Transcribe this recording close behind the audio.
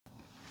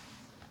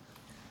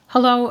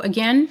Hello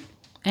again,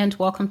 and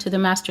welcome to the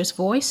Master's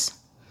Voice.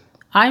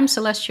 I'm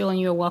Celestial, and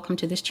you're welcome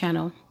to this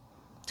channel.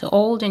 To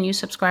old and new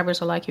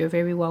subscribers alike, you're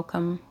very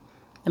welcome.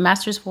 The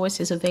Master's Voice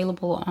is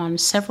available on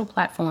several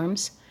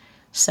platforms,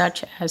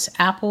 such as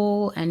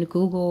Apple and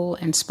Google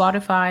and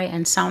Spotify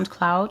and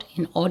SoundCloud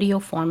in audio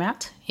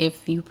format,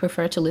 if you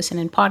prefer to listen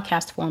in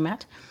podcast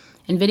format.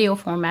 In video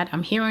format,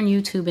 I'm here on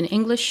YouTube in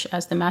English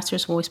as the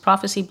Master's Voice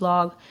Prophecy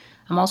blog.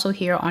 I'm also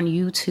here on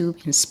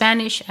YouTube in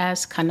Spanish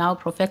as Canal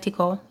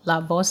Profético,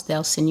 La Voz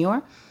del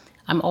Señor.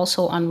 I'm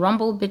also on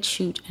Rumble,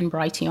 BitChute, and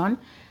Brighteon.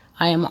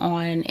 I am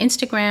on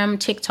Instagram,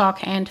 TikTok,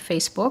 and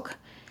Facebook,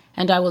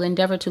 and I will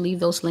endeavor to leave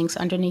those links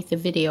underneath the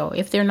video.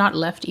 If they're not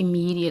left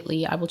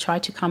immediately, I will try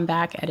to come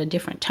back at a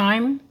different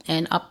time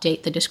and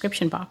update the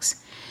description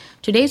box.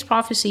 Today's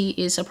prophecy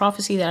is a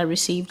prophecy that I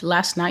received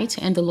last night,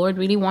 and the Lord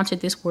really wanted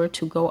this word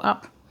to go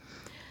up.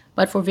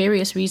 But for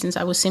various reasons,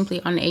 I was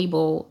simply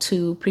unable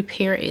to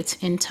prepare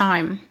it in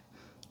time.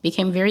 It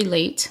became very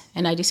late,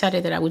 and I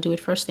decided that I would do it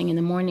first thing in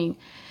the morning.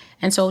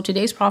 And so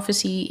today's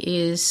prophecy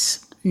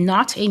is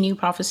not a new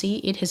prophecy.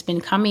 It has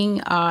been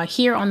coming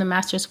here on the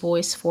Master's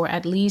Voice for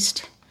at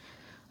least,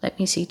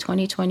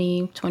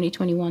 2020,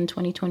 2021,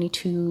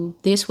 2022.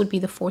 This would be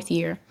the fourth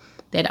year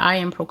that I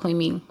am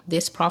proclaiming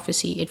this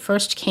prophecy. It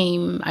first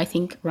came, I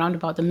think, around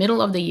about the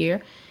middle of the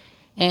year.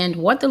 And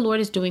what the Lord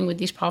is doing with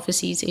these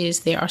prophecies is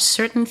there are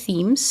certain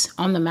themes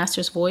on the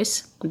Master's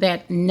Voice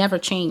that never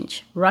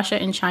change.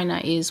 Russia and China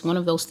is one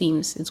of those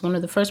themes. It's one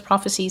of the first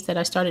prophecies that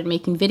I started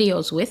making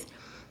videos with.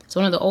 It's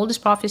one of the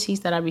oldest prophecies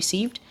that I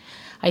received.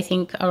 I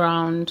think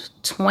around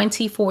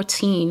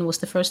 2014 was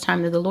the first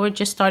time that the Lord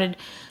just started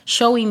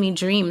showing me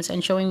dreams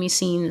and showing me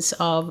scenes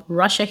of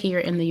Russia here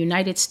in the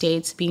United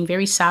States being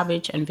very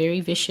savage and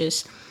very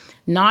vicious.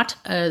 Not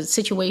a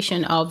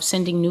situation of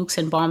sending nukes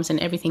and bombs and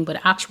everything,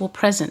 but actual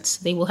presence.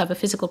 They will have a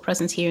physical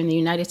presence here in the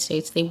United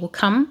States. They will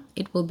come.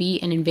 It will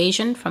be an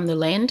invasion from the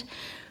land,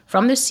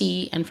 from the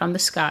sea, and from the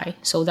sky.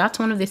 So that's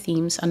one of the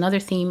themes. Another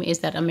theme is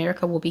that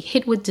America will be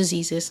hit with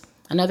diseases.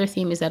 Another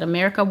theme is that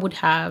America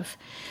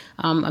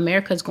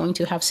is going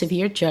to have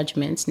severe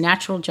judgments,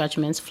 natural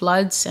judgments,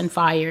 floods and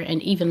fire,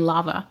 and even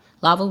lava.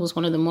 Lava was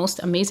one of the most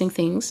amazing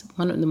things,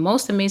 one of the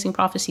most amazing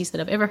prophecies that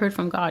I've ever heard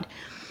from God,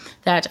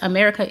 that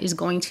America is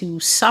going to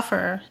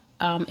suffer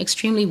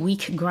extremely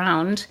weak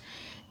ground,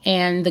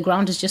 and the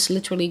ground is just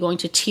literally going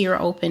to tear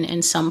open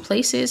in some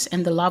places,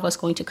 and the lava is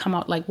going to come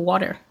out like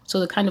water. So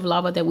the kind of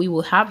lava that we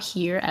will have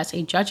here as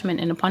a judgment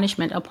and a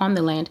punishment upon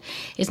the land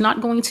is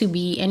not going to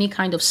be any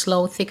kind of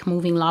slow,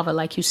 thick-moving lava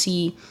like you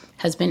see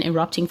has been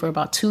erupting for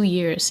about 2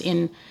 years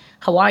in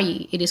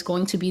Hawaii. It is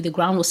going to be the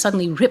ground will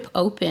suddenly rip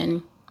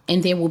open,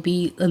 and there will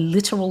be a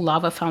literal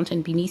lava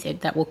fountain beneath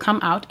it that will come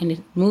out, and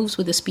it moves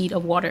with the speed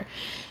of water.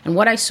 And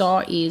what I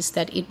saw is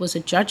that it was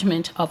a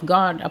judgment of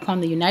God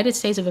upon the United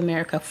States of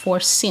America for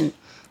sin,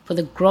 for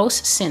the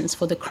gross sins,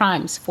 for the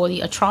crimes, for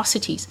the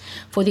atrocities,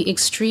 for the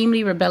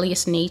extremely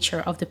rebellious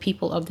nature of the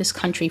people of this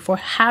country, for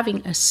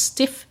having a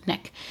stiff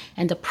neck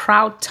and a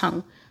proud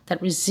tongue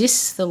that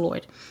resists the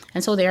Lord.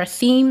 And so there are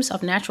themes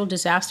of natural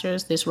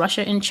disasters. There's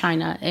Russia and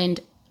China, and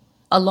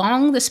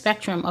along the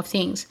spectrum of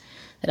things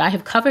that I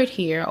have covered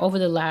here over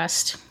the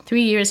last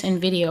 3 years in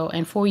video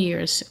and 4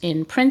 years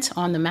in print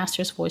on the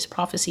Master's Voice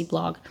Prophecy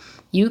blog.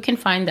 You can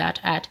find that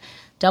at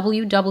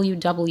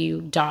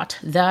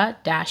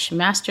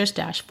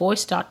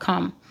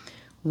www.the-masters-voice.com.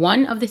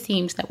 One of the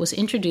themes that was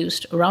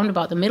introduced around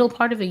about the middle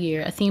part of the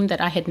year, a theme that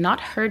I had not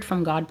heard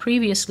from God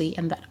previously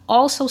and that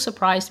also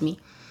surprised me,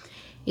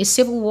 is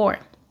civil war.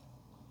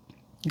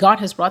 God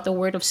has brought the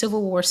word of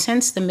civil war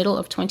since the middle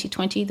of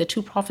 2020. The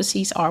two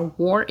prophecies are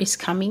war is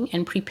coming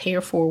and prepare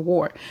for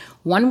war.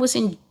 One was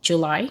in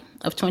July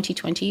of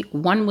 2020.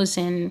 One was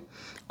in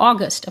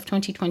August of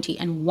 2020.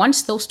 And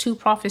once those two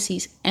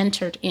prophecies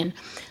entered in,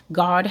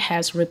 God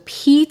has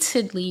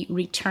repeatedly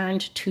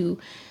returned to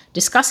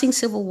discussing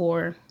civil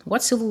war,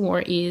 what civil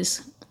war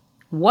is,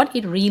 what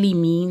it really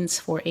means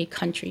for a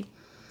country.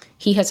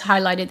 He has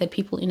highlighted that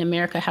people in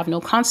America have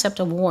no concept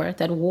of war,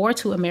 that war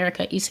to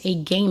America is a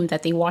game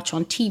that they watch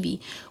on TV.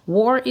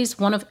 War is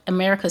one of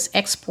America's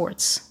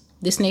exports.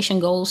 This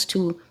nation goes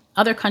to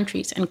other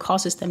countries and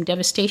causes them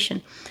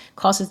devastation,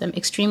 causes them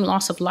extreme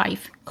loss of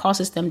life,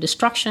 causes them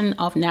destruction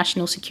of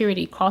national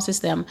security,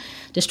 causes them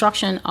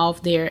destruction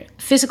of their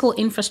physical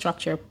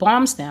infrastructure,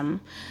 bombs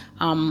them,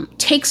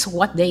 takes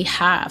what they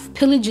have,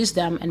 pillages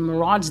them and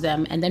marauds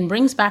them, and then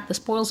brings back the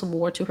spoils of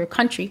war to her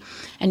country.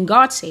 And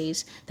God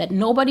says that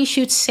nobody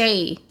should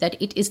say that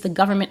it is the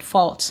government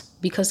fault,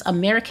 because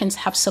Americans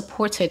have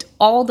supported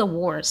all the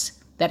wars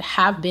that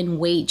have been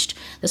waged.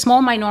 The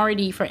small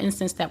minority, for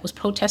instance, that was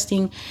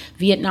protesting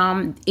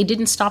Vietnam, it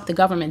didn't stop the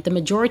government. The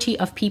majority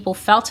of people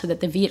felt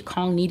that the Viet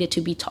Cong needed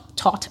to be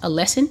taught a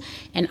lesson.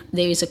 And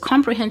there is a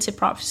comprehensive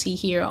prophecy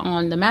here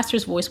on the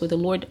Master's Voice where the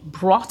Lord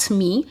brought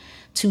me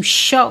to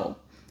show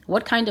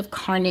what kind of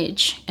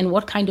carnage and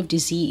what kind of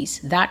disease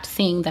that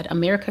thing that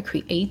America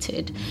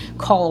created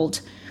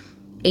called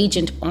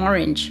Agent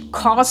Orange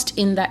caused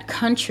in that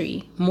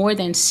country more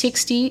than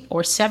 60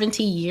 or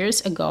 70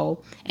 years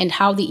ago, and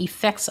how the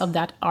effects of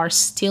that are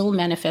still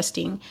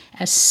manifesting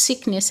as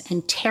sickness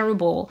and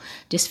terrible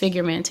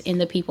disfigurement in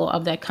the people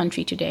of that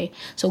country today.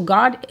 So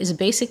God is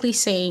basically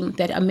saying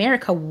that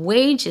America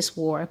wages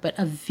war, but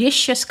a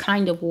vicious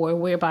kind of war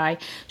whereby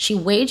she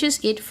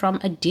wages it from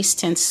a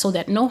distance so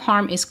that no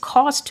harm is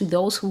caused to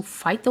those who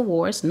fight the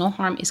wars, no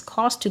harm is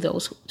caused to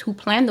those who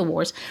plan the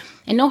wars,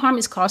 and no harm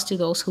is caused to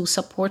those who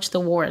support the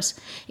wars.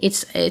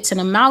 It's an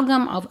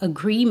amalgam of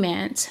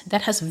agreements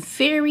that has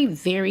very,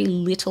 very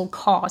little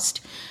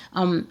cost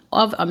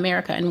of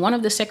America. And one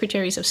of the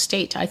secretaries of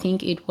state, I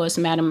think it was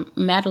Madam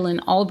Madeleine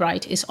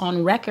Albright, is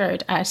on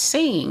record as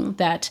saying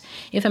that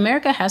if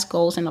America has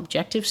goals and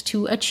objectives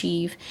to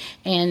achieve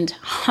and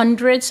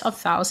hundreds of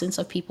thousands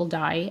of people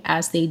die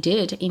as they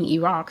did in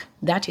Iraq,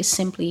 that is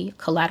simply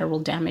collateral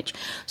damage.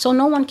 So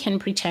no one can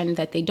pretend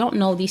that they don't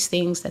know these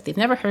things, that they've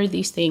never heard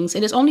these things.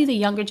 It is only the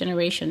younger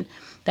generation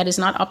that is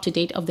not up to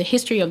date of the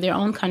history of their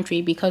own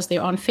country because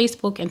they're on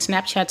Facebook and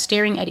Snapchat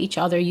staring at each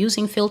other,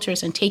 using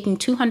filters and taking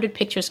 200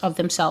 pictures of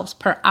themselves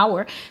per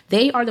hour.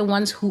 They are the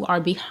ones who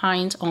are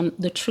behind on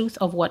the truth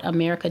of what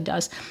America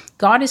does.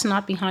 God is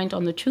not behind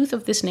on the truth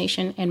of this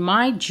nation. And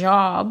my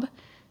job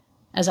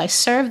as I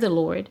serve the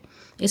Lord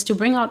is to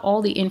bring out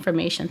all the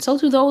information. So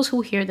to those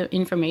who hear the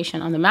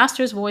information on the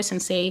Master's Voice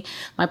and say,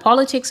 my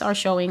politics are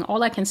showing,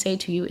 all I can say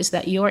to you is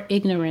that your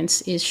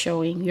ignorance is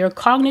showing, your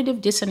cognitive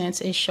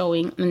dissonance is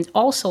showing, and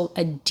also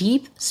a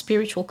deep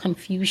spiritual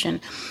confusion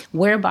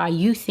whereby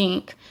you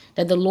think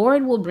that the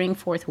Lord will bring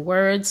forth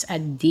words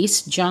at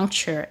this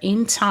juncture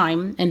in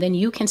time, and then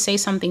you can say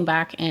something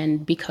back,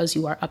 and because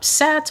you are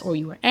upset or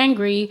you are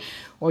angry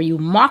or you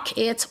mock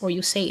it or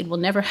you say it will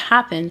never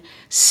happen,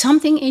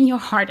 something in your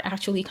heart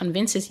actually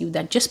convinces you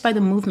that just by the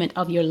movement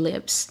of your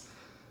lips,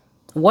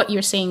 what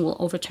you're saying will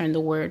overturn the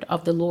word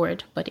of the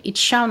Lord. But it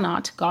shall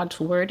not. God's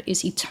word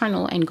is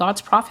eternal, and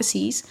God's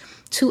prophecies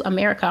to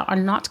America are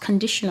not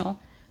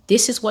conditional.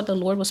 This is what the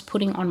Lord was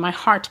putting on my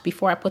heart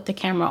before I put the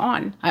camera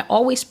on. I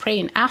always pray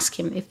and ask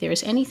him if there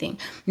is anything.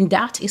 And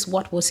that is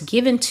what was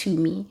given to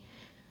me.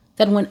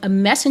 That when a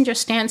messenger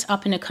stands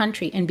up in a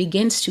country and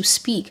begins to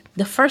speak,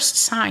 the first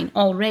sign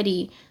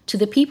already to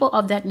the people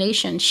of that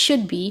nation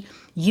should be,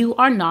 you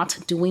are not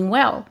doing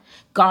well.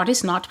 God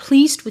is not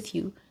pleased with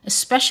you,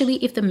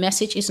 especially if the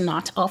message is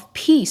not of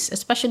peace,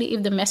 especially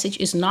if the message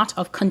is not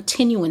of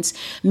continuance,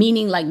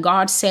 meaning like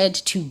God said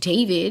to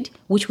David,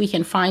 which we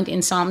can find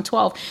in Psalm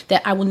 12,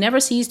 that I will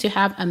never cease to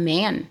have a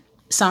man,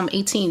 Psalm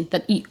 18,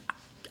 that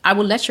I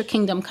will let your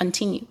kingdom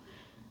continue.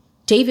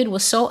 David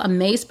was so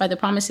amazed by the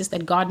promises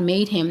that God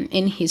made him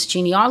in his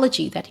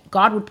genealogy that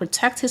God would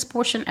protect his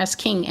portion as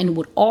king and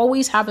would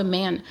always have a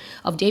man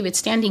of David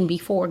standing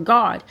before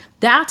God.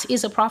 That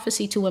is a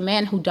prophecy to a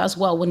man who does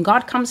well. When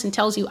God comes and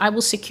tells you, I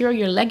will secure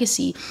your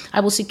legacy, I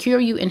will secure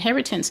you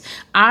inheritance,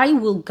 I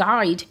will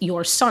guide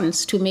your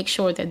sons to make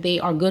sure that they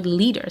are good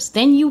leaders,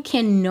 then you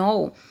can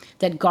know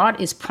that God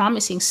is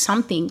promising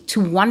something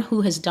to one who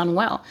has done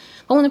well.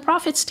 But when the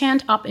prophets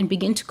stand up and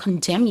begin to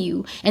condemn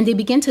you, and they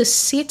begin to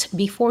sit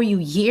before you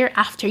year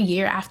after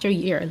year after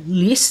year,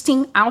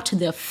 listing out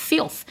the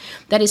filth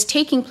that is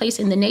taking place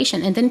in the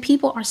nation, and then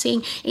people are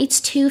saying, it's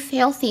too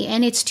filthy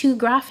and it's too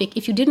graphic.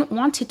 If you didn't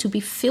want it to be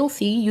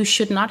filthy, you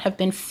should not have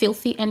been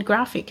filthy and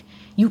graphic.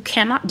 You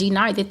cannot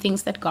deny the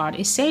things that God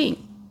is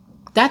saying.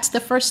 That's the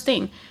first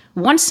thing.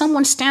 Once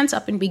someone stands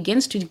up and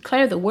begins to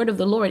declare the word of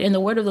the Lord, and the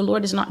word of the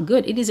Lord is not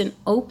good, it is an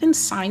open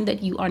sign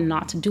that you are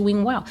not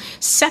doing well.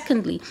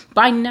 Secondly,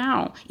 by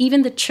now,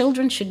 even the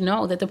children should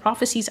know that the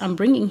prophecies I'm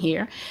bringing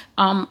here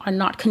are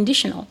not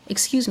conditional.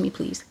 Excuse me,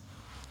 please.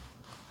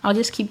 I'll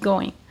just keep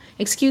going.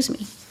 Excuse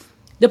me.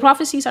 The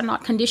prophecies are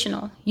not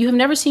conditional. You have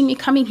never seen me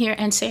coming here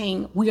and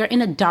saying we are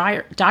in a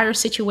dire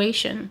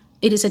situation.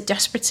 It is a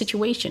desperate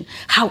situation.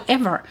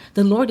 However,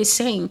 the Lord is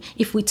saying,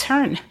 if we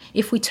turn,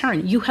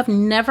 you have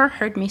never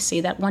heard me say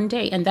that one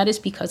day. And that is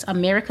because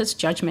America's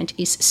judgment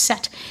is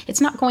set.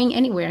 It's not going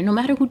anywhere, no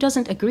matter who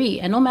doesn't agree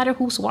and no matter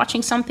who's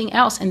watching something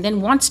else and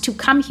then wants to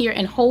come here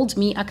and hold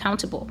me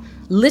accountable,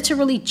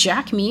 literally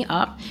jack me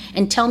up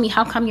and tell me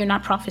how come you're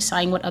not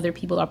prophesying what other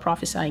people are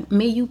prophesying.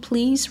 May you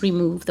please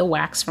remove the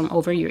wax from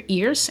over your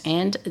ears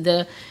and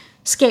the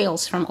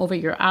scales from over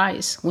your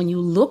eyes. When you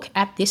look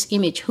at this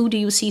image, who do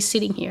you see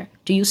sitting here?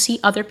 Do you see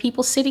other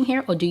people sitting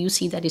here, or do you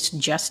see that it's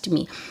just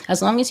me?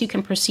 As long as you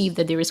can perceive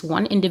that there is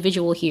one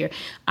individual here,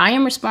 I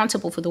am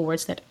responsible for the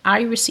words that I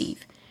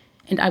receive,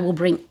 and I will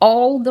bring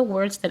all the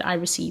words that I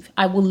receive.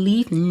 I will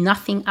leave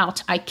nothing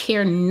out. I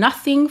care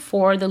nothing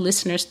for the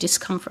listener's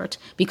discomfort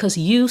because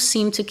you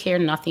seem to care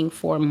nothing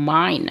for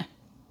mine.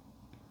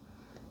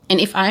 And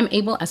if I am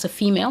able as a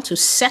female to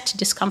set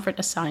discomfort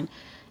aside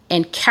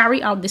and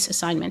carry out this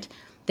assignment,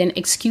 then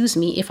excuse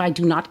me if I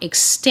do not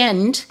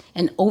extend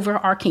an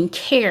overarching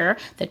care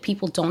that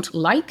people don't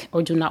like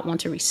or do not want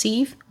to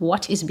receive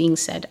what is being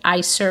said. I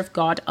serve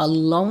God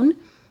alone.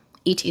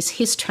 It is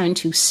his turn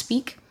to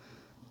speak,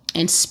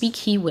 and speak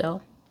he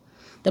will.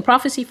 The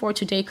prophecy for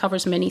today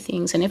covers many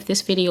things, and if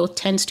this video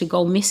tends to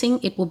go missing,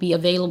 it will be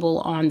available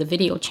on the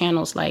video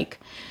channels like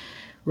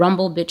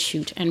Rumble,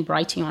 BitChute, and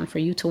Brighteon for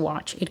you to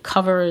watch. It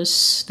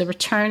covers the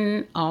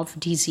return of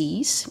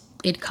disease.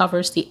 It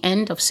covers the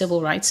end of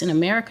civil rights in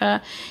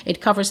America.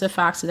 It covers the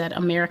fact that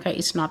America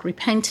is not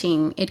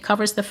repenting. It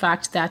covers the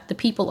fact that the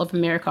people of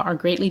America are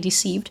greatly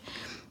deceived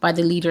by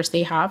the leaders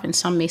they have. And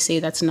some may say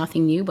that's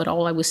nothing new, but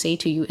all I would say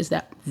to you is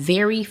that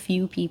very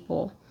few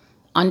people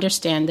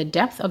understand the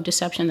depth of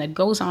deception that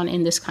goes on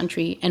in this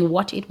country and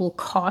what it will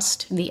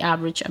cost the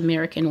average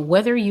American,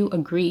 whether you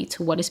agree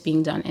to what is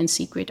being done in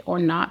secret or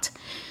not.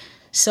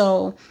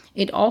 So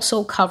it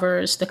also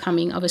covers the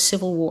coming of a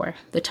civil war.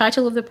 The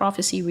title of the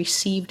prophecy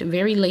received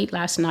very late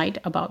last night,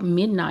 about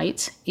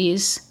midnight,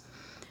 is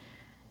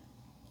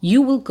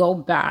 "You Will Go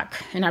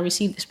Back." And I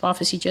received this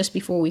prophecy just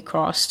before we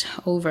crossed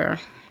over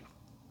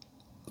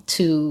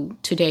to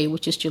today,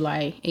 which is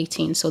July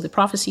 18. So the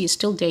prophecy is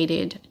still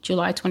dated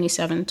July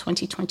 27,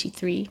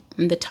 2023.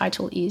 And the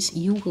title is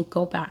 "You Will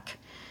Go Back."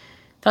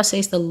 Thus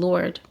says the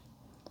Lord,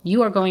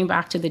 you are going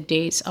back to the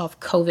days of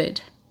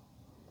COVID.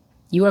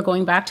 You are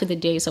going back to the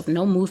days of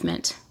no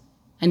movement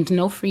and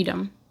no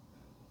freedom.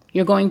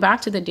 You're going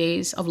back to the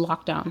days of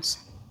lockdowns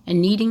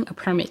and needing a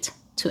permit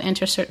to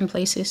enter certain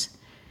places.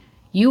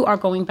 You are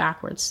going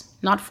backwards,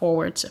 not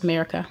forwards,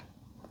 America,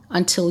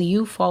 until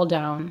you fall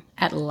down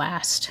at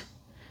last.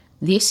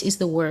 This is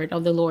the word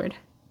of the Lord.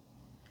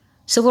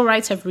 Civil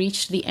rights have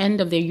reached the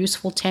end of their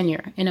useful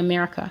tenure in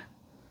America.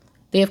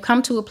 They have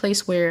come to a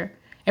place where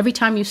every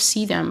time you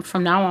see them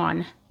from now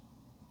on,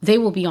 they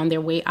will be on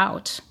their way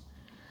out.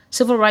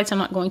 Civil rights are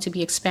not going to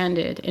be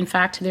expanded. In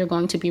fact, they're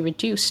going to be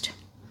reduced.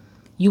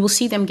 You will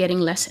see them getting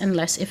less and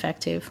less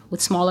effective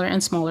with smaller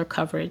and smaller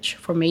coverage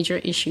for major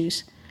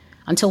issues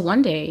until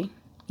one day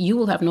you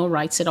will have no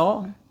rights at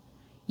all.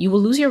 You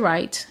will lose your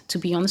right to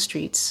be on the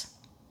streets,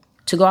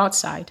 to go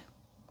outside,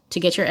 to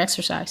get your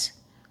exercise,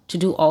 to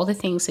do all the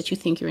things that you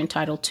think you're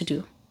entitled to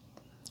do.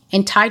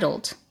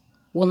 Entitled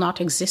will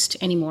not exist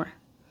anymore.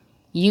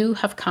 You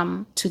have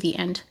come to the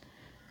end.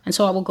 And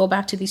so I will go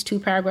back to these two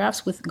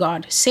paragraphs with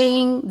God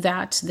saying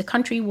that the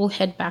country will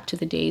head back to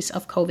the days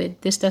of COVID.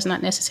 This does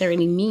not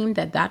necessarily mean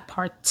that that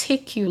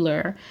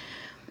particular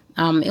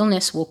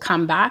illness will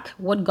come back.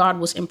 What God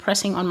was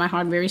impressing on my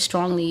heart very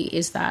strongly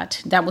is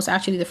that was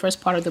actually the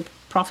first part of the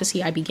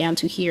prophecy I began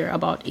to hear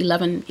about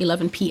 11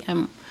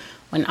 p.m.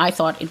 when I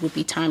thought it would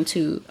be time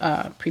to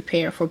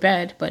prepare for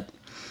bed, but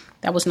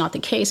that was not the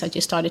case. I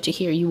just started to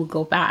hear you will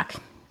go back.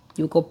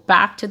 You will go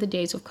back to the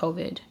days of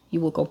COVID. You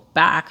will go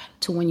back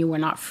to when you were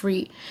not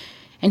free.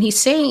 And he's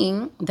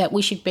saying that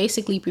we should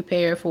basically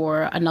prepare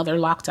for another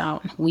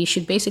lockdown. We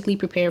should basically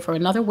prepare for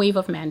another wave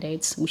of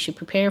mandates. We should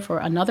prepare for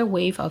another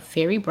wave of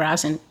very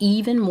brazen,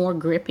 even more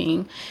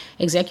gripping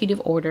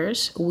executive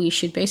orders. We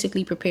should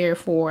basically prepare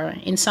for,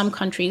 in some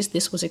countries,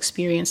 this was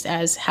experienced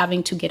as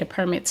having to get a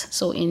permit.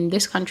 So in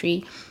this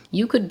country,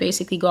 you could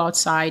basically go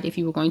outside if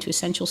you were going to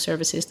essential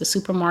services, the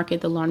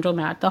supermarket, the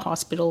laundromat, the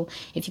hospital.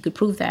 If you could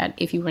prove that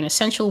if you were an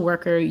essential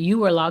worker, you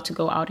were allowed to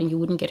go out and you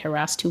wouldn't get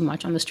harassed too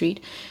much on the street.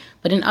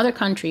 But in other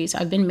countries,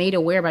 I've been made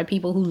aware by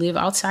people who live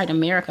outside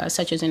America,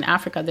 such as in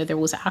Africa, that there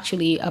was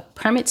actually a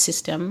permit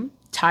system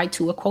tied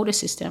to a quota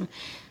system.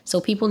 So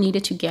people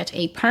needed to get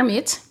a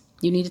permit.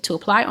 You needed to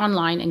apply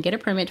online and get a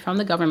permit from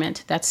the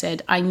government that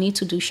said, I need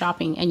to do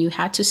shopping. And you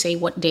had to say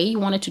what day you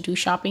wanted to do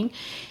shopping.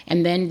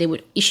 And then they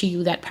would issue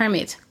you that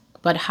permit.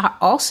 But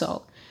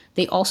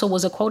they also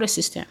was a quota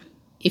system.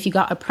 If you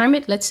got a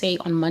permit, let's say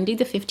on Monday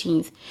the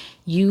 15th,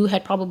 you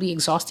had probably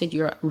exhausted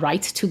your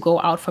right to go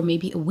out for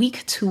maybe a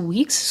week, 2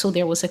 weeks. So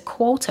there was a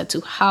quota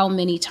to how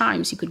many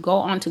times you could go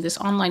onto this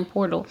online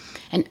portal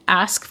and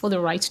ask for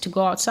the right to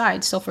go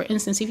outside. So for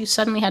instance, if you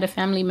suddenly had a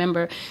family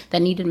member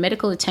that needed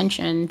medical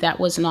attention that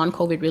was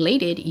non-COVID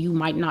related, you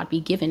might not be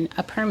given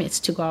a permit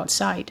to go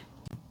outside.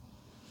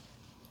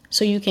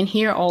 So you can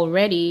hear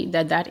already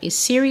that is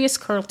serious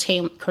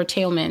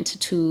curtailment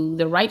to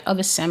the right of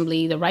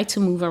assembly, the right to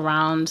move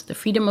around, the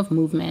freedom of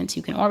movement.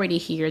 You can already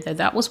hear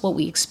that was what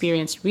we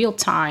experienced real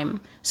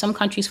time. Some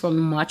countries for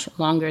much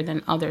longer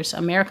than others.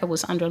 America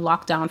was under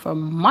lockdown for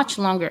much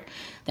longer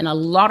than a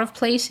lot of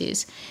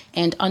places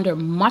and under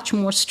much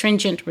more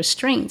stringent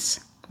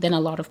restraints than a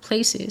lot of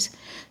places.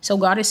 So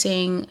God is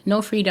saying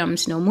no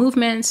freedoms, no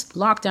movements,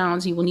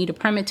 lockdowns. You will need a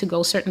permit to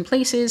go certain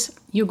places.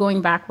 You're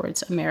going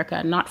backwards,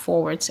 America, not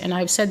forwards. And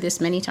I've said this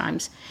many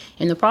times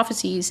in the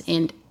prophecies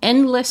in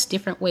endless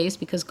different ways,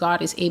 because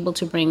God is able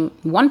to bring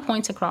one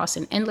point across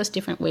in endless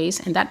different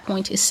ways. And that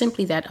point is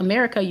simply that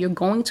America, you're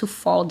going to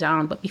fall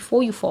down. But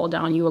before you fall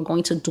down, you are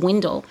going to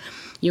dwindle.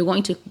 You're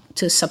going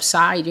to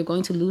subside. You're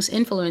going to lose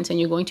influence and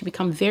you're going to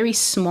become very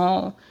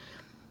small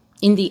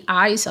in the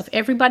eyes of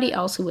everybody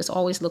else who has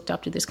always looked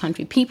up to this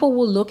country. People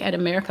will look at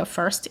America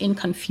first in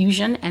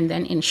confusion and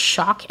then in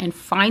shock and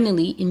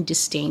finally in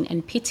disdain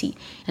and pity.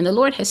 And the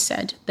Lord has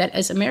said that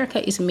as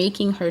America is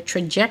making her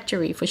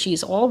trajectory, for he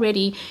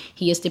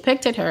has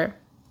depicted her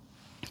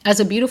As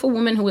a beautiful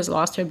woman who has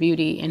lost her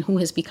beauty and who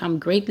has become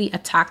greatly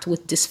attacked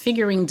with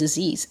disfiguring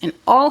disease and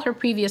all her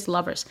previous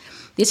lovers,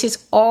 this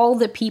is all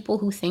the people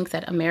who think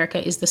that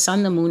America is the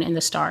sun, the moon, and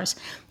the stars.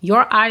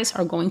 Your eyes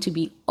are going to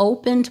be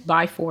opened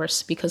by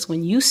force, because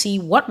when you see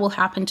what will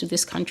happen to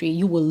this country,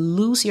 you will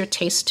lose your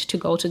taste to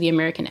go to the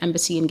American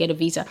embassy and get a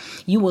visa.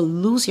 You will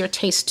lose your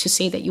taste to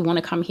say that you want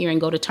to come here and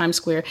go to Times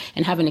Square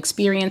and have an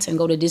experience and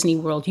go to Disney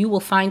World. You will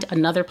find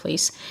another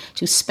place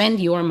to spend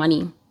your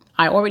money.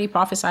 I already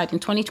prophesied in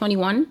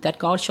 2021 that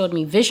God showed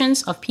me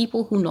visions of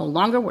people who no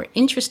longer were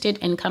interested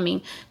in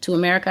coming to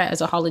America as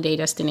a holiday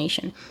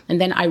destination.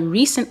 And then I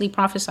recently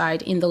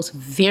prophesied in those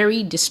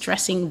very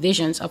distressing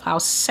visions of how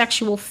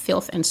sexual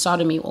filth and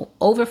sodomy will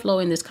overflow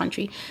in this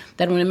country,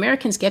 that when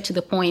Americans get to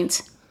the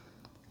point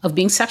of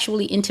being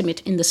sexually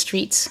intimate in the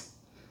streets,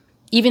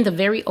 even the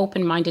very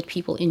open-minded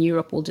people in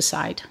Europe will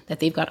decide that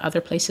they've got other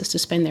places to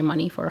spend their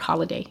money for a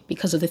holiday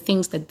because of the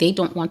things that they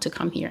don't want to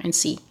come here and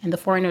see. And the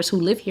foreigners who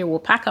live here will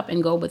pack up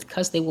and go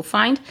because they will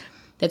find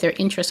that their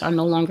interests are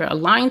no longer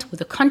aligned with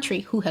a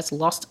country who has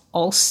lost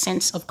all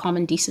sense of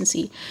common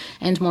decency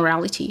and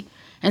morality.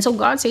 And so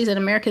God says that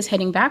America is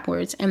heading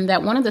backwards, and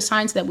that one of the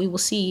signs that we will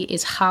see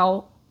is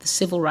how the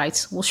civil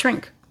rights will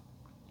shrink.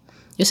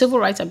 Your civil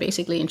rights are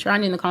basically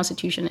enshrined in the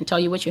Constitution and tell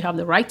you what you have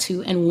the right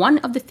to. And one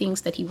of the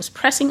things that he was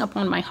pressing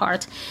upon my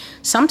heart,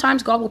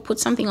 sometimes God will put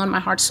something on my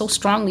heart so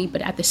strongly,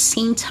 but at the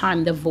same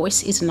time, the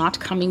voice is not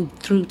coming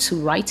through to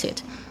write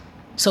it.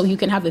 So you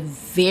can have a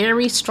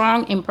very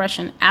strong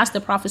impression as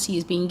the prophecy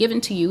is being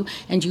given to you,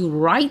 and you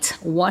write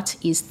what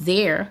is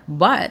there.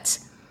 But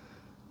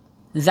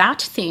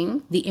that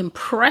thing, the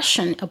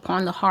impression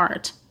upon the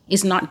heart,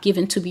 is not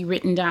given to be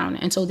written down.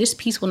 And so this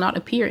piece will not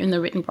appear in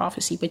the written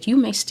prophecy, but you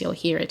may still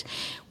hear it.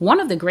 One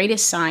of the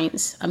greatest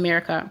signs,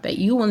 America, that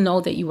you will know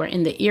that you are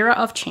in the era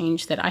of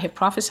change that I have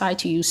prophesied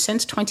to you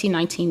since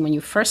 2019, when you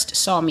first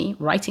saw me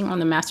writing on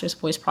the Master's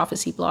Voice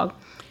Prophecy blog,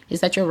 is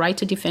that your right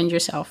to defend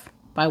yourself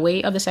by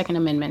way of the Second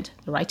Amendment,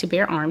 the right to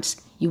bear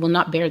arms, you will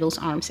not bear those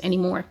arms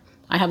anymore.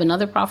 I have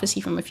another prophecy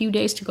from a few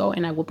days ago,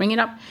 and I will bring it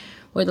up,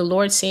 where the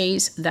Lord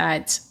says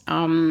that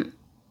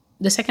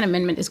the Second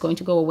Amendment is going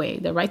to go away.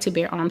 The right to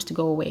bear arms to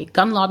go away.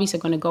 Gun lobbies are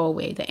going to go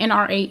away. The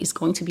NRA is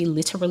going to be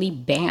literally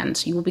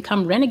banned. You will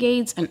become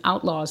renegades and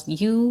outlaws.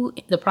 You,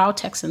 the proud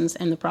Texans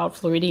and the proud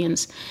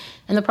Floridians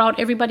and the proud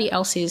everybody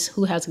else's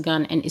who has a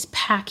gun and is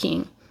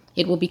packing.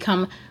 It will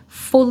become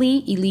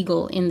fully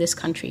illegal in this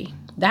country.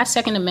 That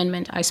Second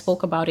Amendment, I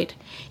spoke about it,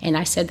 and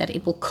I said that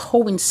it will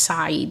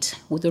coincide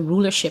with the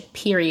rulership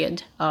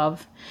period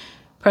of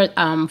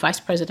Vice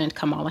President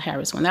Kamala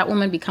Harris. When that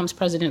woman becomes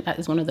president, that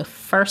is one of the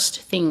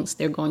first things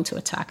they're going to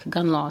attack,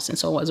 gun laws. And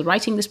so I was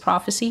writing this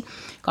prophecy.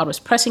 God was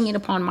pressing it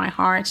upon my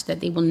heart that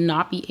they will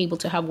not be able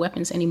to have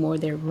weapons anymore.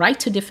 Their right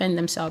to defend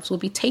themselves will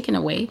be taken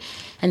away.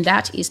 And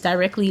that is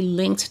directly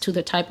linked to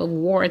the type of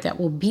war that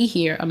will be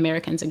here,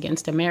 Americans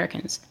against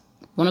Americans.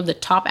 One of the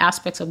top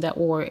aspects of that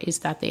war is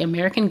that the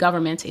American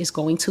government is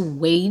going to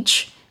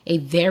wage a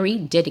very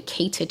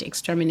dedicated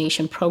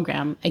extermination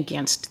program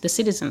against the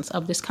citizens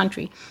of this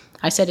country.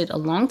 I said it a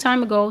long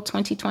time ago,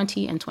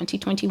 2020 and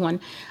 2021.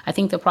 I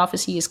think the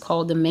prophecy is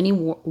called The Many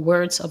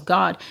Words of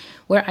God,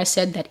 where I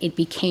said that it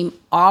became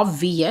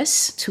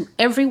obvious to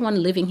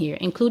everyone living here,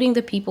 including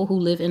the people who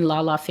live in La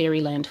La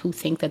Fairyland, who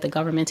think that the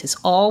government is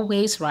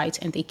always right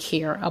and they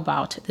care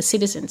about the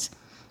citizens.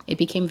 It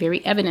became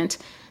very evident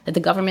that the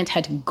government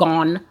had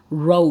gone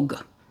rogue.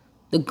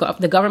 The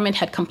government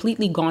had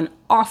completely gone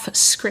off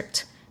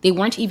script. They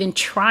weren't even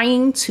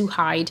trying to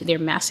hide their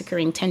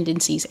massacring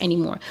tendencies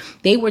anymore.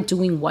 They were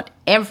doing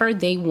whatever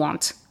they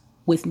want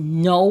with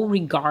no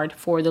regard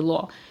for the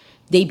law.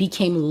 They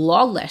became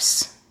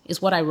lawless,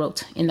 is what I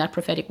wrote in that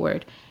prophetic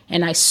word.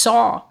 And I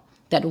saw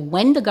that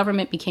when the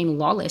government became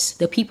lawless,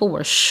 the people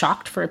were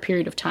shocked for a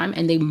period of time,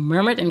 and they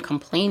murmured and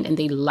complained and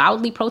they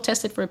loudly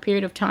protested for a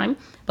period of time.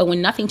 But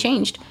when nothing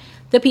changed,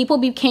 the people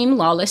became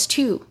lawless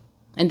too.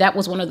 And that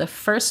was one of the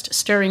first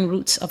stirring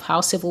roots of how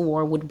civil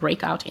war would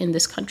break out in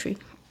this country.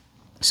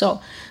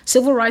 So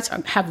civil rights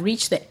have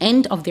reached the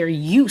end of their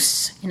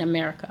use in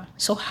America.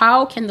 So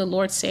how can the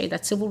Lord say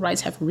that civil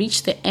rights have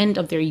reached the end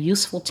of their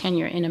useful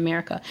tenure in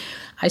America?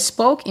 I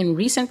spoke in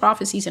recent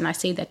prophecies, and I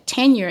say that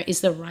tenure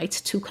is the right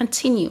to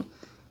continue.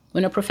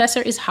 When a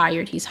professor is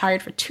hired, he's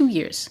hired for 2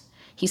 years.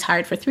 He's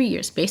hired for 3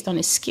 years based on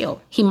his skill.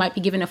 He might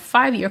be given a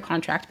 5-year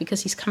contract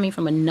because he's coming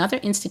from another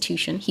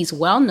institution. He's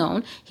well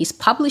known. He's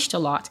published a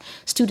lot.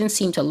 Students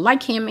seem to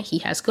like him. He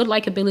has good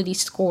likability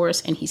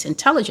scores, and he's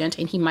intelligent,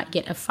 and he might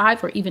get a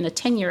 5 or even a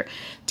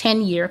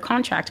 10-year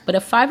contract. But a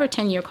 5 or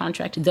 10-year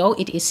contract, though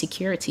it is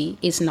security,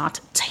 is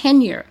not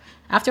tenure.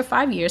 After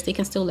 5 years, they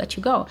can still let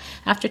you go.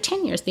 After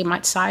 10 years, they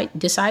might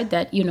decide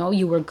that,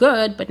 you were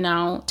good, but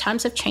now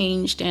times have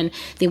changed and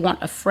they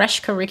want a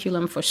fresh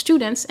curriculum for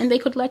students, and they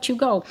could let you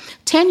go.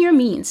 Tenure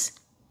means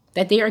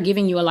that they are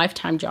giving you a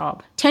lifetime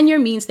job. Tenure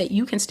means that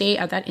you can stay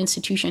at that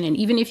institution, and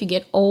even if you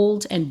get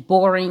old and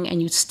boring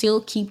and you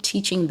still keep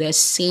teaching the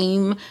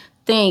same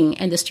thing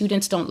and the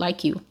students don't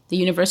like you, the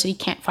university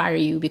can't fire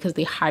you because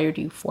they hired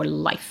you for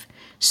life.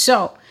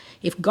 So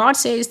If God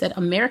says that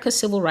America's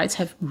civil rights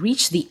have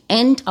reached the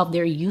end of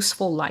their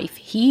useful life,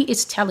 he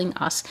is telling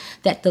us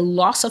that the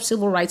loss of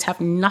civil rights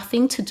have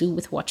nothing to do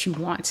with what you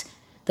want.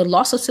 The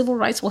loss of civil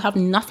rights will have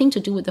nothing to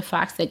do with the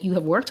fact that you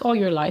have worked all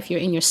your life. You're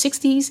in your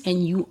 60s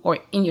and you are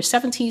in your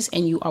 70s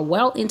and you are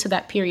well into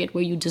that period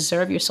where you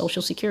deserve your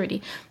Social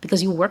Security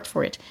because you worked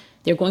for it.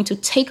 They're going to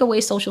take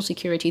away Social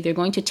Security. They're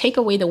going to take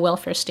away the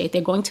welfare state.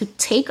 They're going to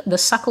take the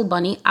suckle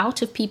bunny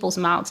out of people's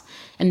mouths.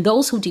 And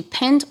those who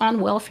depend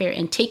on welfare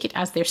and take it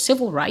as their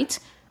civil right,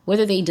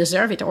 whether they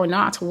deserve it or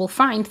not, will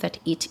find that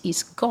it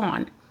is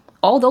gone.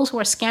 All those who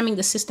are scamming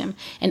the system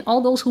and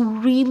all those who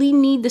really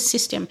need the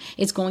system,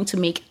 it's going to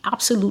make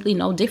absolutely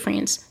no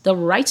difference. The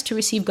right to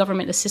receive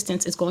government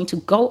assistance is going to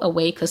go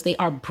away because they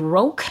are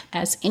broke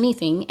as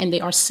anything, and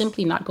they are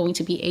simply not going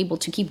to be able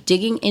to keep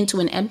digging into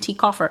an empty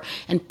coffer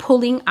and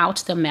pulling out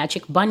the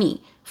magic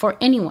bunny for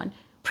anyone.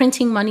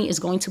 Printing money is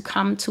going to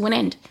come to an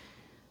end.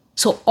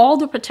 So all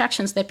the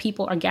protections that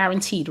people are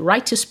guaranteed,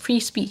 right to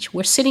free speech,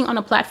 we're sitting on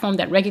a platform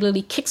that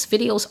regularly kicks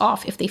videos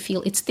off if they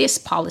feel it's this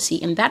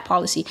policy and that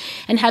policy.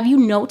 And have you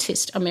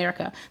noticed,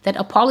 America, that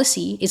a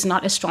policy is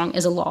not as strong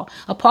as a law?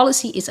 A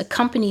policy is a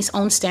company's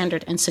own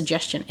standard and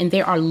suggestion, and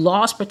there are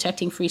laws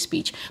protecting free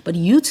speech. But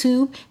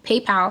YouTube,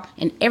 PayPal,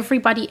 and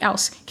everybody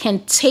else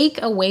can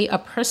take away a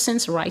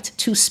person's right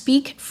to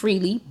speak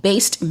freely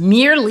based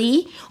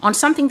merely on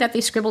something that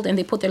they scribbled and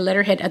they put their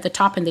letterhead at the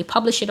top and they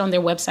publish it on their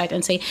website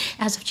and say,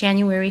 as of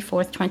January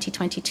 4th,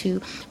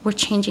 2022, we're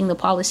changing the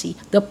policy.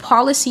 The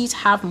policies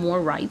have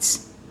more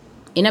rights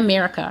in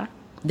America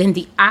than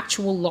the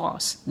actual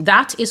laws.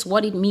 That is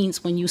what it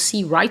means when you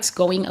see rights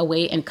going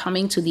away and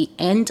coming to the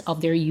end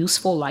of their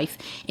useful life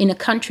in a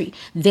country.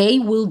 They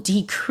will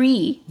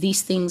decree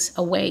these things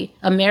away.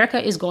 America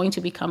is going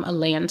to become a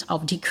land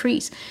of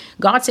decrees.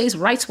 God says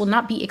rights will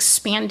not be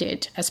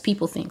expanded as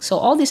people think. So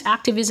all this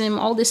activism,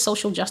 all this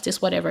social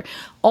justice, whatever,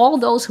 all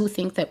those who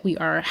think that we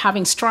are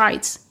having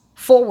strides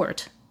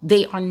forward,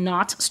 they are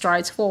not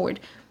strides forward.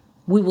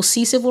 We will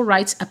see civil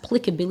rights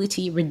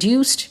applicability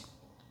reduced.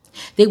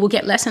 They will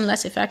get less and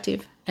less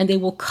effective, and they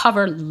will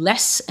cover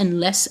less and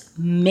less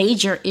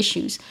major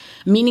issues,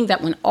 meaning that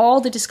when all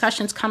the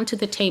discussions come to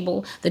the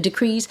table, the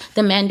decrees,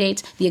 the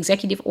mandates, the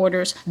executive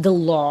orders, the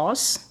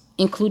laws,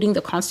 including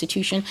the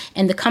Constitution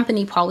and the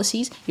company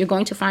policies, you're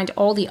going to find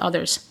all the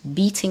others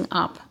beating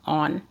up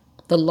on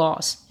the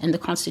laws and the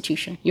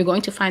Constitution. You're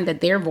going to find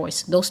that their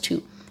voice, those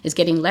two, is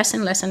getting less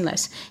and less and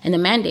less. And the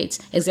mandates,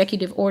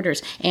 executive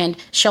orders, and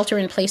shelter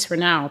in place for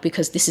now,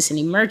 because this is an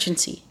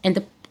emergency, and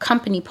the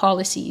company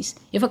policies.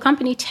 If a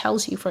company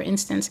tells you, for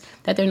instance,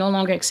 that they're no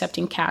longer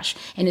accepting cash,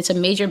 and it's a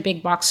major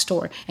big box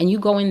store, and you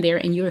go in there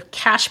and you're a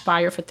cash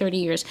buyer for 30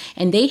 years,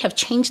 and they have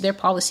changed their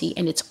policy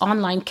and it's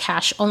online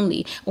cash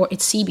only, or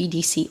it's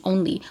CBDC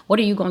only, what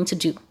are you going to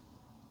do?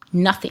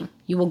 Nothing.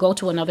 You will go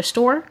to another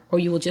store, or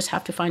you will just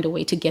have to find a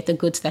way to get the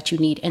goods that you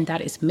need. And that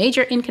is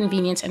major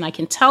inconvenience. And I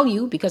can tell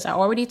you, because I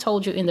already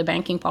told you in the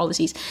banking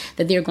policies,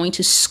 that they're going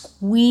to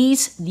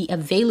squeeze the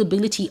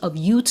availability of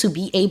you to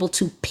be able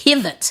to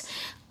pivot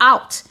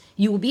out.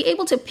 You will be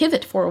able to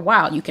pivot for a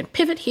while. You can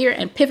pivot here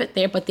and pivot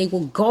there, but they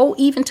will go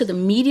even to the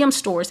medium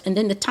stores and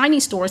then the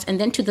tiny stores and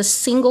then to the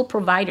single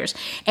providers.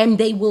 And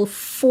they will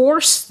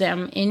force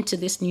them into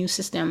this new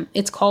system.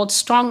 It's called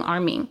strong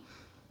arming.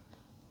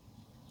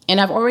 And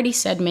I've already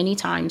said many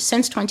times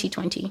since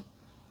 2020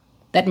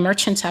 that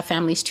merchants have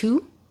families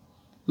too.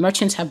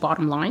 Merchants have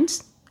bottom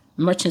lines.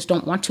 Merchants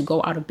don't want to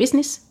go out of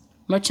business.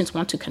 Merchants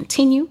want to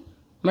continue.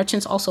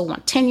 Merchants also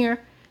want tenure.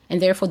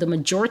 And therefore, the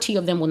majority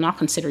of them will not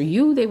consider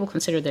you. They will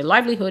consider their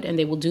livelihood, and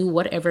they will do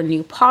whatever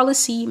new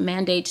policy,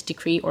 mandate,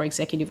 decree, or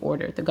executive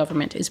order the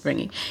government is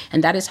bringing.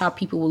 And that is how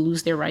people will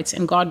lose their rights.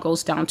 And God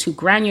goes down to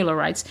granular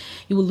rights.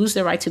 You will lose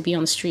the right to be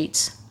on the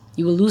streets.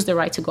 You will lose the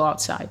right to go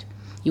outside.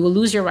 You will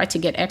lose your right to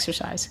get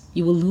exercise.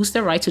 You will lose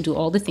the right to do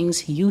all the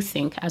things you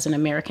think as an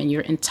American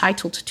you're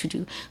entitled to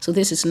do. So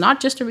this is not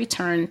just a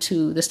return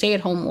to the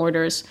stay-at-home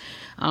orders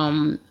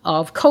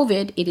of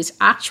COVID. It is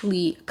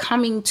actually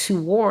coming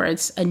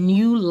towards a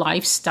new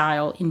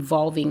lifestyle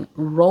involving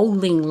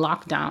rolling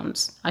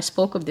lockdowns. I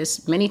spoke of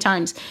this many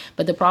times,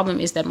 but the problem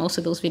is that most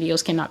of those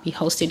videos cannot be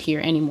hosted here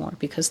anymore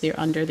because they're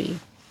under the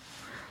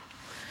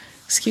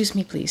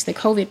the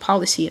COVID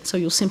policy. And so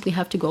you'll simply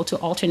have to go to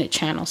alternate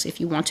channels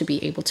if you want to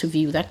be able to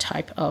view that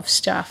type of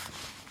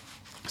stuff.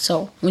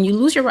 So when you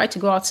lose your right to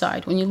go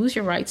outside, when you lose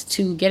your right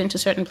to get into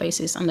certain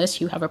places, unless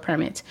you have a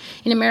permit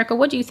in America,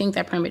 what do you think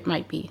that permit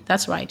might be?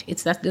 That's right.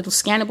 It's that little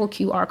scannable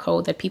QR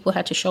code that people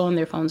had to show on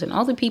their phones. And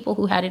all the people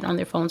who had it on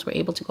their phones were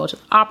able to go to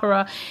the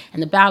opera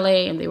and the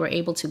ballet, and they were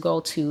able to go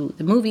to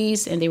the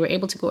movies, and they were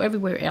able to go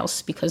everywhere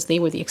else because they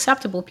were the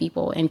acceptable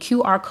people. And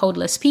QR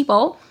codeless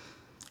people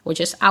were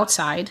just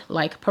outside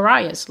like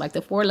pariahs, like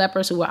the 4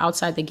 lepers who were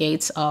outside the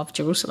gates of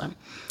Jerusalem.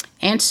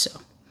 And so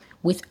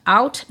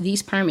without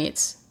these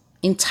permits,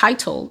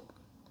 entitled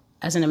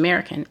as an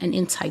American, an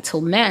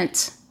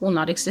entitlement will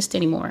not exist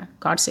anymore.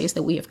 God says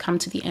that we have come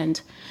to the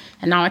end.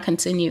 And now I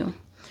continue.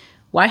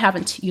 Why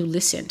haven't you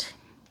listened?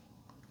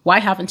 Why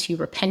haven't you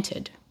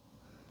repented?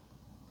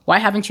 Why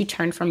haven't you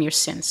turned from your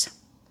sins?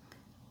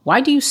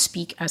 Why do you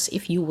speak as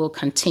if you will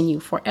continue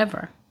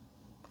forever?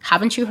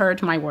 Haven't you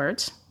heard my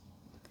words?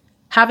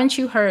 Haven't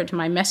you heard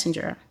my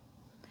messenger?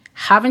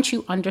 Haven't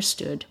you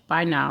understood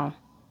by now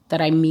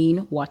that I mean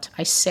what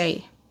I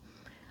say?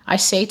 I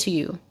say to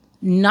you,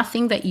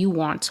 nothing that you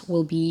want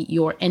will be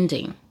your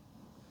ending.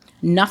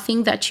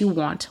 Nothing that you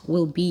want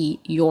will be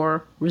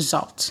your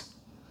result.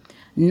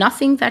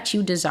 Nothing that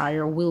you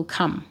desire will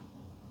come.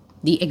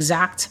 The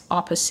exact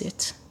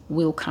opposite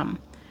will come.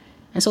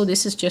 And so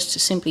this is just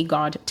simply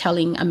God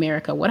telling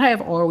America what I have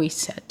always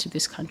said to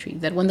this country,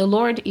 that when the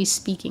Lord is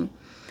speaking,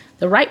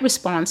 the right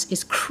response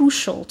is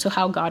crucial to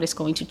how God is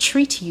going to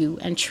treat you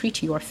and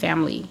treat your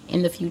family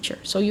in the future.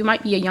 So you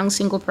might be a young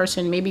single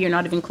person. Maybe you're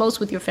not even close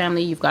with your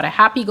family. You've got a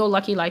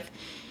happy-go-lucky life,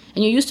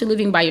 and you're used to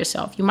living by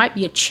yourself. You might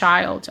be a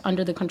child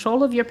under the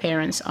control of your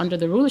parents, under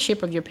the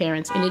rulership of your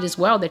parents, and it is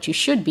well that you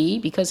should be,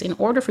 because in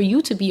order for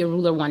you to be a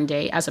ruler one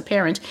day as a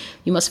parent,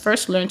 you must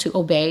first learn to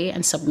obey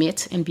and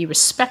submit and be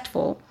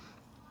respectful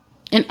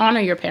and honor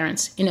your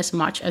parents in as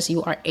much as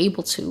you are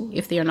able to,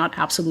 if they are not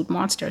absolute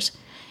monsters.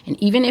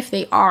 And even if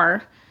they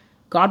are,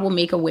 God will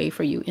make a way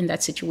for you in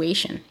that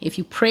situation. If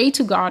you pray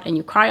to God and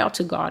you cry out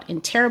to God in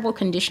terrible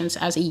conditions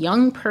as a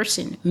young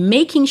person,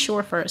 making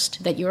sure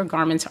first that your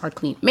garments are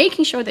clean,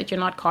 making sure that you're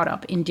not caught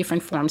up in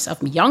different forms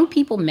of young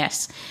people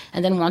mess,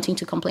 and then wanting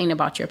to complain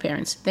about your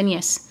parents, then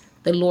yes,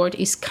 the Lord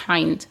is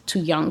kind to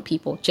young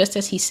people, just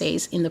as he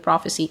says in the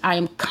prophecy, I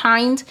am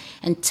kind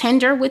and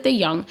tender with the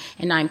young,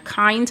 and I'm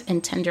kind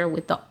and tender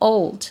with the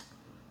old.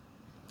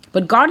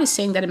 But God is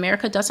saying that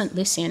America doesn't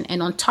listen.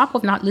 And on top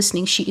of not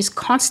listening, she is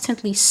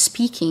constantly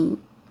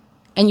speaking.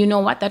 And you know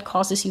what? That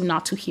causes you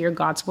not to hear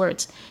God's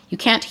words. You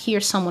can't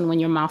hear someone when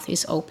your mouth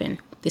is open.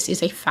 This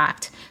is a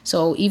fact.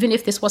 So even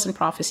if this wasn't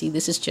prophecy,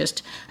 this is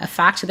just a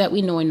fact that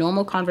we know in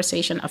normal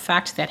conversation, a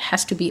fact that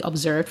has to be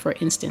observed, for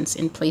instance,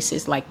 in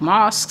places like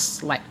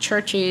mosques, like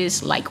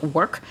churches, like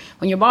work.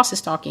 When your boss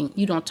is talking,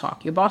 you don't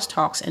talk. Your boss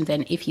talks. And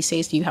then if he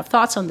says, do you have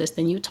thoughts on this?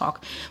 Then you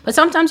talk. But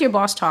sometimes your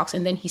boss talks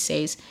and then he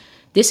says,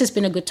 this has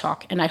been a good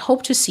talk, and I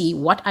hope to see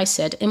what I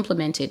said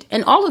implemented.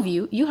 And all of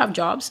you, you have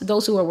jobs,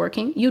 those who are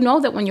working, you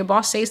know that when your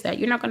boss says that,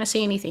 you're not going to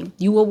say anything.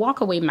 You will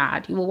walk away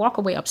mad. You will walk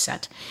away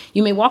upset.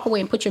 You may walk away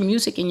and put your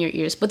music in your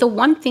ears. But the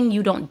one thing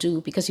you don't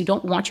do, because you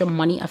don't want your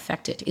money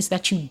affected, is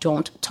that you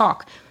don't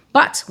talk.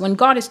 But when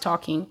God is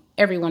talking,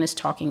 everyone is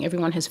talking.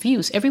 Everyone has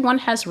views. Everyone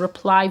has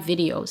reply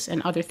videos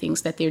and other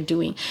things that they're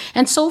doing.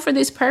 And so for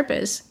this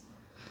purpose,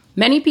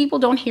 many people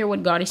don't hear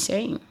what God is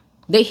saying.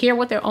 They hear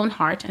what their own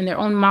heart and their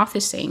own mouth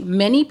is saying.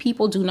 Many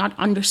people do not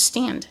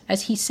understand,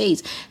 as he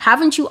says,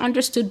 haven't you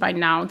understood by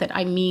now that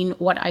I mean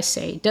what I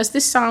say? Does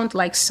this sound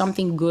like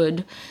something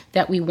good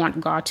that we want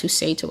God to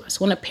say to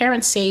us? When a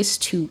parent says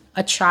to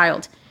a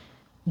child,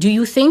 do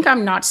you think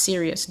I'm not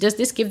serious? Does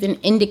this give an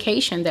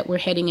indication that we're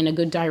heading in a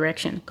good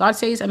direction? God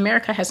says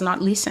America has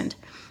not listened.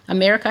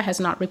 America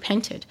has not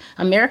repented.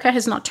 America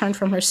has not turned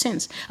from her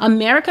sins.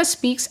 America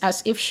speaks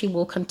as if she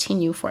will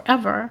continue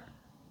forever.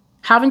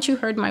 Haven't you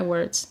heard my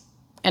words?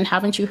 And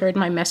haven't you heard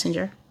my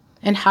messenger?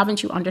 And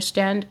haven't you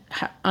understood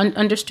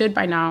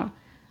by now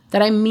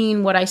that I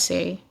mean what I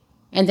say?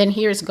 And then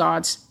here's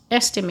God's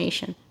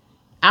estimation.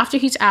 After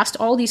he's asked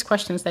all these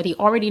questions that he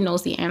already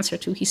knows the answer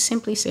to, he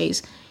simply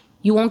says,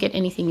 you won't get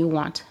anything you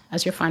want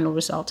as your final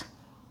result.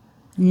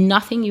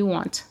 Nothing you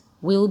want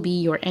will be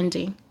your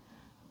ending.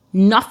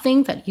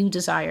 Nothing that you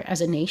desire as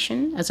a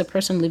nation, as a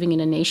person living in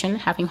a nation,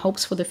 having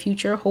hopes for the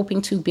future,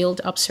 hoping to build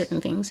up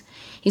certain things.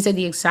 He said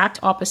the exact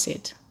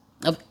opposite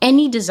of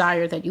any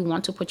desire that you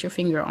want to put your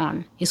finger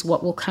on is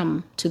what will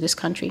come to this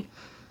country.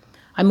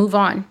 I move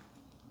on.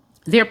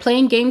 They're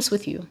playing games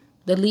with you,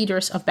 the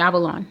leaders of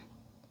Babylon,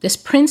 this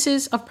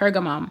princes of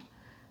Pergamum,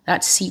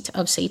 that seat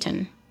of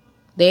Satan.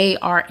 They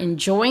are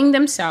enjoying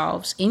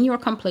themselves in your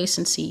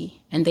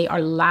complacency, and they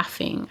are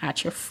laughing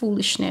at your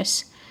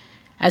foolishness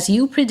as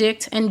you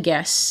predict and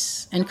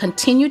guess and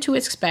continue to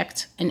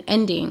expect an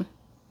ending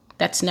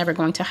that's never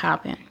going to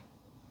happen.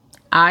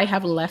 I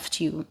have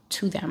left you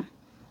to them.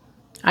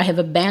 I have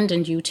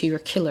abandoned you to your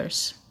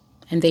killers,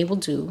 and they will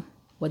do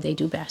what they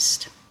do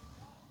best.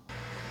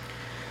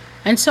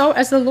 And so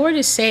as the Lord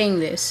is saying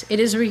this, it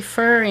is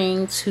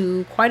referring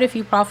to quite a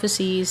few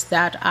prophecies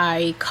that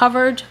I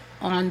covered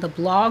on the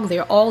blog.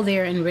 They're all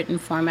there in written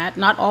format.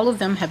 Not all of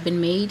them have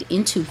been made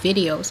into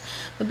videos,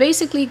 but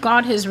basically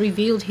God has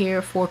revealed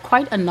here for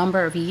quite a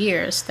number of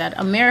years that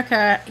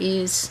America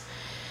is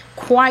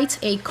quite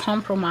a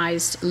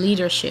compromised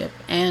leadership.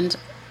 And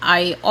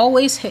I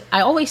always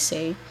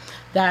say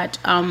that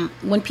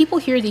when people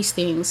hear these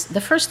things,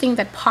 the first thing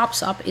that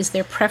pops up is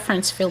their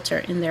preference filter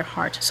in their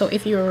heart. So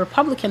if you're a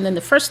Republican, then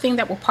the first thing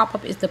that will pop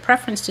up is the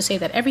preference to say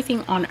that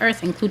everything on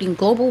earth, including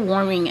global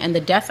warming and the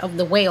death of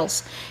the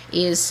whales,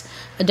 is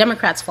a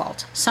Democrat's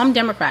fault.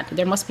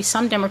 There must be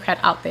some Democrat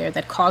out there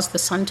that caused the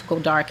sun to go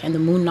dark and the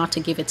moon not to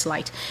give its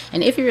light.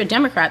 And if you're a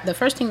Democrat, the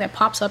first thing that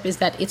pops up is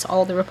that it's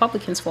all the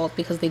Republicans' fault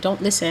because they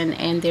don't listen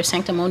and they're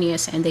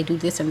sanctimonious and they do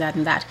this and that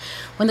and that.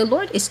 When the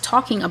Lord is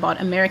talking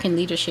about American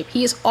leadership,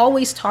 he is always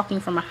always talking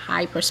from a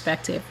high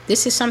perspective.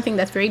 This is something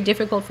that's very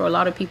difficult for a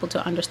lot of people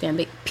to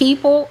understand.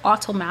 People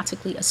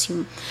automatically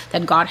assume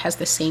that God has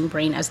the same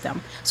brain as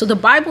them. So the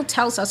Bible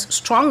tells us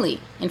strongly,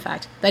 in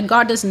fact, that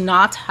God does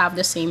not have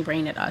the same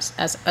brain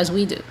as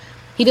we do.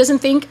 He doesn't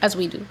think as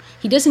we do.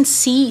 He doesn't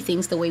see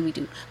things the way we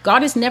do.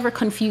 God is never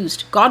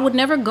confused. God would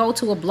never go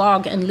to a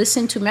blog and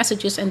listen to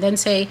messages and then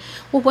say,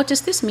 well, what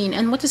does this mean?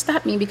 And what does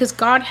that mean? Because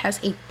God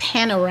has a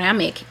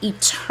panoramic,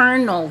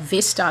 eternal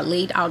vista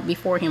laid out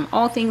before him.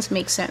 All things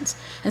make sense.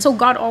 And so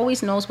God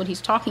always knows what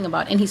he's talking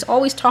about. And he's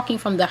always talking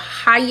from the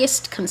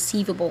highest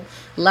conceivable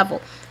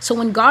level. So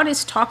when God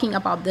is talking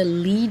about the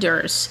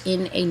leaders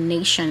in a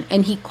nation,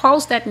 and he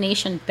calls that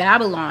nation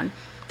Babylon,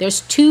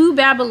 there's two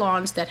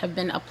Babylons that have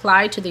been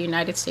applied to the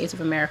United States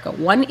of America.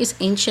 One is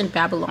ancient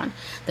Babylon,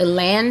 the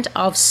land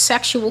of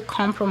sexual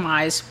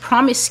compromise,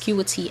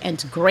 promiscuity,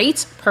 and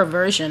great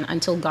perversion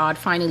until God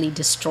finally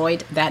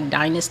destroyed that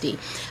dynasty.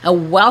 A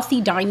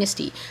wealthy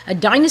dynasty, a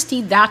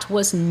dynasty that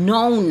was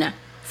known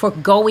for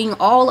going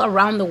all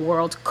around the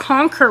world,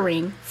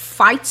 conquering,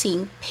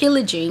 fighting,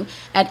 pillaging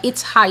at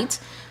its height.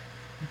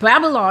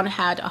 Babylon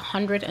had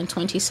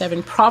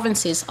 127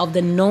 provinces of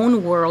the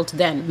known world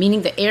then,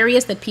 meaning the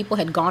areas that people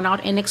had gone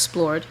out and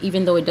explored,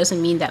 even though it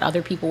doesn't mean that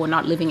other people were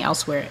not living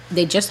elsewhere.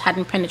 They just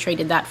hadn't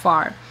penetrated that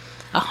far.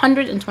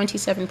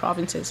 127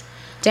 provinces.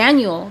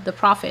 Daniel, the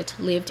prophet,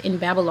 lived in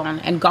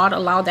Babylon, and God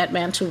allowed that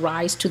man to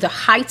rise to the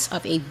heights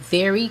of a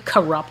very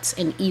corrupt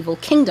and evil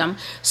kingdom,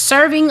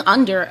 serving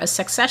under a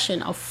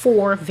succession of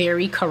 4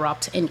 very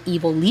corrupt and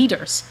evil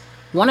leaders.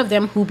 One of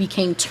them who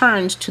became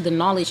turned to the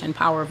knowledge and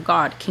power of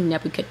God, King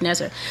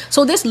Nebuchadnezzar.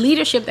 So this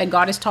leadership that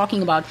God is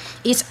talking about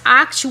is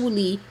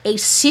actually a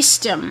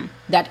system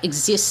that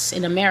exists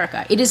in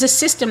America. It is a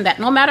system that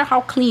no matter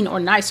how clean or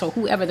nice or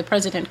whoever the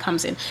president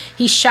comes in,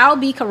 he shall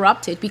be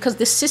corrupted because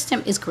the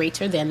system is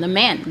greater than the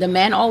man. The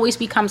man always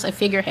becomes a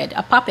figurehead,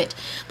 a puppet.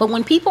 But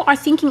when people are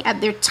thinking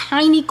at their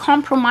tiny,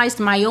 compromised,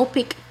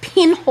 myopic,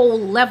 pinhole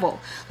level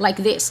like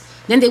this,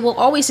 then they will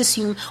always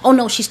assume, oh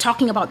no, she's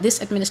talking about this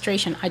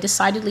administration. I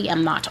decidedly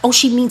am not. Oh,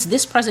 she means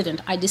this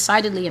president. I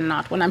decidedly am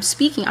not. When I'm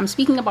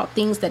speaking about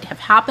things that have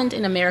happened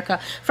in America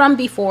from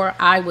before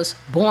I was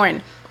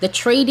born. The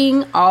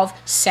trading of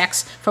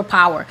sex for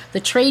power,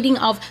 the trading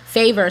of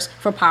favors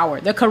for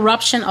power, the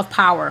corruption of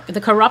power, the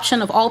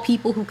corruption of all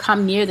people who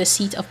come near the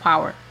seat of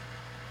power.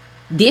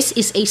 This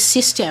is a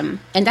system,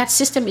 and that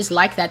system is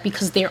like that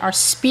because there are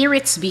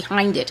spirits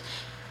behind it.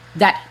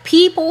 That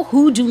people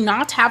who do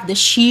not have the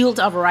shield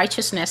of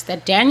righteousness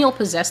that Daniel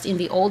possessed in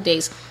the old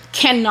days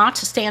cannot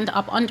stand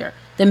up under.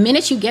 The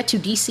minute you get to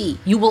DC,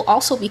 you will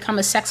also become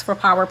a sex for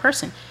power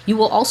person. You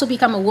will also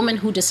become a woman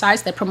who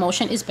decides that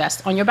promotion is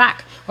best on your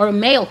back, or a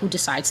male who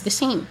decides the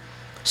same.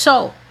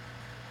 So,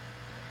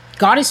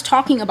 God is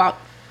talking about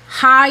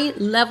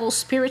high-level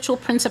spiritual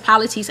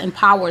principalities and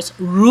powers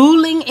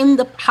ruling in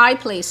the high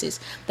places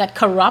that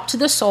corrupt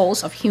the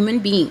souls of human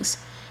beings.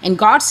 And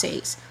God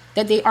says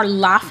that they are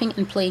laughing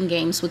and playing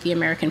games with the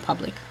American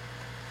public.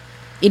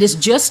 It is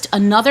just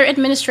another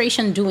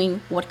administration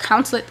doing what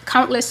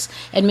countless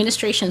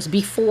administrations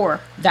before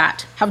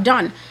that have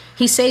done.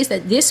 He says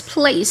that this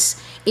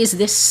place is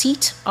the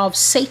seat of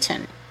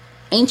Satan,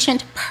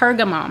 ancient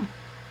Pergamum.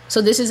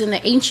 So this is in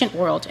the ancient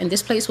world, and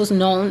this place was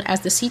known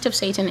as the seat of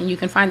Satan, and you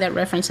can find that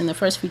reference in the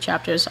first few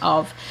chapters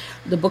of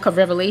the book of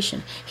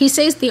Revelation. He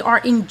says they are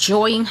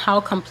enjoying how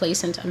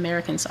complacent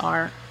Americans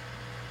are.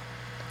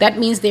 That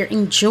means they're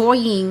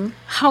enjoying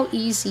how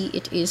easy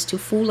it is to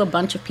fool a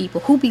bunch of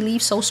people who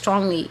believe so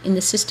strongly in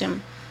the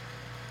system.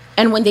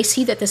 And when they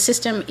see that the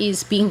system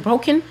is being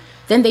broken,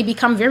 then they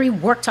become very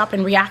worked up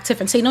and reactive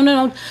and say,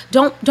 no,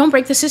 don't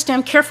break the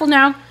system. Careful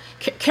now.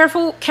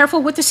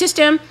 Careful with the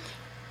system.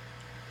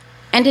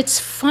 And it's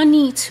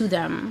funny to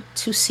them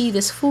to see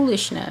this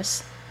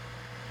foolishness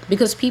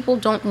because people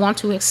don't want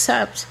to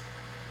accept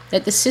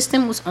that the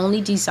system was only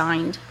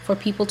designed for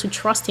people to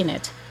trust in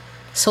it,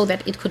 so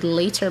that it could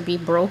later be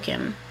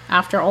broken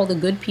after all the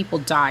good people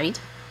died,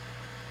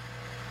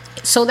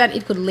 so that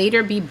it could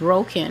later be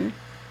broken,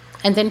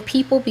 and then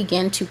people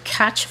began to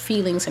catch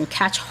feelings and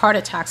catch heart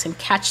attacks and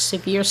catch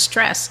severe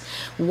stress,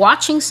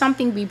 watching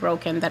something be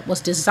broken that was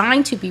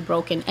designed to be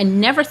broken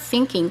and never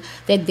thinking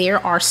that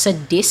there are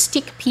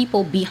sadistic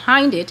people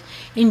behind it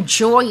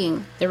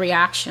enjoying the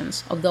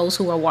reactions of those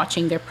who are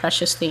watching their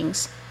precious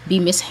things be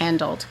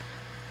mishandled.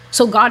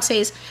 So God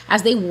says,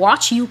 as they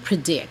watch you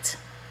predict,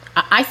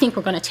 I think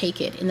we're going to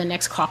take it in the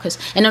next caucus.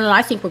 And no,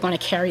 I think we're going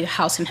to carry the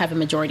House and have a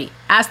majority.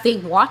 As they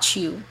watch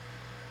you,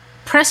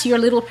 press your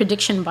little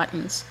prediction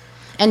buttons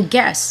and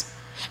guess.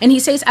 And he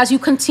says, as you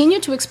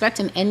continue to expect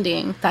an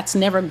ending that's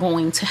never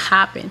going to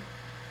happen,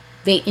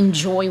 they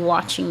enjoy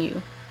watching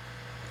you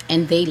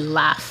and they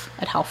laugh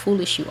at how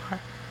foolish you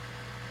are.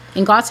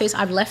 And God says,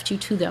 I've left you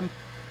to them.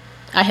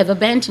 I have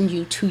abandoned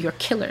you to your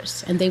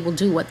killers, and they will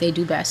do what they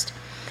do best.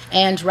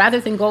 And rather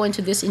than go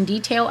into this in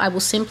detail, I will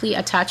simply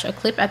attach a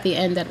clip at the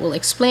end that will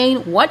explain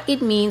what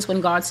it means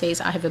when God says,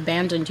 I have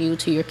abandoned you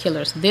to your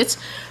killers. This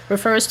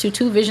refers to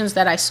 2 visions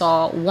that I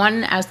saw.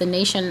 One as the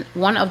nation,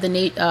 one of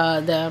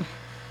the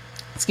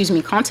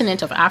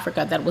continent of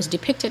Africa that was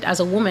depicted as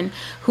a woman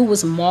who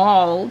was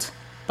mauled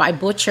by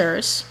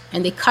butchers,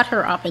 and they cut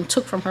her up and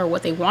took from her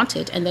what they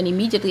wanted. And then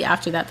immediately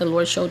after that, the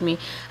Lord showed me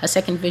a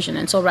second vision.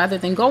 And so rather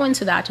than go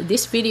into that,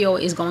 this video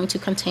is going to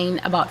contain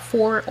about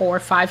 4 or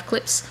 5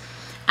 clips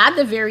at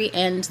the very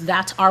end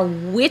that are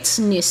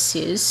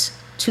witnesses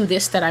to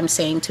this that I'm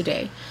saying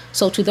today.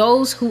 So to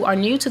those who are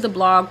new to the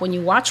blog, when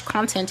you watch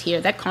content here,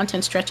 that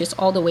content stretches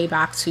all the way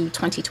back to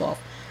 2012.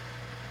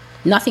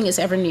 Nothing is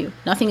ever new.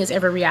 Nothing is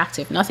ever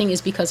reactive. Nothing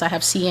is because I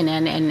have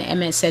CNN and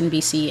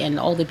MSNBC and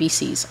all the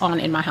BCs on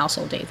in my house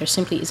all day. There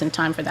simply isn't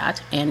time for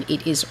that. And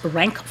it is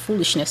rank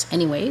foolishness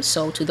anyway.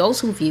 So to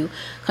those who view,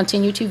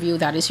 continue to view.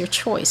 That is your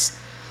choice.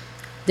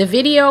 The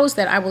videos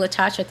that I will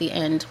attach at the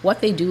end, what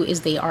they do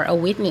is they are a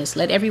witness.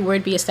 Let every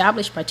word be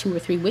established by 2 or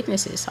 3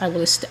 witnesses. I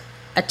will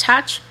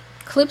attach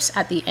clips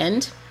at the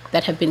end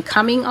that have been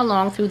coming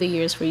along through the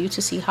years for you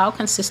to see how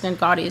consistent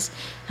God is.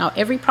 Now,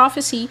 every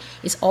prophecy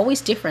is always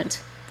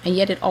different. And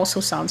yet it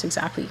also sounds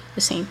exactly the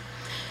same.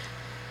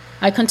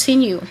 I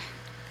continue.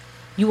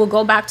 You will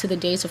go back to the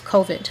days of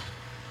COVID.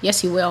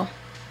 Yes, you will.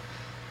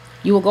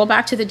 You will go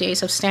back to the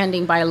days of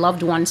standing by a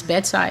loved one's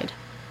bedside,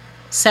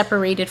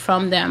 separated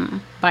from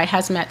them by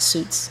hazmat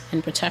suits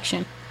and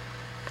protection,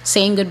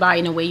 saying goodbye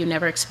in a way you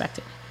never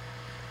expected.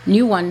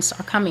 New ones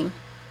are coming.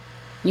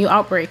 New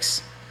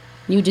outbreaks,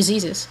 new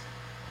diseases.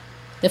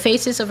 The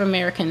faces of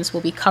Americans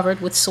will be covered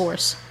with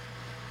sores.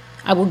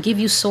 I will give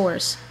you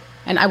sores,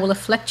 and I will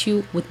afflict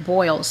you with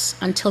boils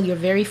until your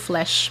very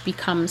flesh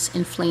becomes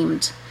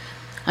inflamed,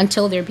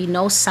 until there be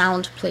no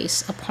sound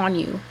place upon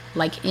you,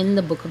 like in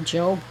the book of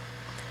Job.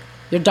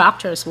 Your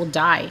doctors will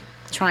die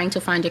trying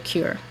to find a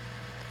cure.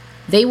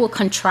 They will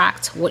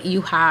contract what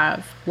you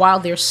have while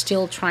they're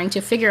still trying to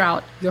figure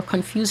out your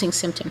confusing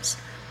symptoms.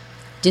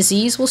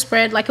 Disease will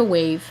spread like a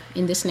wave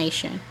in this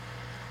nation,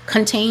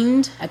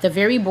 contained at the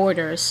very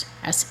borders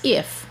as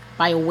if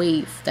by a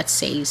wave that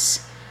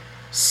says,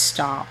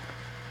 stop.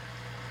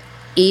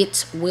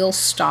 It will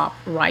stop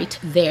right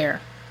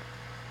there.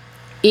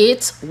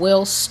 It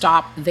will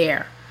stop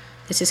there.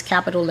 This is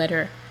capital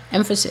letter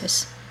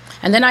emphasis.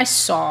 And then I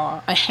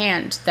saw a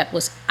hand that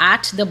was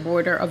at the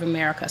border of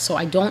America. So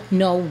I don't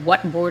know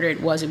what border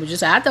it was. It was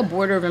just at the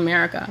border of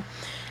America.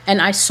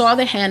 And I saw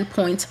the hand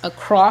point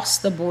across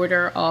the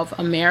border of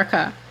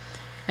America.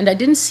 And I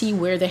didn't see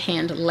where the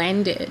hand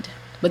landed.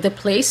 But the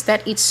place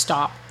that it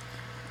stopped,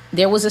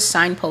 there was a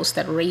signpost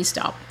that raised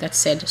up that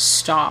said,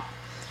 stop.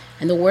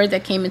 And the word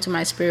that came into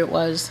my spirit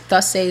was,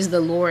 thus says the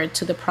Lord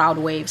to the proud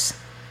waves,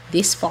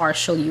 this far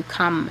shall you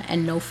come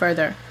and no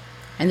further.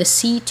 And the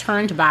sea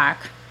turned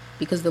back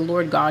because the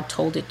Lord God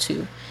told it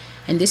to.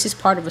 And this is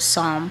part of a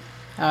psalm.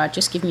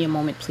 Just give me a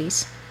moment,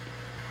 please.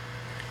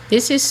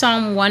 This is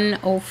Psalm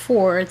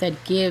 104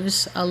 that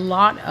gives a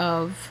lot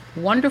of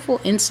wonderful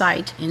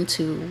insight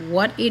into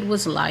what it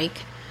was like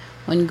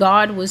when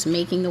God was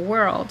making the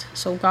world.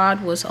 So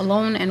God was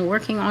alone and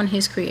working on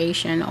his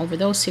creation over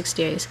those 6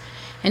 days.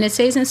 And it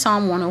says in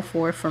Psalm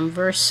 104 from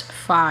verse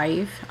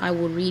 5, I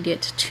will read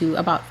it to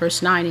about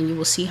verse 9, and you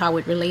will see how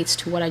it relates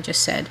to what I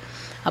just said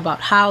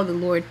about how the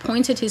Lord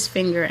pointed his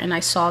finger, and I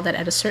saw that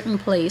at a certain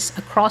place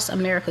across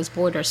America's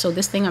border. So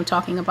this thing I'm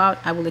talking about,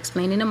 I will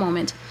explain in a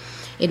moment.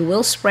 It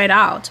will spread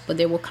out, but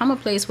there will come a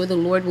place where the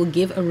Lord will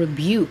give a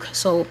rebuke.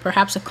 So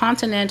perhaps a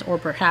continent or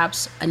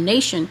perhaps a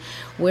nation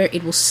where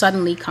it will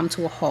suddenly come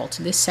to a halt.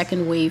 This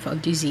second wave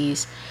of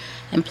disease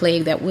and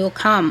plague that will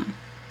come.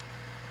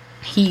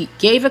 He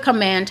gave a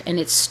command and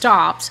it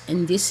stopped.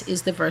 And this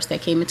is the verse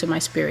that came into my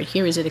spirit.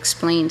 Here is it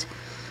explained.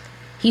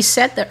 He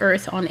set the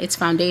earth on its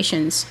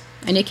foundations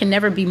and it can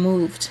never be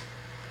moved.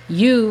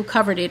 You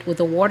covered it with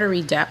the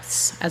watery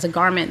depths as a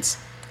garment,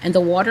 and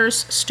the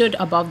waters stood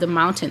above the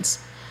mountains.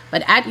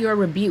 But at your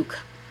rebuke,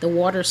 the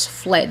waters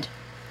fled.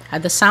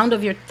 At the sound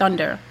of your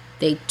thunder,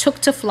 they took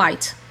to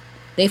flight.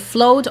 They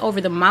flowed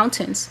over the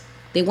mountains.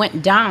 They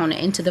went down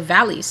into the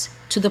valleys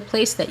to the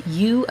place that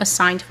you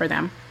assigned for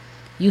them.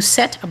 You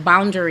set a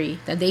boundary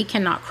that they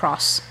cannot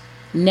cross.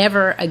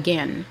 Never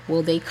again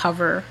will they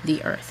cover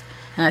the earth.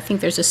 And I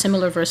think there's a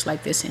similar verse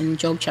like this in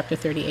Job chapter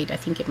 38. I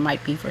think it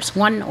might be verse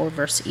 1 or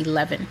verse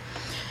 11.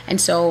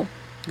 And so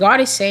God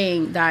is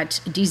saying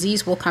that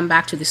disease will come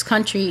back to this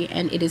country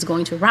and it is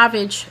going to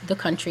ravage the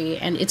country.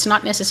 And it's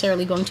not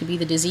necessarily going to be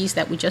the disease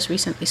that we just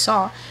recently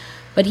saw.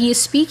 But he is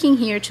speaking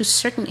here to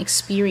certain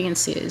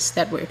experiences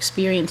that were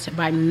experienced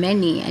by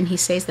many. And he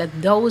says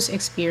that those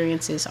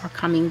experiences are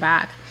coming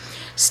back.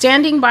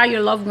 Standing by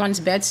your loved one's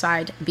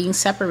bedside, being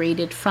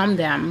separated from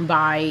them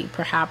by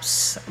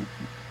perhaps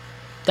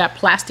that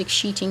plastic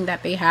sheeting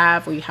that they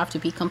have, or you have to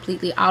be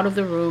completely out of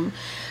the room,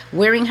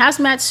 wearing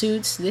hazmat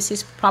suits. This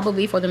is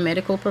probably for the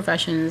medical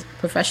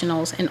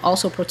professionals and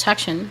also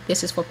protection.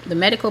 This is for the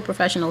medical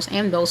professionals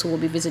and those who will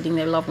be visiting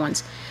their loved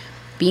ones,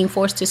 being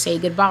forced to say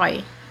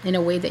goodbye in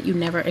a way that you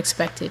never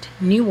expected.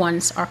 New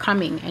ones are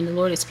coming, and the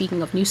Lord is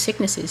speaking of new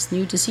sicknesses,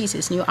 new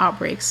diseases, new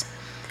outbreaks.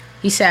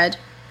 He said,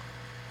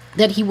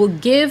 that he will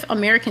give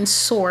Americans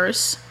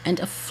sores and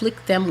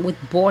afflict them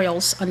with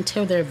boils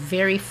until their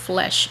very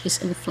flesh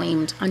is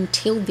inflamed,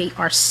 until they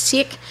are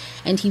sick,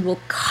 and he will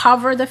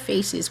cover the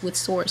faces with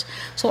sores.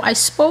 So I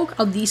spoke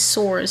of these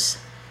sores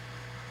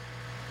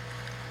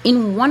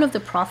in one of the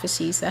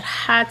prophecies that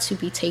had to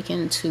be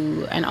taken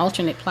to an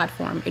alternate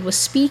platform. It was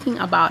speaking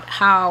about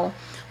how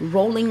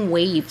rolling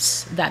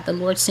waves that the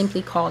Lord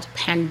simply called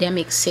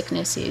pandemic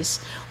sicknesses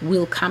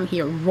will come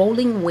here,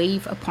 rolling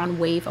wave upon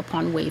wave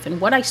upon wave. And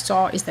what I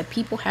saw is that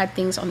people had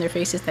things on their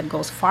faces that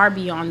goes far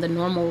beyond the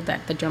normal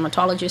that the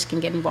dermatologist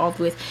can get involved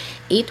with.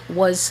 It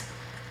was,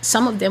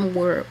 some of them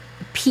were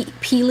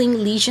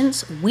peeling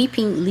lesions,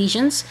 weeping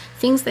lesions,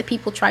 things that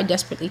people tried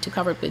desperately to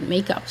cover with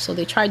makeup. So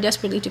they tried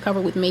desperately to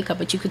cover with makeup,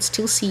 but you could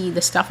still see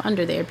the stuff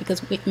under there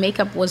because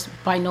makeup was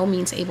by no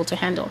means able to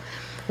handle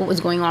what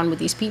was going on with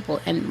these people.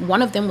 And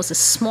one of them was a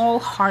small,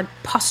 hard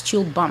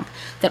pustule bump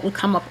that would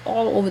come up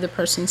all over the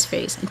person's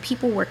face. And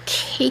people were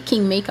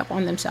caking makeup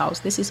on themselves.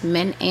 This is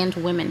men and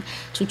women,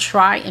 to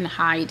try and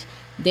hide.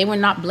 They were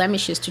not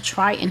blemishes, to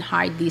try and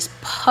hide these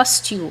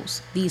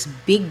pustules, these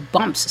big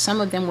bumps.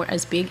 Some of them were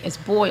as big as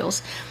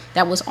boils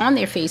that was on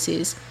their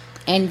faces,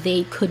 and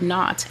they could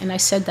not. And I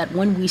said that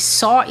when we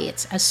saw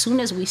it, as soon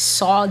as we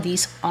saw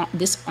this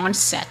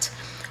onset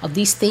of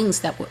these things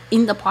that were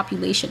in the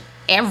population,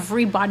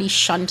 everybody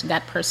shunned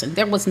that person.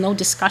 There was no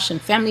discussion,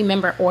 family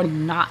member or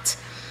not.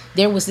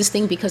 There was this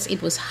thing because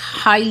it was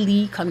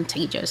highly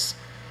contagious.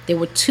 There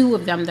were two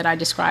of them that I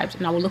described,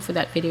 and I will look for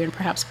that video and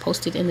perhaps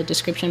post it in the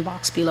description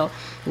box below.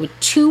 There were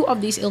two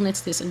of these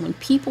illnesses, and when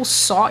people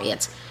saw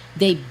it,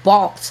 they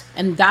balked.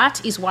 And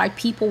that is why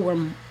people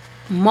were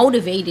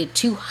motivated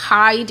to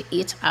hide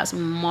it as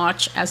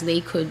much as they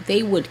could.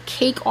 They would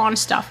cake on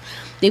stuff.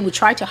 They would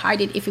try to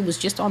hide it if it was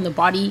just on the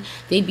body.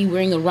 They'd be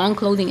wearing the wrong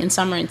clothing in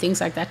summer and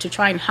things like that to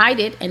try and hide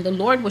it. And the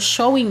Lord was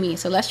showing me,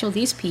 Celestial,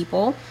 these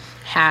people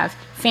have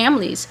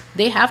families.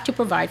 They have to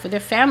provide for their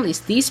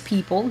families. These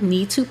people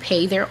need to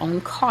pay their own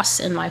costs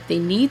in life. They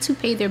need to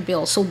pay their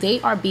bills. So they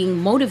are being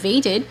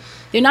motivated.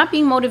 They're not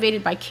being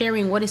motivated by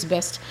caring what is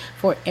best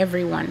for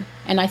everyone.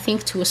 And I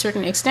think to a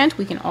certain extent,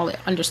 we can all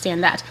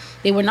understand that.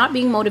 They were not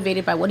being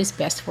motivated by what is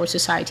best for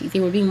society. They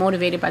were being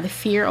motivated by the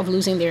fear of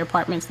losing their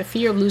apartments, the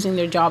fear of losing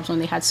their jobs when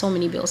they had so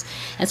many bills.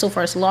 And so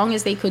for as long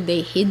as they could,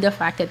 they hid the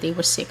fact that they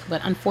were sick.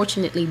 But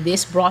unfortunately,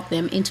 this brought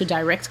them into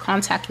direct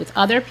contact with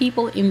other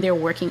people in their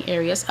working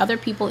areas, other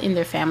people in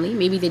their family.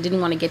 Maybe they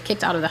didn't want to get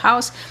kicked out of the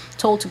house,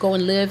 told to go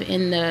and live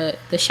in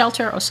the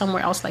shelter or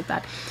somewhere else like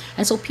that.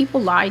 And so people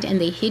lied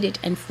and they hid it.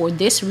 And for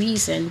this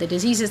reason, the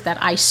diseases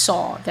that I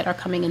saw that are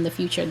coming in the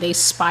future, they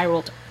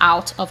spiraled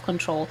out of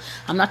control.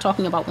 I'm not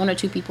talking about one or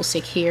two people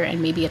sick here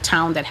and maybe a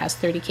town that has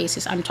 30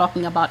 cases. I'm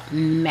talking about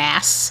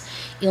mass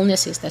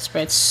illnesses that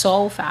spread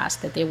so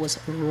fast that there was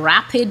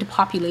rapid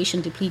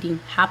population depleting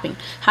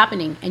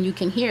happening. And you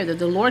can hear that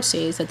the Lord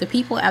says that the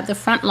people at the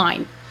front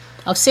line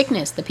of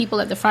sickness, the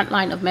people at the front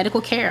line of medical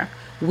care,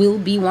 will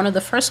be one of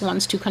the first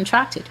ones to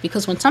contract it.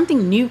 Because when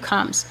something new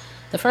comes,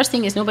 the first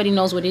thing is nobody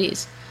knows what it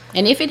is.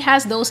 And if it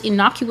has those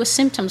innocuous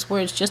symptoms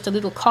where it's just a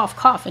little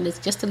cough, and it's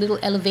just a little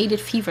elevated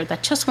fever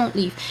that just won't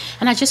leave,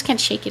 and I just can't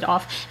shake it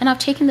off, and I've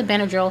taken the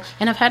Benadryl,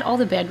 and I've had all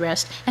the bed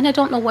rest, and I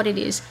don't know what it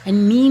is.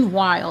 And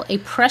meanwhile, a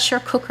pressure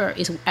cooker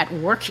is at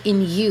work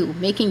in you,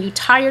 making you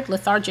tired,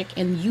 lethargic,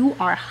 and you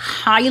are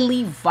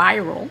highly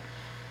viral,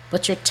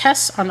 but your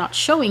tests are not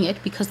showing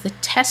it because the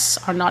tests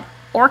are not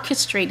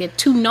orchestrated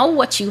to know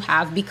what you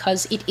have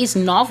because it is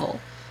novel.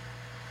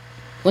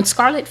 When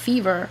scarlet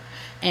fever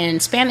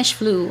and Spanish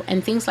flu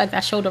and things like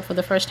that showed up for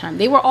the first time,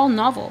 they were all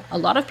novel. A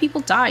lot of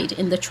people died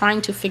in the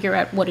trying to figure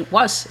out what it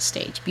was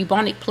stage.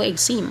 Bubonic plague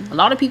seem. A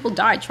lot of people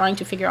died trying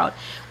to figure out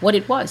what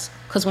it was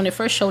because when it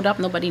first showed up,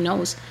 nobody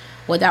knows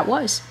what that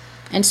was.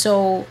 And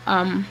so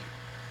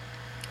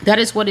that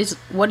is what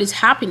is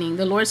happening.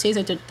 The Lord says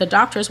that the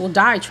doctors will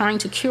die trying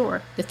to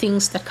cure the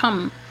things that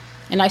come.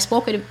 And I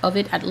spoke of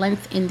it at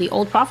length in the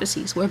old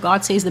prophecies where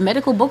God says the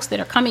medical books that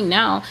are coming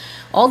now,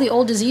 all the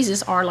old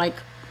diseases are like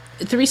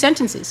 3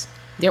 sentences.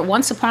 There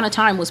once upon a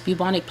time was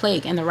bubonic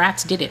plague and the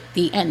rats did it.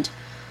 The end.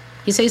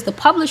 He says the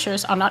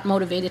publishers are not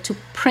motivated to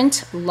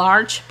print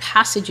large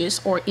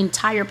passages or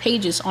entire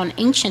pages on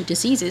ancient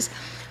diseases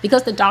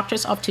because the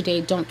doctors of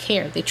today don't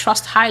care. They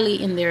trust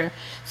highly in their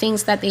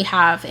things that they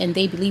have and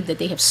they believe that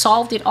they have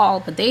solved it all,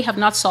 but they have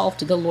not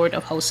solved the Lord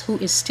of hosts, who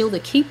is still the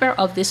keeper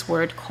of this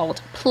word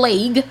called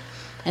plague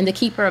and the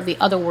keeper of the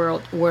other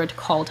word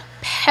called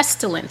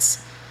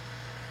pestilence.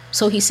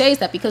 So he says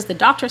that because the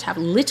doctors have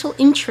little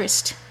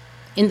interest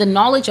in the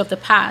knowledge of the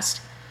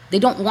past, they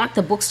don't want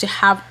the books to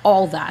have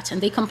all that,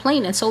 and they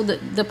complain. And so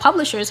the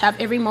publishers have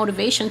every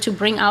motivation to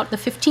bring out the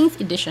 15th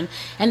edition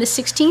and the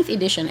 16th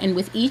edition. And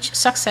with each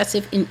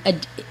successive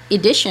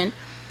edition,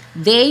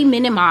 they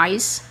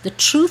minimize the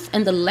truth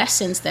and the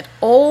lessons that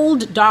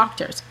old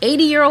doctors,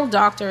 80-year-old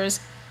doctors,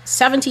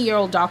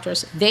 70-year-old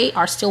doctors, they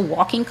are still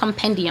walking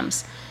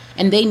compendiums,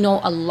 and they know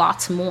a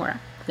lot more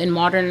than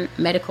modern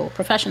medical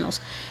professionals.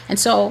 And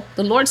so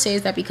the Lord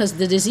says that because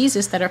the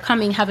diseases that are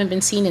coming haven't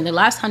been seen in the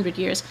last 100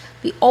 years,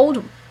 the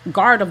old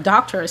guard of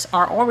doctors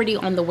are already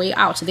on the way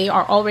out. They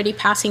are already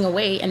passing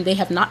away, and they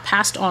have not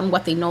passed on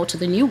what they know to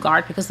the new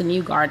guard because the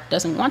new guard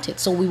doesn't want it.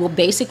 So we will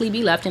basically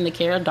be left in the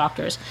care of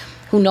doctors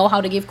who know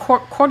how to give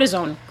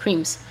cortisone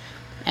creams.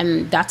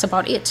 And that's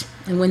about it.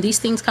 And when these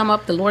things come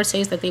up, the Lord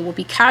says that they will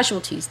be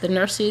casualties, the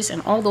nurses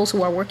and all those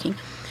who are working,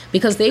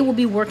 because they will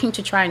be working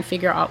to try and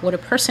figure out what a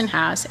person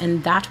has,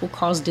 and that will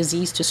cause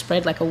disease to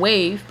spread like a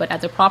wave. But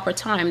at the proper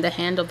time, the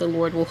hand of the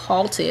Lord will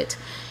halt it,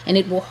 and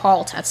it will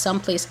halt at some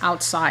place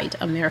outside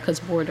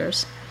America's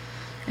borders.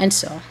 And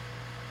so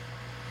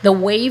the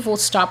wave will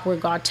stop where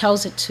God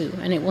tells it to,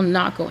 and it will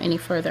not go any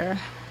further.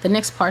 The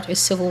next part is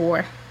civil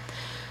war.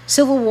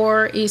 Civil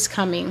war is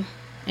coming,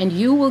 and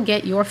you will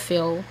get your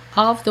fill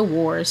of the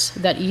wars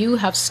that you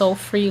have so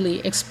freely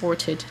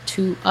exported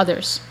to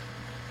others.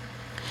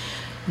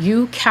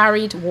 You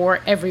carried war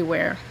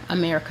everywhere,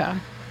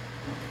 America.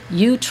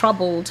 You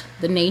troubled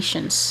the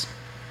nations.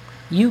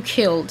 You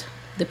killed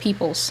the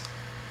peoples.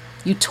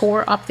 You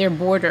tore up their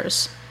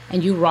borders,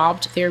 and you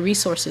robbed their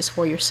resources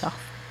for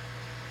yourself.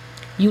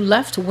 You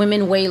left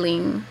women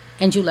wailing,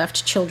 and you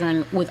left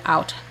children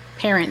without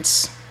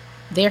parents.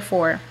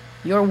 Therefore,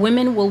 your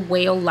women will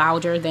wail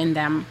louder than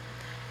them,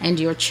 and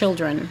your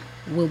children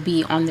will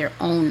be on their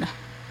own.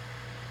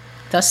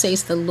 Thus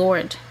says the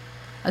Lord,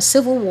 a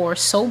civil war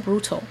so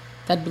brutal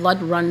that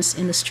blood runs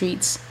in the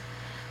streets.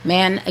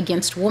 Man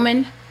against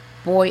woman,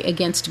 boy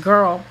against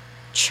girl,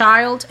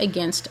 child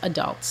against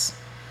adults.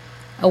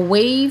 A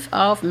wave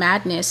of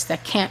madness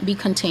that can't be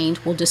contained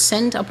will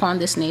descend upon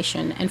this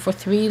nation, and for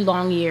 3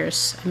 long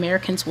years,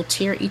 Americans will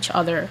tear each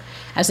other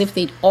as if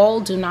they all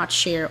do not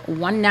share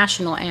one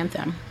national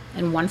anthem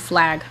and one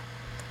flag.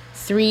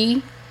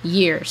 3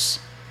 years.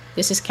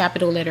 This is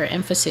capital letter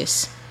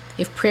emphasis.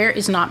 If prayer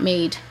is not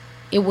made,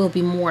 it will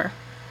be more.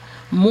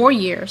 More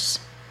years.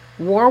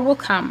 War will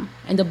come,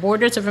 and the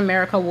borders of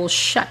America will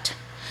shut,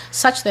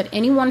 such that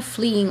anyone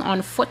fleeing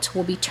on foot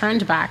will be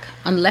turned back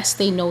unless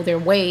they know their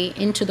way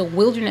into the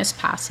wilderness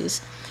passes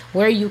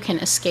where you can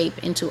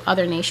escape into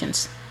other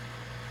nations.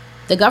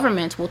 The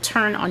government will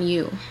turn on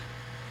you.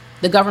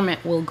 The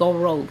government will go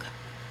rogue.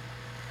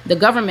 The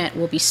government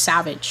will be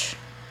savage.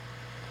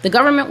 The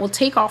government will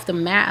take off the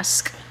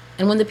mask,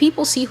 and when the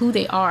people see who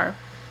they are,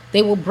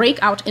 they will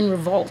break out in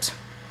revolt,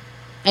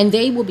 and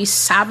they will be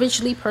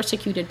savagely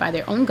persecuted by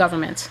their own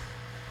government,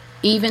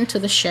 even to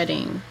the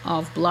shedding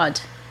of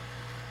blood.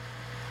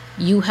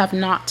 You have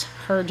not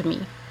heard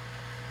me.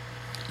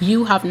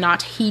 You have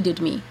not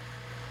heeded me.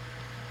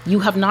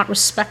 You have not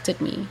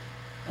respected me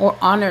or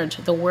honored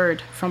the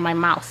word from my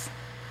mouth.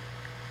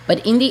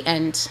 But in the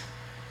end,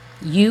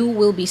 you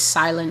will be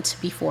silent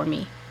before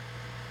me,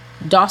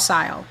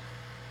 docile,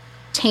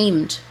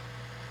 tamed,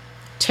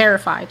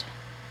 terrified.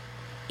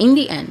 In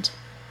the end,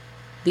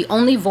 the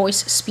only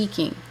voice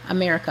speaking,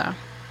 America,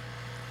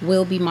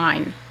 will be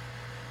mine.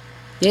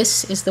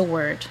 This is the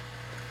word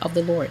of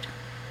the Lord.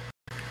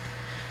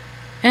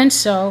 And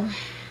so,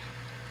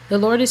 the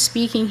Lord is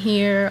speaking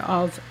here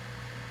of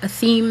a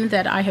theme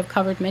that I have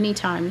covered many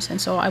times,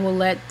 and so I will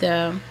let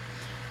the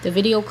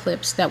video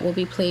clips that will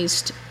be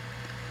placed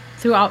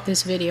throughout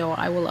this video,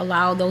 I will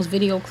allow those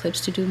video clips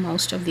to do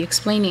most of the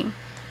explaining.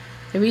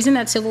 The reason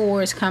that civil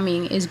war is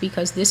coming is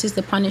because this is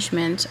the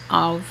punishment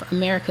of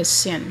America's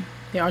sin.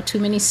 There are too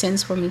many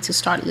sins for me to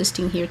start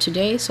listing here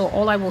today, so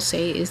all I will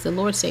say is the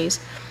Lord says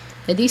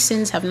that these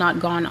sins have not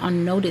gone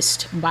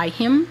unnoticed by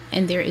him,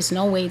 and there is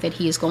no way that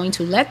he is going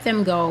to let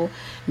them go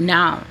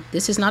now.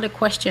 This is not a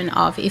question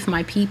of if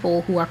my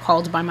people who are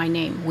called by my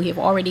name. We have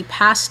already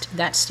passed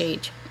that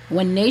stage.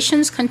 When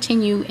nations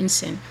continue in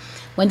sin,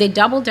 when they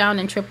double down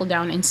and triple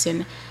down in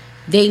sin,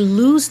 they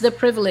lose the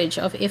privilege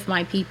of if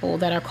my people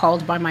that are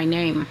called by my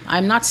name.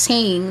 I'm not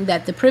saying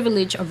that the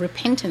privilege of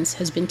repentance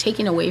has been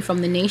taken away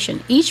from the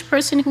nation. Each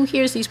person who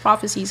hears these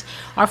prophecies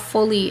are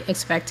fully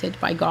expected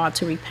by God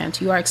to repent.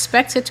 You are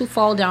expected to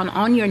fall down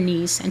on your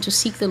knees and to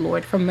seek the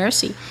Lord for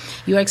mercy.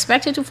 You are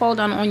expected to fall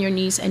down on your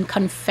knees and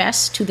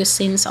confess to the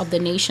sins of the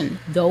nation,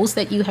 those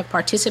that you have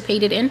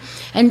participated in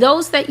and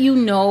those that you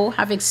know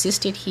have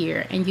existed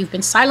here, and you've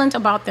been silent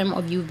about them,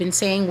 or you've been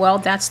saying, well,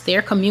 that's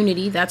their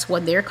community, that's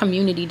what their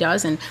community does,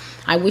 and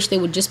I wish they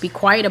would just be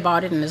quiet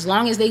about it, and as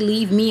long as they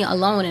leave me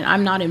alone and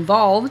I'm not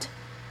involved.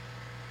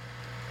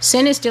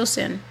 Sin is still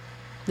sin.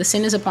 The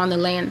sin is upon the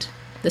land.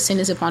 The sin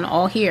is upon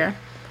all here.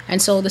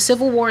 And so the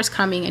civil war is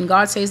coming, and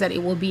God says that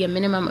it will be a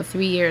minimum of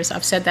 3 years.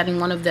 I've said that in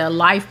one of the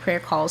live prayer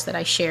calls that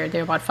I shared.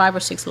 There are about 5 or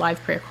 6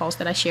 live prayer calls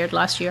that I shared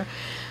last year.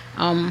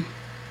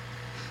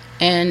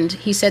 And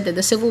he said that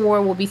the civil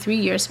war will be 3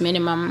 years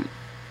minimum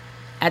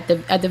at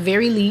the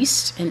very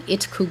least, and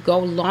it could go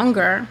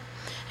longer.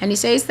 And he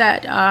says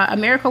that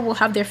America will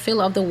have their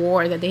fill of the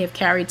war that they have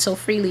carried so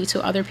freely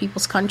to other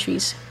people's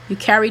countries. You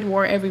carried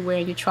war everywhere,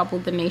 and you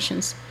troubled the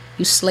nations.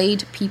 You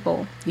slayed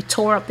people. You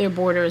tore up their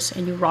borders,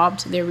 and you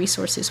robbed their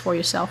resources for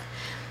yourself.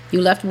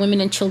 You left women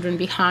and children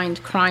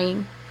behind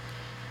crying,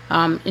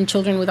 and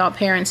children without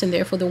parents, and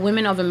therefore the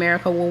women of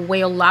America will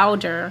wail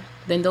louder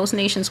than those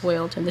nations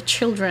wailed, and the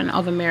children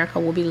of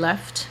America will be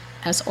left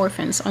as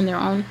orphans on their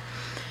own.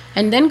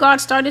 And then God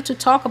started to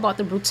talk about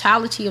the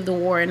brutality of the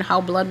war and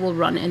how blood will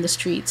run in the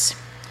streets.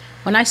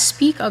 When I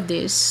speak of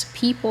this,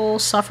 people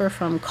suffer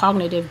from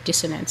cognitive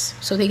dissonance.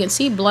 So they can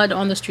see blood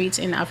on the streets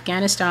in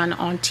Afghanistan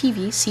on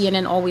TV.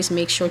 CNN always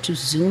makes sure to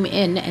zoom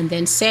in and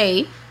then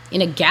say,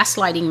 in a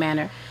gaslighting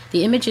manner,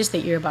 the images that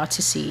you're about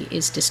to see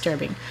is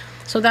disturbing.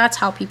 So that's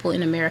how people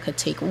in America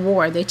take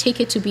war. They take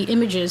it to be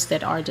images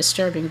that are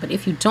disturbing. But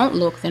if you don't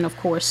look, then of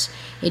course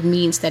it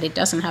means that it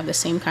doesn't have the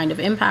same kind of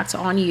impact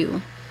on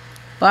you.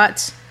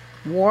 But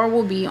war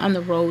will be on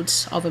the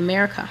roads of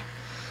America.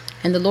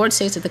 And the Lord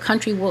says that the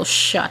country will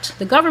shut.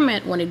 The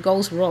government, when it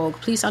goes rogue,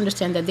 please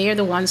understand that they are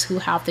the ones who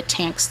have the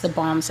tanks, the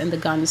bombs, and the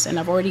guns. And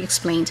I've already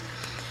explained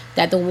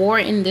that the war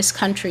in this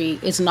country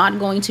is not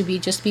going to be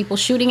just people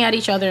shooting at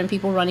each other and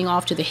people running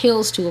off to the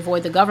hills to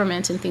avoid the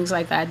government and things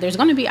like that. There's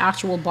going to be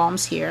actual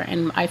bombs here.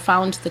 And I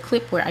found the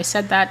clip where I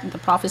said that, the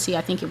prophecy,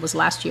 I think it was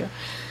last year.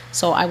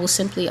 So I will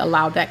simply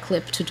allow that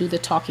clip to do the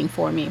talking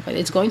for me. But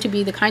it's going to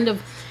be the kind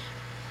of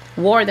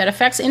war that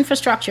affects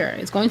infrastructure.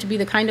 It's going to be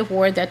the kind of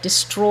war that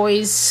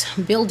destroys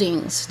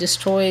buildings,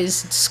 destroys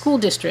school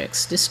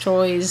districts,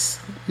 destroys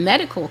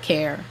medical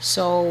care.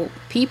 So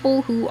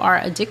people who are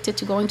addicted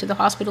to going to the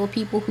hospital,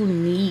 people who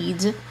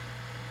need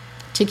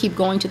to keep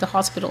going to the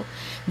hospital,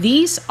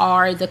 these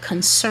are the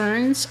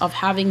concerns of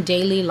having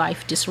daily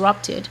life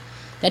disrupted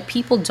that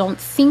people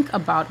don't think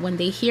about when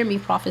they hear me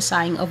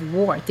prophesying of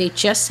war. They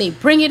just say,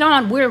 bring it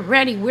on, we're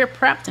ready, we're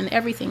prepped and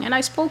everything. And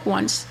I spoke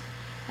once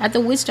at the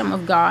wisdom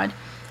of God,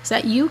 is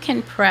that you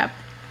can prep,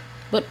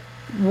 but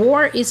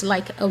war is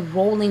like a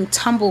rolling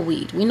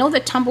tumbleweed. We know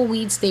that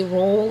tumbleweeds, they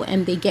roll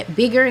and they get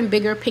bigger and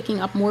bigger, picking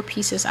up more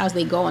pieces as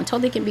they go until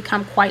they can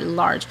become quite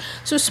large.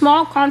 So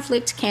small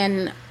conflict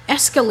can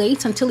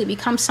escalate until it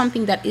becomes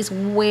something that is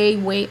way,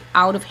 way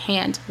out of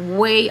hand,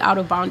 way out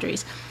of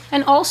boundaries.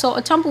 And also,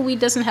 a tumbleweed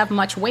doesn't have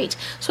much weight.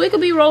 So it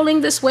could be rolling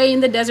this way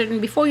in the desert,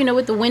 and before you know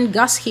it, the wind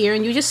gusts here,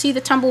 and you just see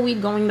the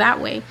tumbleweed going that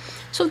way.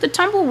 So the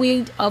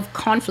tumbleweed of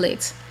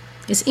conflict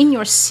is in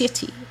your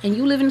city, and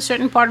you live in a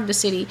certain part of the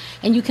city,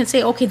 and you can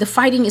say, okay, the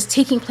fighting is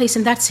taking place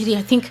in that city.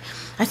 I think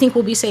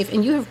we'll be safe.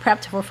 And you have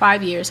prepped for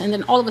 5 years, and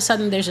then all of a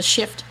sudden there's a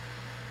shift.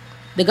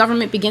 The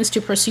government begins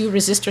to pursue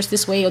resistors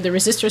this way, or the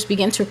resistors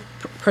begin to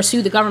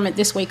pursue the government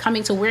this way,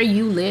 coming to where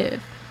you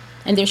live,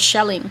 and they're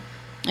shelling,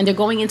 and they're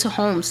going into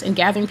homes and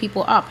gathering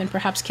people up and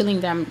perhaps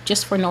killing them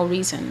just for no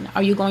reason.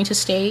 Are you going to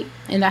stay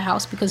in that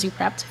house because you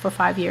prepped for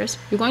 5 years?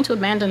 You're going to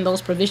abandon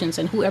those provisions,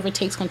 and whoever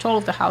takes control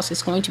of the house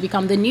is going to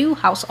become the new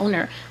house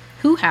owner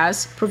who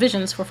has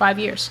provisions for 5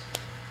 years.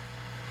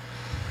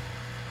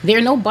 There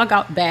are no bug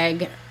out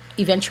bag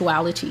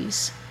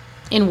eventualities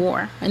in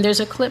war. And there's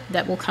a clip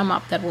that will come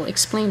up that will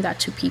explain that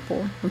to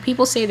people. When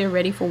people say they're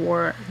ready for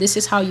war, this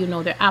is how you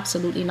know they're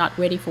absolutely not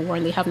ready for war,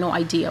 and they have no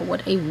idea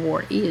what a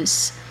war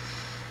is.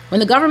 When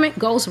the government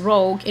goes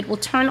rogue, it will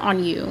turn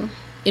on you.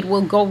 It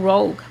will go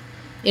rogue.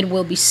 It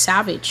will be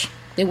savage.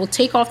 They will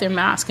take off their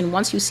mask, and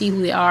once you see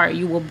who they are,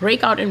 you will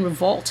break out in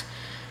revolt,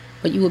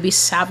 but you will be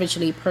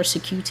savagely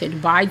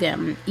persecuted by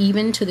them,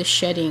 even to the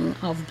shedding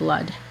of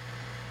blood.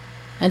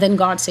 And then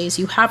God says,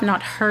 you have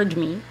not heard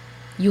me.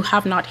 You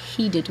have not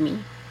heeded me,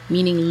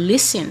 meaning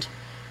listened.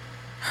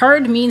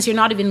 Heard means you're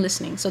not even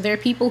listening. So there are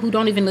people who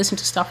don't even listen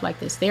to stuff like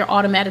this. They're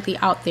automatically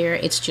out there.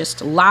 It's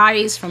just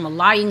lies from a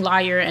lying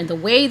liar. And the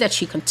way that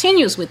she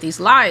continues with these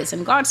lies,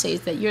 and God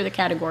says that you're the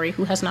category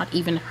who has not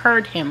even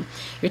heard him.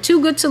 You're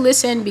too good to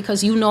listen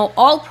because you know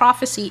all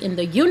prophecy in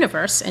the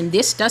universe, and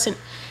this doesn't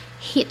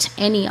hit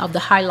any of the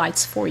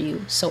highlights for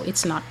you. So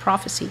it's not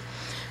prophecy.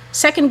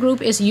 Second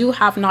group is you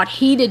have not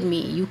heeded me.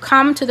 You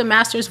come to the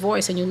master's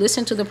voice and you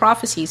listen to the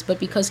prophecies,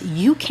 but because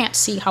you can't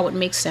see how it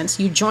makes sense,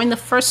 you join the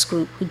first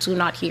group who do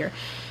not hear.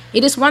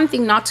 It is one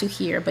thing not to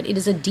hear, but it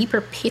is a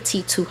deeper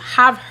pity to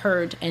have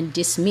heard and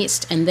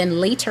dismissed and then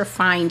later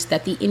find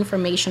that the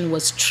information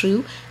was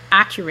true,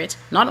 accurate,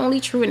 not only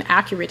true and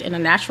accurate in a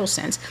natural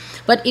sense,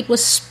 but it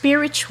was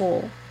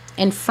spiritual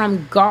and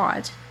from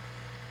God.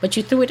 But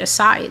you threw it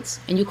aside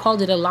and you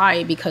called it a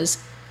lie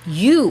because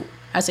you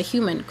as a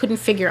human couldn't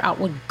figure out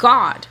what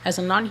God as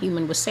a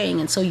non-human was saying,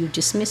 and so you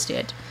dismissed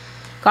it.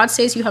 God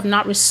says you have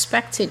not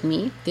respected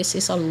me. This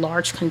is a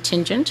large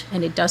contingent,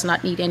 and it does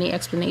not need any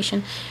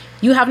explanation.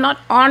 You have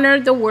not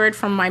honored the word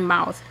from my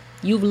mouth.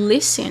 You've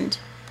listened,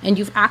 and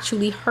you've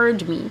actually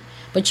heard me,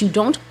 but you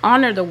don't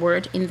honor the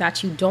word in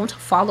that you don't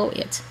follow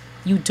it.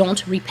 You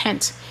don't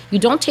repent. You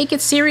don't take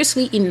it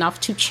seriously enough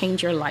to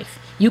change your life.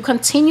 You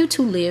continue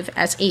to live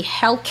as a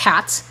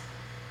Hellcat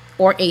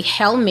or a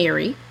Hail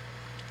Mary,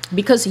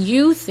 because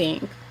you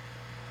think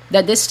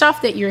that this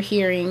stuff that you're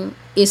hearing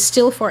is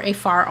still for a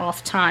far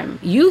off time.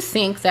 You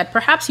think that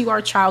perhaps you are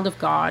a child of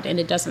God and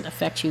it doesn't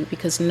affect you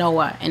because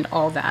Noah and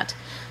all that.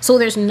 So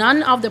there's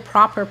none of the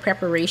proper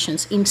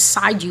preparations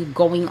inside you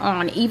going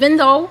on, even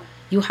though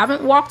you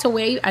haven't walked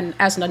away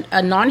as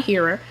a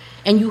non-hearer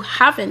and you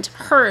haven't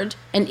heard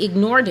and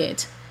ignored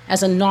it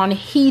as a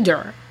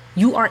non-heeder.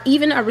 You are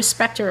even a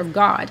respecter of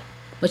God,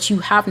 but you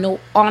have no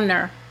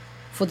honor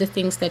for the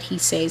things that he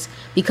says,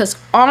 because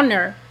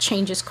honor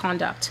changes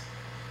conduct.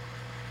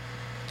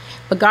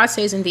 But God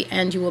says in the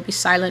end, you will be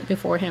silent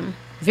before him.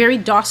 Very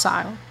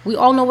docile. We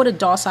all know what a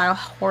docile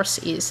horse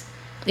is.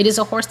 It is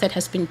a horse that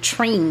has been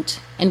trained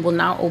and will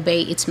now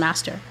obey its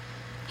master.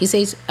 He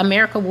says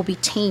America will be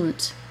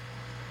tamed.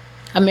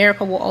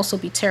 America will also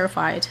be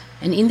terrified.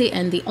 And in the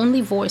end, the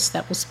only voice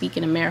that will speak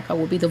in America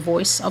will be the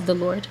voice of the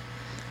Lord.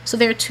 So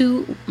there are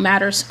two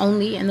matters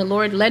only, and the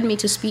Lord led me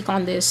to speak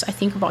on this, I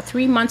think about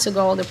 3 months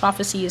ago. The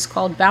prophecy is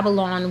called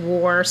Babylon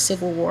War,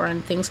 Civil War,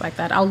 and things like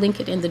that. I'll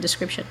link it in the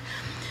description.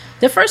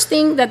 The first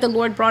thing that the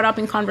Lord brought up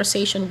in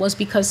conversation was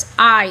because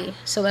I,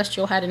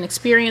 Celestial, had an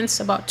experience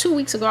about 2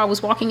 weeks ago. I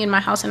was walking in my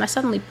house and I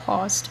suddenly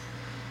paused.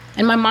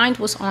 And my mind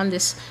was on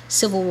this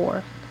civil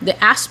war. The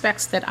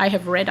aspects that I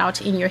have read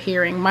out in your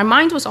hearing. My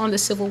mind was on the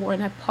civil war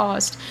and I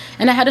paused.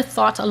 And I had a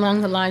thought along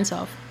the lines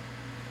of,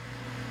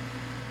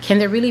 can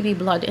there really be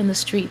blood in the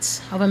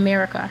streets of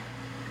America?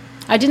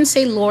 I didn't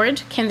say,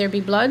 Lord, can there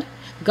be blood?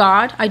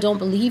 God, I don't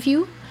believe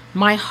you.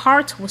 My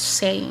heart was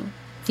saying,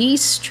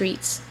 these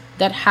streets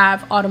that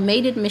have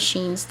automated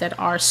machines that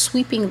are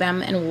sweeping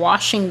them and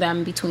washing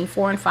them between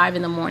 4 and 5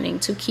 in the morning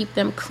to keep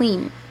them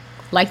clean,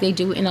 like they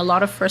do in a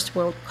lot of first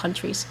world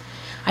countries.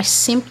 I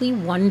simply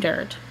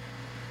wondered,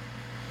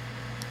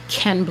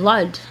 can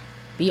blood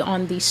be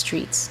on these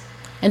streets?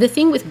 And the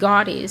thing with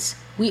God is,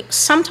 we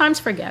sometimes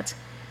forget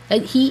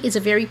that he is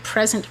a very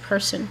present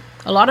person.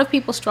 A lot of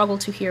people struggle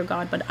to hear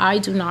God, but I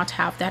do not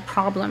have that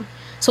problem.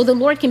 So the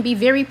Lord can be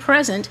very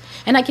present,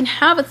 and I can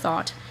have a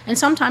thought, and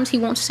sometimes he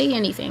won't say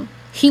anything.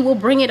 He will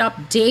bring it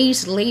up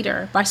days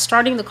later by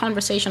starting the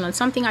conversation on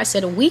something I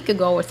said a week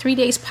ago or 3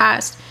 days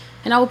past,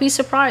 and I will be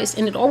surprised.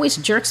 And it always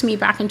jerks me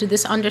back into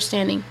this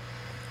understanding.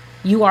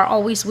 You are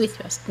always with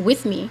us,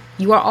 with me.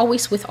 You are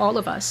always with all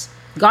of us.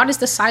 God is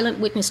the silent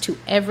witness to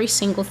every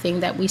single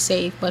thing that we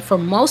say. But for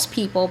most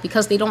people,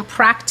 because they don't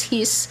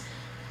practice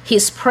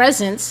his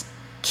presence,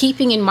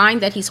 keeping in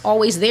mind that he's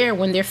always there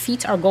when their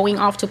feet are going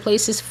off to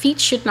places feet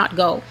should not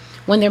go.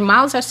 When their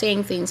mouths are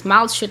saying things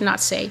mouths should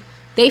not say.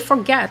 They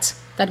forget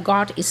that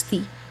God is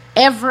the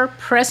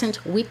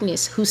ever-present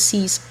witness who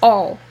sees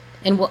all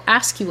and will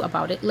ask you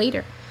about it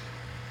later.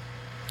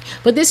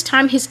 But this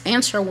time his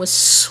answer was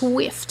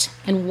swift.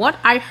 And what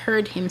I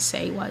heard him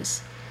say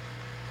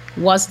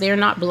was there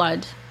not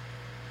blood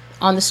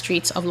on the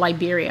streets of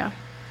Liberia?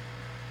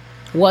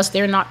 Was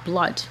there not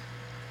blood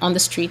on the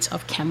streets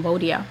of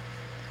Cambodia?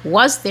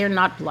 Was there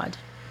not blood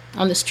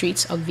on the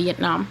streets of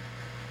Vietnam?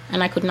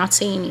 And I could not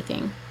say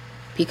anything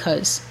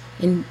because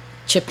in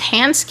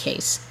Japan's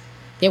case,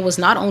 there was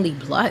not only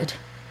blood,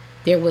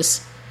 there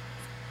was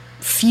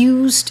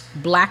fused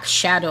black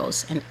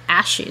shadows and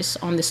ashes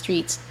on the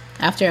streets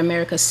after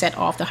America set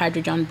off the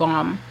hydrogen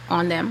bomb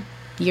on them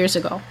years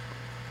ago.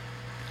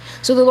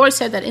 So the Lord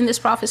said that in this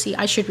prophecy,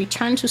 I should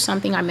return to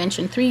something I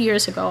mentioned 3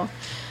 years ago.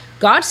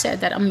 God said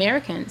that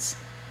Americans,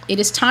 it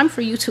is time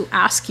for you to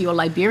ask your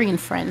Liberian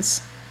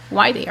friends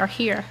why they are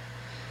here.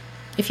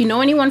 If you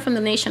know anyone from the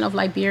nation of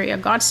Liberia,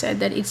 God said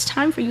that it's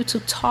time for you to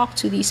talk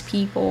to these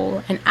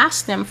people and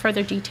ask them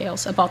further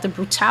details about the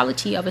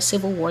brutality of a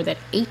civil war that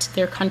ate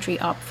their country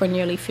up for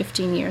nearly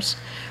 15 years.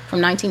 From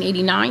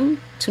 1989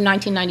 to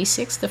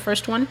 1996, the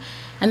first one,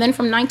 and then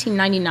from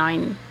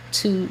 1999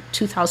 to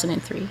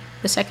 2003,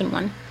 the second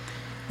one.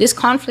 This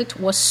conflict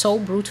was so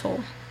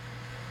brutal.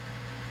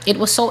 It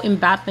was so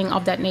embattling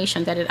of that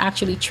nation that it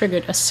actually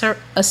triggered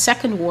a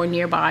second war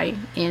nearby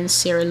in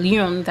Sierra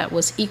Leone that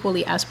was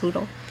equally as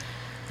brutal.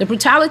 The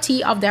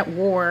brutality of that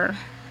war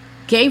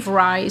gave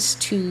rise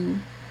to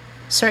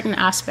certain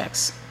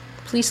aspects.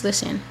 Please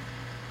listen.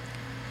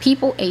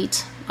 People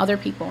ate other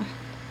people.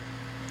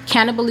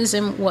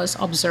 Cannibalism was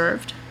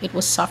observed, it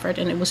was suffered,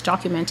 and it was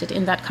documented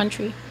in that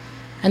country.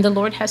 And the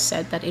Lord has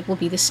said that it will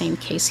be the same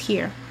case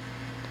here.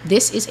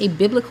 This is a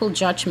biblical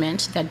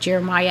judgment that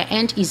Jeremiah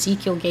and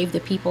Ezekiel gave the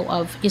people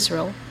of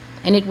Israel,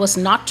 and it was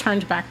not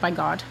turned back by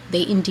God.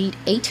 They indeed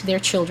ate their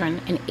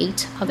children and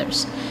ate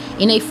others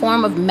in a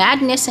form of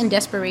madness and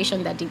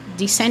desperation that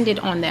descended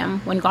on them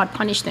when God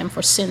punished them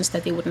for sins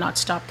that they would not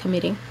stop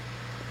committing.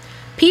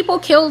 People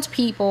killed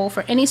people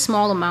for any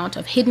small amount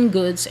of hidden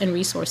goods and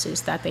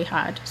resources that they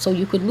had. So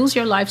you could lose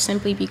your life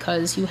simply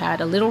because you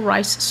had a little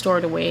rice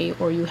stored away,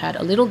 or you had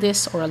a little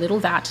this or a little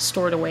that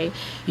stored away.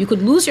 You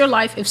could lose your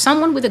life if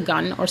someone with a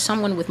gun or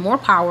someone with more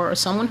power or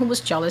someone who was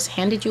jealous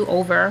handed you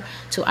over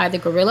to either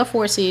guerrilla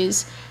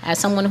forces as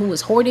someone who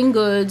was hoarding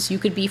goods. You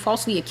could be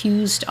falsely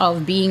accused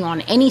of being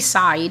on any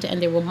side,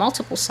 and there were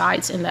multiple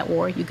sides in that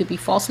war. You could be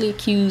falsely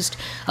accused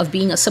of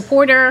being a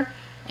supporter,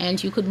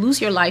 and you could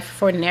lose your life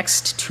for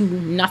next to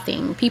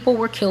nothing. People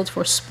were killed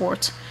for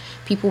sport.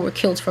 People were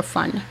killed for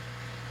fun.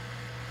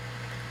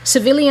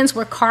 Civilians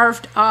were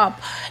carved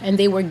up and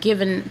they were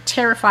given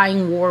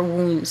terrifying war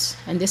wounds.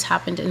 And this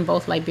happened in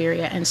both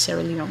Liberia and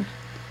Sierra Leone.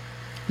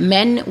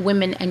 Men,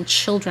 women, and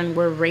children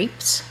were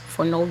raped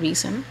for no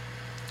reason.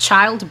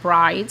 Child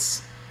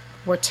brides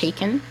were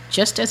taken,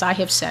 just as I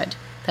have said,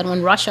 that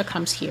when Russia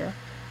comes here,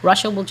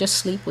 Russia will just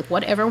sleep with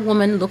whatever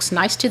woman looks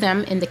nice to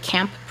them in the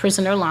camp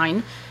prisoner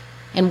line.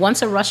 And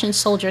once a Russian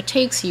soldier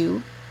takes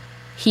you,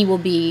 he will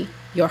be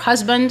your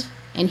husband,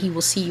 and he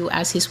will see you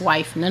as his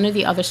wife. None of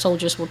the other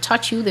soldiers will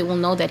touch you. They will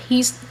know that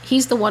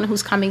he's the one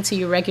who's coming to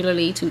you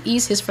regularly to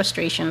ease his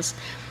frustrations,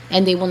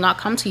 and they will not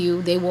come to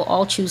you. They will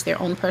all choose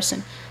their own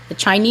person. The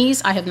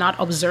Chinese, I have not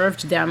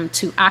observed them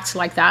to act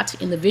like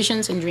that. In the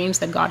visions and dreams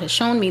that God has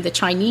shown me, the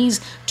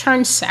Chinese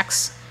turn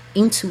sex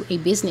into a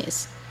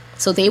business.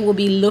 So they will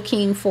be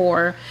looking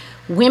for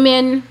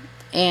women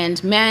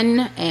and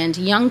men and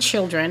young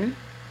children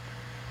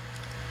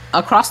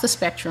across the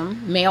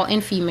spectrum, male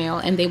and female,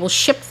 and they will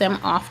ship them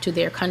off to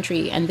their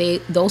country, and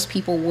those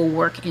people will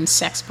work in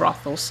sex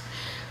brothels.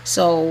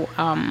 So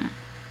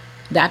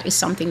that is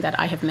something that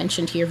I have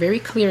mentioned here very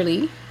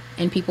clearly,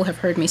 and people have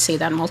heard me say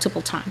that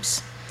multiple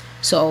times.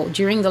 So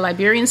during the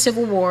Liberian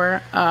Civil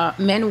War,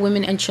 men,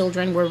 women, and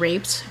children were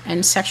raped,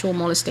 and sexual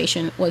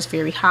molestation was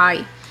very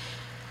high.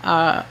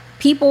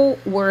 People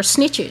were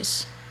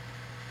snitches.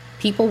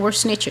 People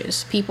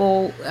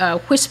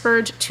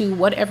whispered to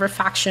whatever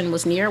faction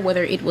was near,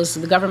 whether it was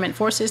the government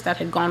forces that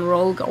had gone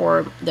rogue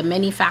or the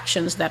many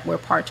factions that were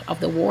part of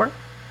the war.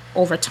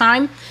 Over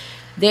time,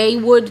 they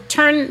would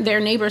turn their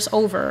neighbors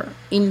over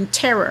in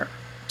terror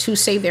to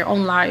save their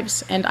own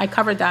lives. And I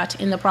covered that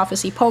in the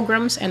prophecy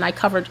programs, and I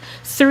covered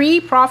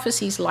 3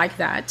 prophecies like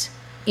that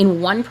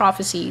in one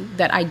prophecy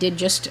that I did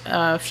just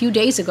a few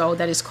days ago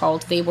that is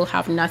called They Will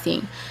Have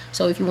Nothing.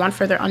 So if you want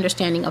further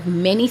understanding of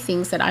many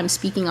things that I'm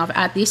speaking of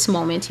at this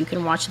moment, you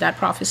can watch that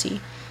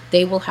prophecy.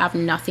 They will have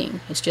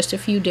nothing. It's just a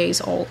few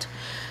days old.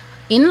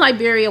 In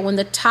Liberia, when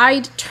the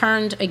tide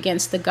turned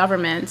against the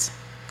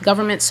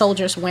government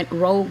soldiers went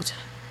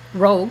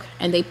rogue,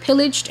 and they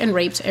pillaged and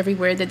raped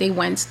everywhere that they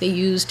went. They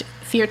used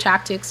fear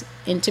tactics,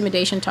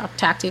 intimidation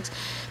tactics.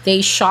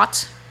 They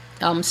shot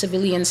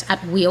civilians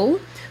at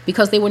will,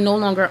 because they were no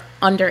longer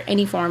under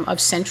any form of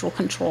central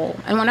control.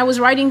 And when I was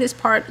writing this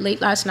part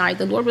late last night,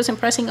 the Lord was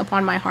impressing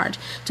upon my heart.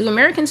 Do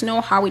Americans know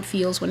how it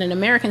feels when an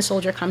American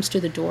soldier comes to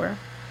the door?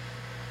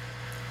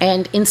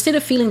 And instead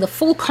of feeling the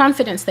full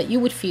confidence that you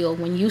would feel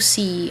when you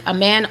see a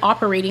man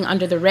operating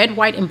under the red,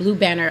 white, and blue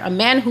banner, a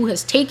man who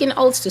has taken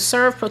oaths to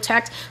serve,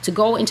 protect, to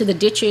go into the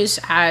ditches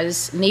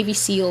as Navy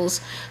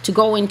SEALs, to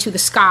go into the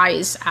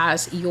skies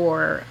as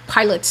your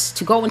pilots,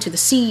 to go into the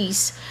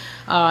seas,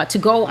 to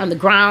go on the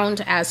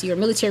ground as your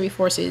military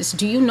forces,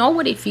 do you know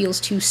what it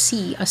feels to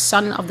see a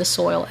son of the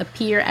soil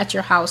appear at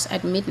your house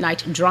at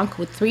midnight drunk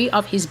with 3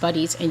 of his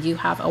buddies, and you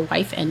have a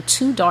wife and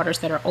 2 daughters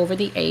that are over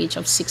the age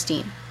of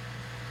 16?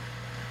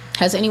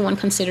 Has anyone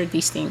considered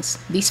these things,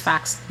 these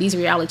facts, these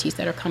realities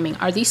that are coming?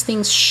 Are these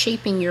things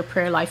shaping your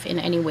prayer life in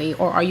any way?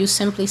 Or are you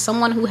simply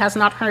someone who has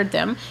not heard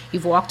them?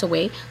 You've walked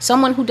away.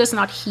 Someone who does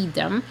not heed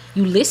them.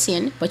 You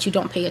listen, but you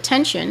don't pay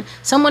attention.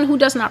 Someone who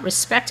does not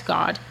respect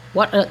God.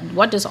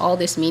 What does all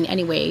this mean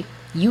anyway?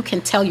 You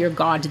can tell your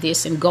God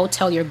this and go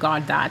tell your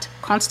God that.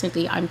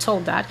 Constantly, I'm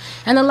told that.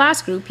 And the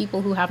last group,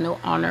 people who have no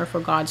honor for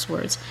God's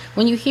words.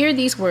 When you hear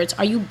these words,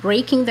 are you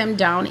breaking them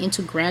down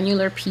into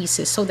granular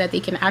pieces so that they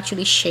can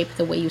actually shape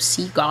the way you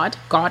see God?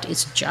 God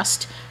is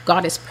just.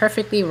 God is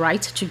perfectly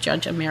right to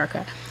judge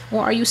America.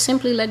 Or are you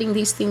simply letting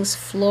these things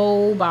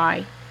flow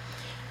by?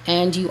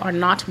 And you are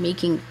not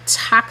making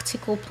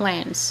tactical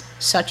plans,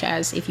 such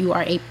as if you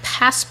are a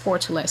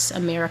passportless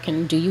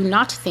American, do you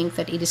not think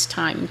that it is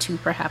time to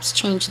perhaps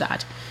change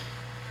that?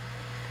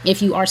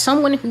 If you are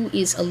someone who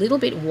is a little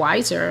bit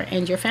wiser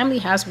and your family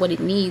has what it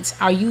needs,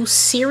 are you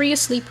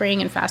seriously praying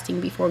and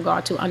fasting before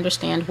God to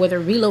understand whether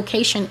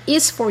relocation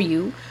is for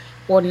you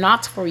or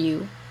not for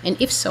you?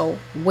 And if so,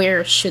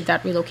 where should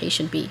that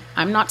relocation be?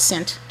 I'm not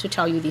sent to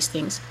tell you these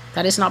things.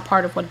 That is not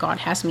part of what God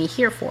has me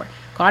here for.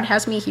 God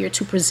has me here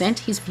to present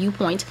his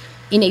viewpoint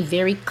in a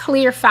very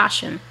clear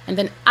fashion. And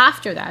then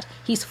after that,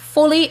 he's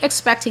fully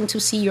expecting to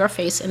see your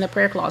face in the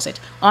prayer closet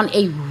on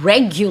a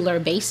regular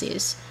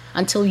basis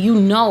until you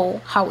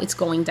know how it's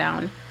going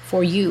down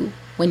for you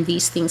when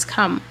these things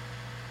come.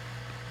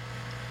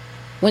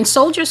 When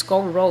soldiers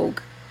go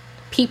rogue,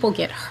 people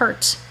get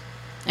hurt.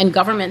 And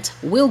government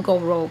will go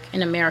rogue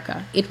in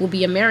America. It will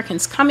be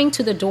Americans coming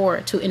to the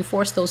door to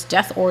enforce those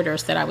death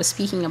orders that I was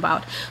speaking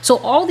about. So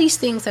all these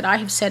things that I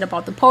have said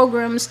about the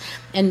pogroms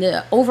and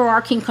the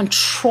overarching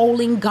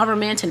controlling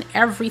government and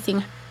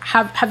everything,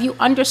 have you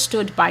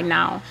understood by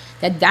now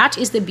that that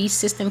is the beast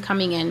system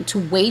coming in to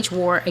wage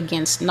war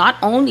against not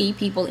only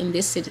people in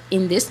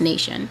this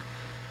nation,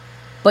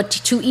 but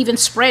to even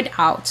spread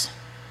out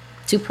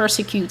to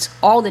persecute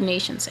all the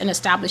nations and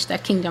establish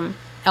that kingdom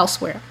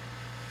elsewhere?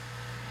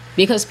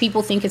 Because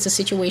people think it's a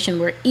situation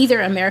where either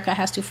America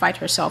has to fight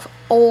herself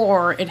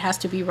or it has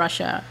to be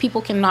Russia.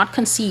 People cannot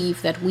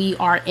conceive that we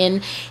are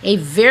in a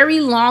very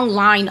long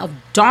line of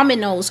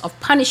dominoes of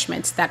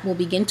punishments that will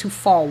begin to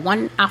fall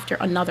one after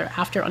another,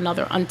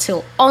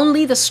 until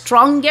only the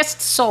strongest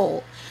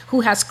soul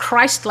who has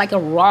Christ like a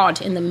rod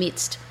in the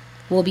midst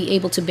will be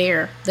able to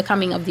bear the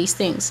coming of these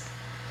things.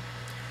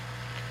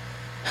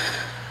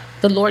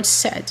 The Lord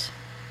said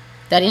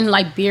that in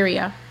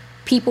Liberia,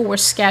 people were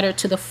scattered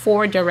to the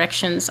 4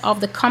 directions of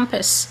the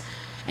compass,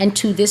 and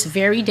to this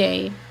very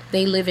day,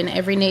 they live in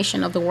every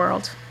nation of the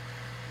world.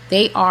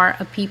 They are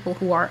a people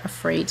who are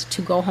afraid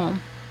to go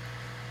home.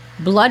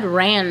 Blood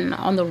ran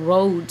on the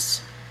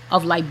roads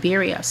of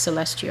Liberia,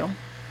 Celestial.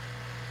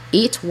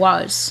 It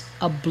was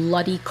a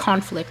bloody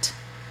conflict.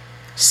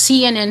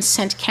 CNN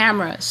sent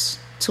cameras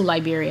to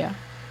Liberia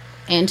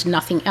and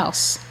nothing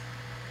else.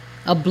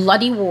 A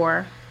bloody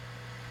war,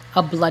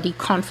 a bloody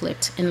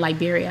conflict in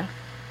Liberia.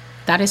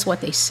 That is what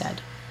they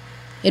said.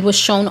 It was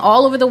shown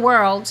all over the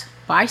world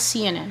by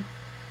CNN.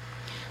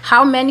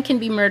 How men can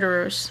be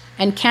murderers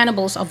and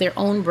cannibals of their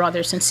own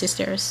brothers and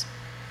sisters.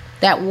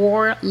 That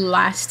war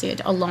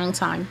lasted a long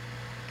time.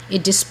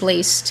 It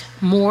displaced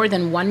more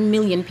than 1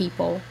 million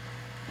people,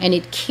 and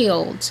it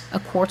killed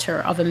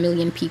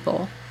 250,000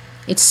 people.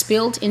 It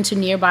spilled into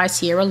nearby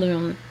Sierra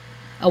Leone,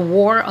 a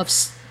war of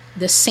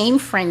the same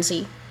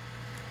frenzy,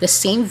 the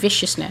same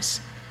viciousness,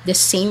 the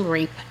same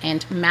rape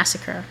and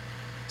massacre.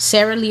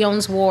 Sierra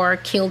Leone's war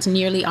killed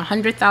nearly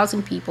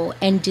 100,000 people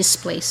and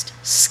displaced,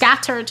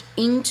 scattered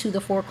into the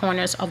four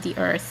corners of the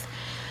earth,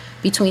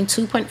 between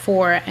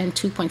 2.4 and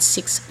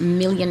 2.6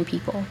 million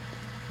people.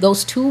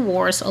 Those two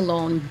wars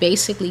alone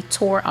basically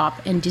tore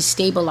up and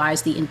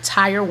destabilized the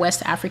entire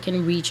West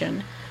African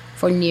region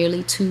for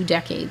nearly 2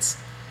 decades.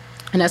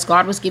 And as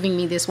God was giving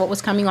me this, what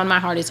was coming on my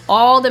heart is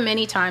all the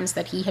many times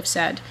that He has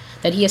said,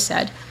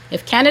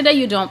 if Canada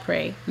you don't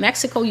pray,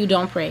 Mexico you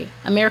don't pray,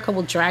 America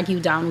will drag you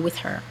down with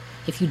her.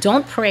 If you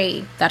don't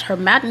pray that her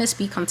madness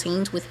be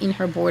contained within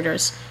her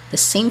borders, the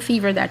same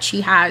fever that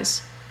she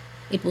has,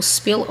 it will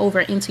spill over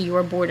into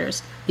your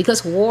borders.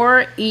 Because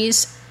war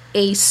is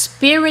a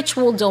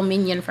spiritual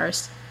dominion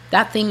first.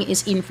 That thing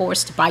is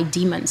enforced by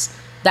demons.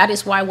 That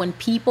is why when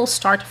people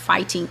start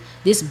fighting,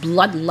 this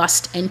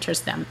bloodlust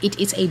enters them. It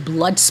is a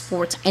blood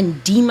sport,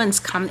 and demons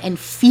come and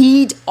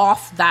feed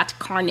off that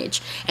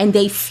carnage, and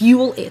they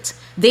fuel it.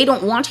 They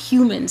don't want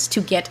humans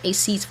to get a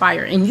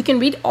ceasefire. And you can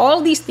read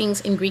all these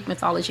things in Greek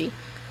mythology,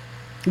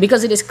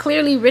 because it is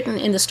clearly written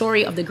in the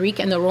story of the Greek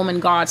and the Roman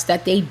gods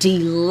that they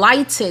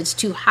delighted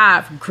to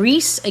have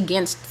Greece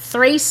against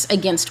Thrace,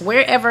 against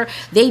wherever.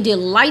 They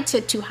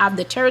delighted to have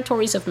the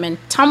territories of men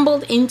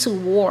tumbled into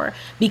war,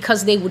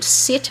 because they would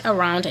sit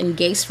around and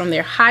gaze from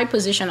their high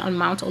position on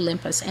Mount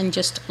Olympus and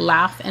just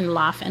laugh and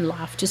laugh and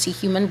laugh to see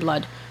human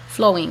blood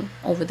flowing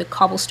over the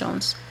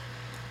cobblestones.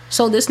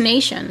 So this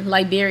nation,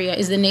 Liberia,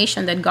 is the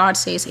nation that God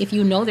says, if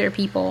you know their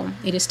people,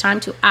 it is time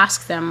to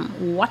ask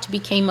them what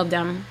became of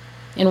them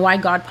and why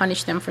God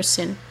punished them for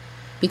sin.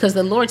 Because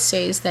the Lord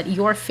says that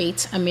your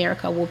fate,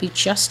 America, will be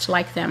just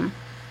like them,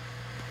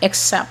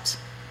 except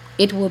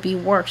it will be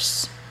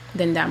worse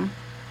than them.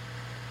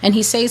 And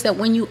He says that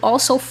when you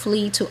also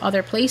flee to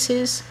other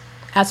places,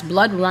 as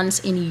blood runs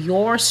in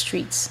your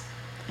streets,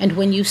 and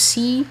when you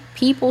see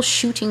people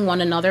shooting one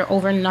another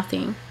over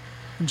nothing,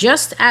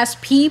 just as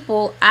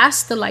people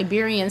asked the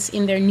Liberians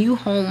in their new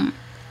home,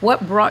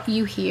 what brought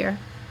you here?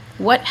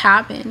 What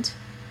happened?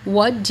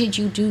 What did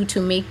you do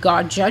to make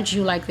God judge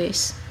you like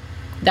this?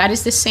 That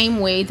is the same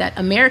way that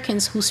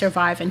Americans who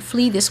survive and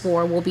flee this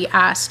war will be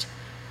asked,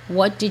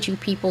 what did you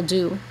people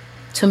do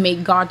to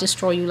make God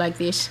destroy you like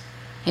this?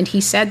 And He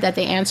said that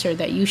the answer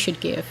that you should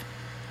give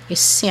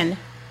is sin.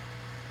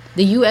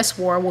 The U.S.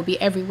 war will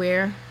be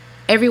everywhere.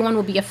 Everyone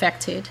will be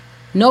affected.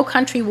 No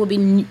country will be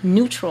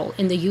neutral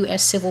in the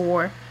U.S. Civil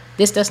War.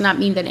 This does not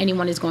mean that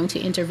anyone is going to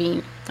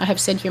intervene. I have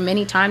said here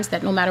many times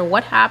that no matter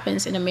what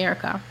happens in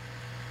America,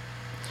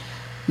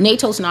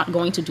 NATO's not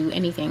going to do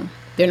anything.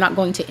 They're not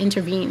going to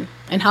intervene.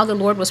 And how the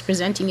Lord was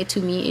presenting it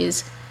to me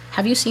is,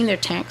 have you seen their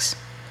tanks?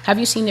 Have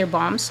you seen their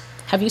bombs?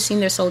 Have you seen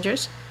their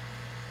soldiers?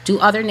 Do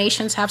other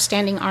nations have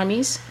standing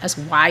armies as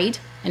wide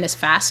and as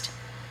fast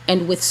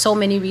and with so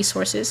many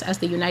resources as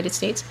the United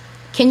States?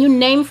 Can you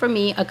name for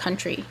me a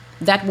country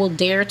that will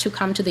dare to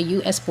come to the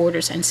U.S.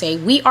 borders and say,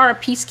 we are a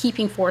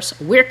peacekeeping force,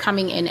 we're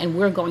coming in and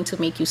we're going to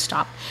make you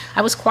stop?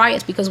 I was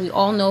quiet because we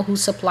all know who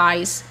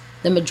supplies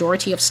the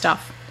majority of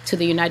stuff to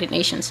the United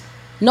Nations.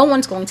 No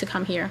one's going to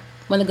come here.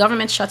 When the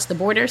government shuts the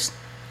borders,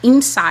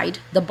 inside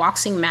the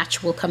boxing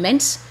match will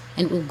commence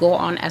and will go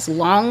on as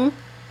long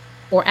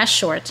or as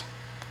short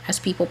as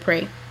people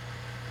pray.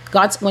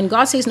 When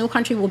God says no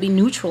country will be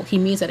neutral, He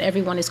means that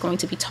everyone is going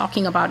to be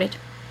talking about it.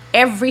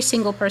 Every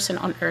single person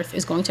on earth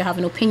is going to have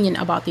an opinion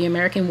about the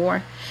American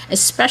war.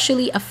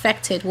 Especially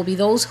affected will be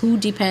those who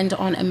depend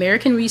on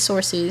American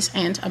resources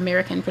and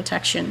American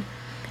protection.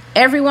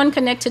 Everyone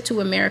connected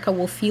to America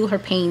will feel her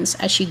pains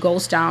as she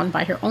goes down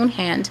by her own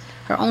hand.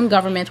 Her own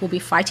government will be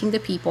fighting the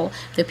people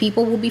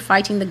will be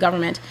fighting the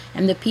government,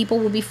 and the people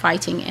will be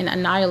fighting and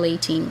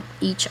annihilating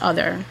each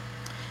other.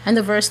 And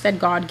the verse that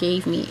God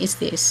gave me is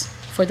this,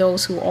 for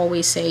those who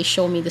always say,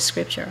 show me the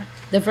scripture.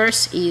 The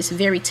verse is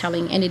very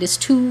telling, and it is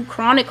 2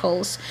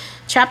 Chronicles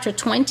chapter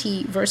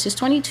 20, verses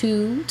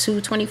 22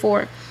 to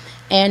 24.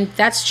 And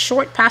that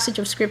short passage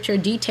of scripture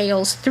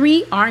details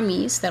 3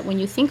 armies that when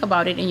you think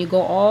about it and you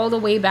go all the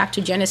way back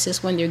to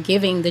Genesis when they're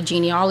giving the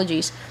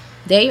genealogies,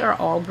 they are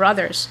all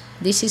brothers.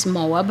 This is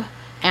Moab,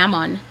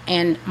 Ammon,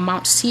 and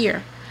Mount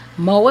Seir.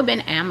 Moab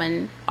and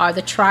Ammon are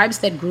the tribes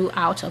that grew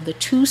out of the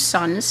 2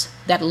 sons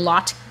that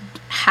Lot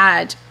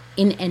had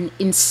in an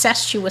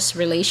incestuous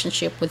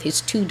relationship with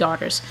his 2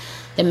 daughters.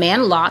 The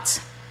man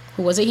Lot,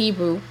 who was a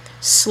Hebrew,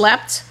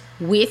 slept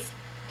with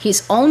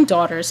his own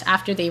daughters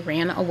after they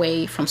ran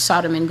away from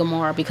Sodom and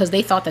Gomorrah, because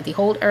they thought that the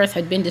whole earth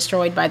had been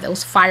destroyed by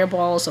those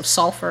fireballs of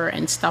sulfur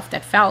and stuff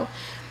that fell.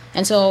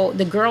 And so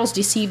the girls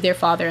deceived their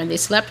father and they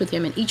slept with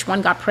him, and each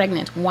one got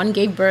pregnant. One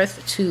gave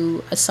birth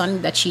to a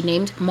son that she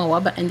named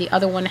Moab, and the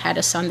other one had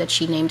a son that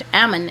she named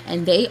Ammon.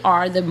 And they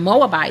are the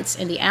Moabites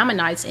and the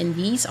Ammonites, and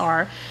these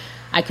are,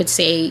 I could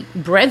say,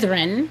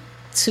 brethren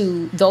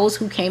to those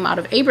who came out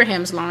of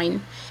Abraham's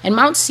line. And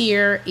Mount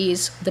Seir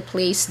is the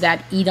place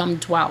that Edom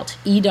dwelt.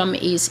 Edom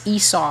is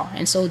Esau.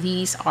 And so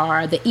these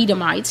are the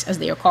Edomites, as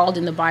they are called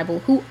in the Bible,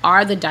 who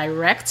are the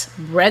direct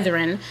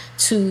brethren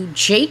to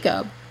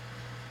Jacob.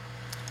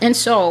 And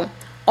so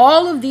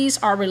all of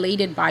these are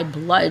related by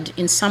blood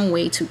in some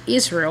way to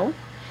Israel.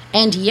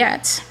 And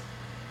yet,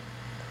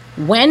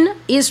 when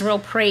Israel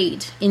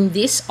prayed in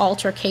this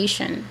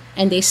altercation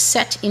and they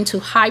set into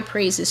high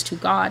praises to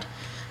God,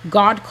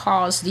 God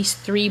caused these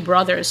three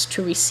brothers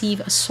to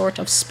receive a sort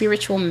of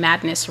spiritual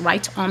madness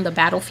right on the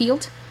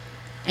battlefield.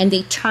 And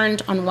they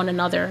turned on one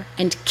another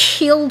and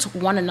killed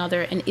one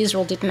another. And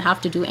Israel didn't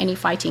have to do any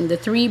fighting. The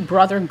three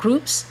brother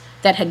groups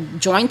that had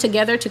joined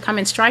together to come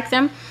and strike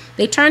them,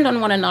 they turned on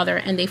one another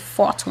and they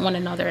fought one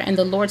another. And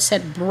the Lord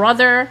said,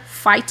 brother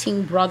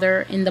fighting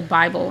brother in the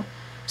Bible.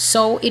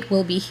 So it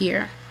will be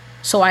here.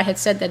 So I had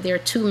said that there are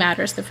two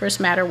matters. The first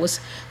matter was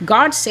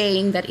God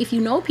saying that if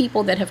you know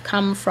people that have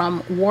come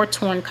from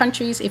war-torn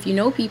countries, if you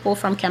know people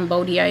from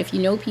Cambodia, if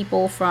you know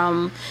people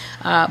from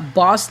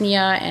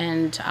Bosnia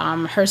and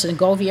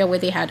Herzegovina, where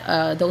they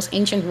had those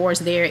ancient wars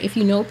there, if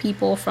you know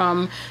people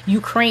from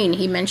Ukraine,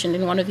 he mentioned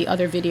in one of the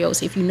other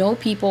videos, if you know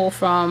people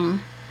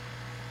from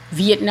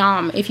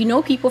Vietnam, if you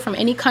know people from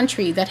any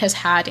country that has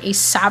had a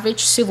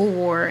savage civil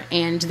war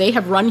and they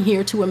have run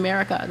here to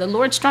America, the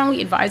Lord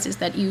strongly advises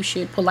that you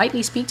should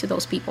politely speak to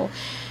those people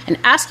and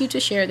ask you to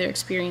share their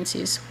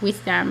experiences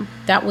with them.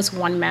 That was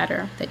one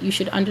matter, that you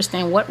should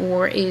understand what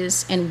war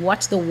is and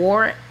what the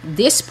war,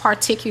 this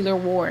particular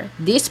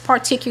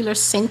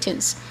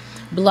sentence,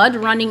 blood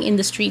running in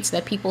the streets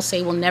that people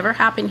say will never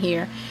happen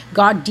here.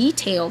 God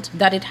detailed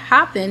that it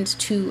happened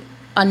to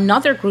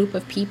another group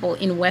of people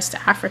in West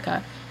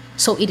Africa.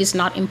 So it is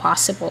not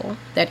impossible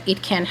that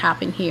it can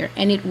happen here,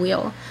 and it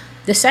will.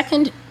 The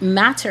second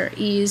matter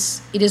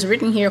is, it is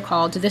written here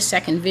called the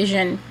second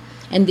vision.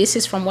 And this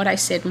is from what I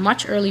said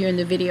much earlier in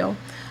the video.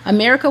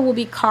 America will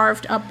be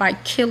carved up by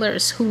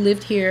killers who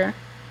lived here,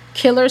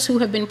 killers who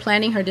have been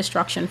planning her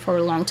destruction for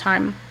a long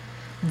time.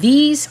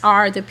 These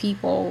are the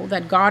people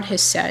that God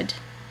has said,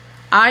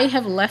 I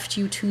have left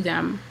you to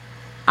them.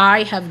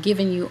 I have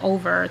given you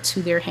over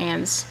to their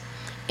hands.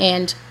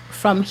 And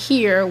from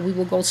here, we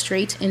will go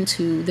straight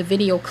into the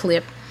video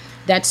clip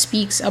that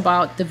speaks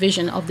about the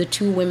vision of the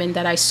two women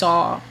that I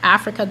saw.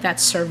 Africa that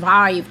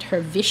survived her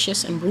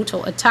vicious and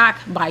brutal attack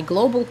by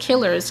global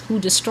killers who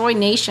destroy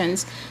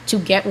nations to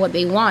get what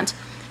they want.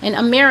 And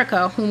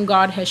America, whom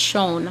God has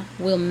shown,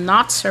 will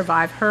not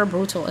survive her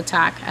brutal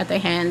attack at the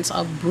hands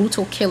of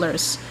brutal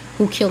killers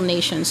who kill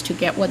nations to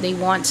get what they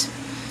want.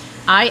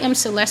 I am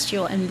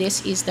Celestial, and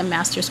this is the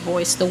Master's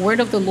Voice. The word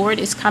of the Lord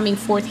is coming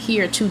forth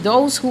here to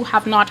those who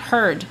have not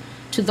heard,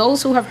 to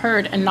those who have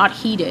heard and not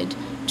heeded,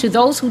 to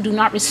those who do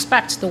not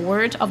respect the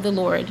word of the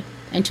Lord,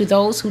 and to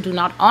those who do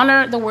not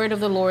honor the word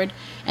of the Lord,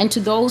 and to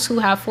those who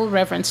have full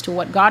reverence to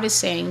what God is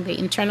saying. They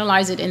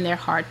internalize it in their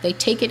heart. They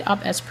take it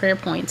up as prayer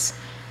points.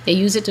 They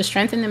use it to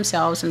strengthen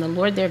themselves in the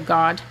Lord their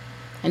God,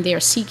 and they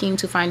are seeking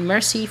to find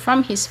mercy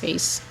from his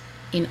face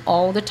in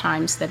all the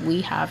times that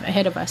we have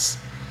ahead of us.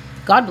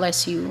 God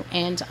bless you,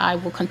 and I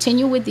will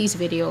continue with these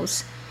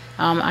videos.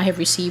 I have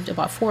received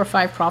about 4 or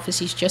 5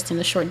 prophecies just in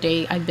the short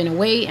day I've been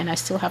away, and I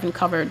still haven't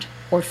covered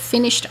or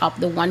finished up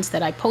the ones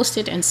that I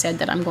posted and said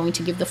that I'm going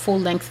to give the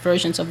full-length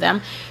versions of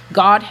them.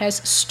 God has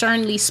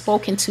sternly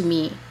spoken to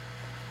me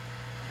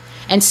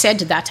and said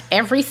that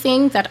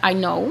everything that I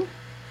know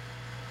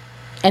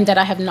and that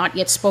I have not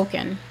yet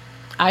spoken,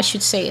 I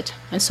should say it.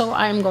 And so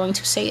I am going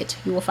to say it.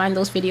 You will find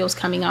those videos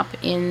coming up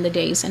in the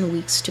days and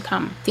weeks to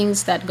come.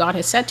 Things that God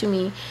has said to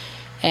me,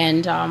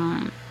 and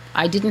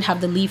I didn't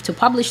have the leave to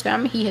publish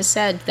them. He has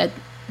said that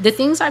the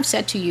things I've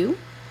said to you,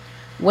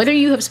 whether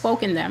you have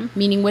spoken them,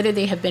 meaning whether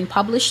they have been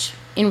published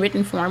in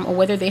written form or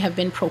whether they have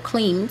been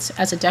proclaimed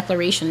as a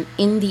declaration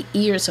in the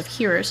ears of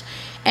hearers,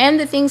 and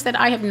the things that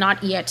I have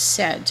not yet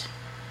said,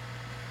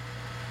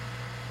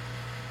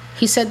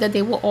 he said that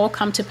they will all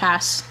come to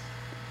pass.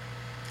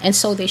 And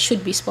so they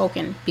should be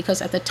spoken,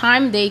 because at the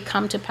time they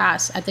come to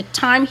pass, at the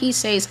time he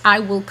says, I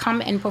will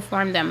come and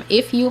perform them,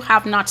 if you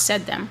have not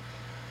said them,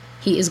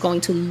 he is going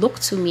to look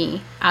to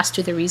me as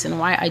to the reason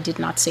why I did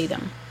not say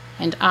them.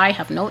 And I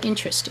have no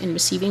interest in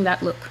receiving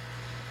that look.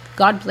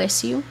 God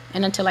bless you.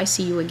 And until I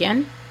see you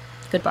again,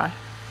 goodbye.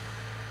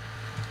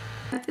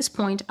 At this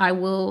point, I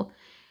will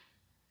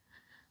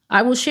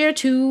share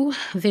 2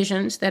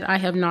 visions that I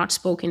have not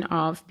spoken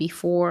of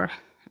before.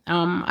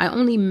 I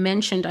only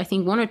mentioned, I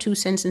think, 1 or 2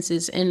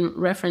 sentences in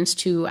reference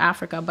to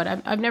Africa, but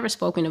I've never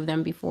spoken of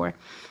them before.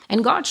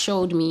 And God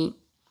showed me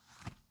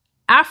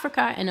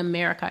Africa and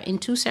America in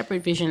two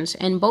separate visions,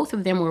 and both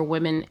of them were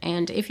women.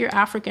 And if you're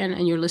African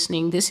and you're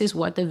listening, this is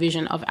what the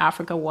vision of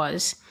Africa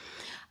was.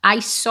 I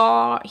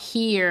saw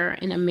here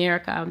in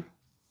America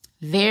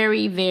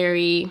very,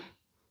 very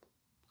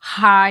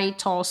high,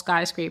 tall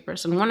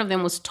skyscrapers, and one of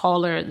them was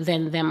taller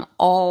than them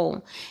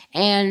all.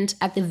 And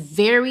at the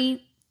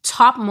very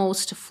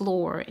topmost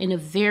floor, in a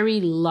very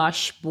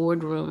lush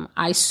boardroom,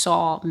 I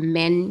saw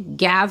men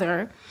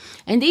gather,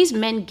 and these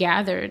men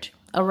gathered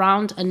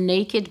around a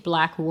naked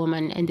black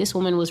woman, and this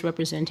woman was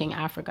representing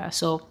Africa.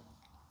 So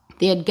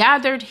they had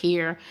gathered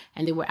here,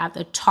 and they were at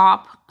the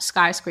top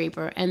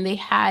skyscraper, and they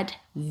had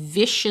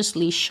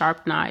viciously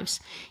sharp knives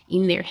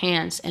in their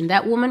hands. And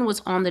that woman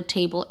was on the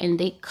table, and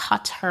they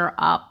cut her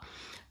up.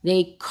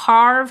 They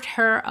carved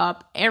her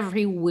up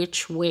every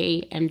which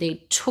way, and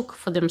they took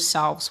for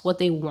themselves what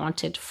they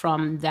wanted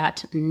from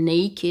that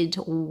naked,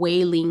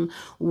 wailing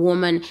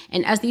woman.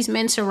 And as these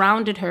men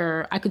surrounded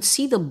her, I could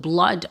see the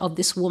blood of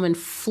this woman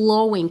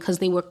flowing because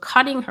they were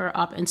cutting her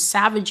up and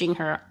savaging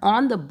her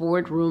on the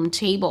boardroom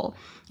table.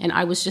 And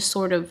I was just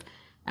sort of,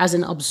 as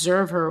an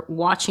observer,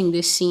 watching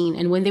this scene.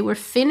 And when they were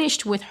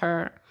finished with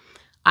her,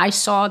 I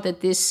saw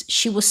that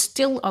she was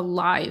still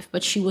alive,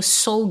 but she was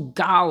so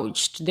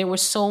gouged. There were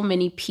so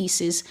many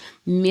pieces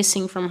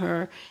missing from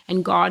her.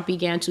 And God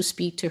began to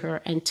speak to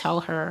her and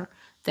tell her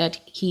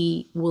that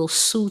he will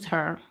soothe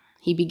her.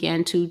 He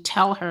began to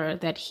tell her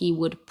that he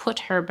would put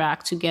her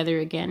back together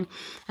again.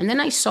 And then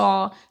I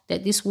saw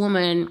that this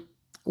woman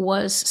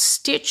was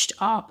stitched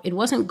up. It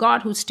wasn't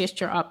God who stitched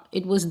her up.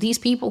 It was these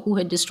people who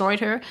had destroyed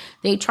her.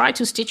 They tried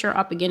to stitch her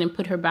up again and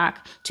put her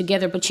back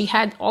together, but she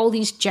had all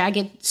these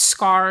jagged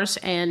scars,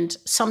 and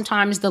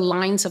sometimes the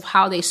lines of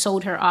how they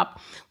sewed her up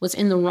was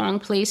in the wrong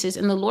places.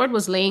 And the Lord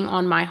was laying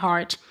on my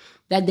heart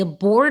that the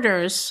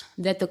borders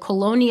that the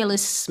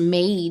colonialists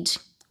made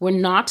were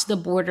not the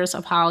borders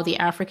of how the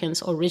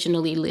Africans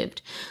originally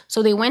lived.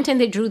 So they went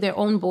and they drew their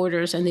own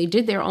borders, and they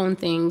did their own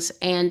things,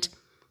 and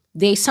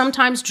they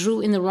sometimes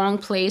drew in the wrong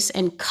place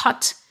and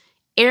cut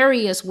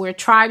areas where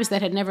tribes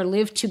that had never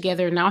lived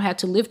together now had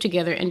to live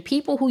together. And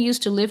people who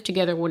used to live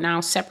together were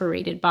now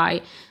separated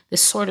by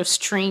this sort of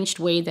strange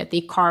way that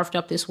they carved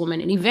up this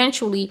woman. And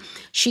eventually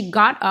she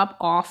got up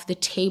off the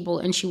table,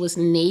 and she was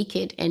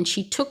naked, and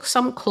she took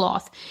some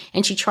cloth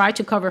and she tried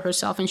to cover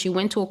herself, and she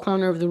went to a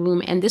corner of the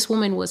room. And this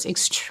woman was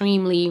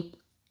extremely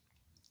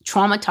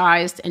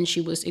traumatized, and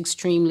she was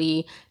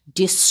extremely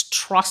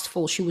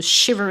distrustful. She was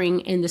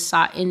shivering in the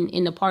side,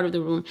 in the part of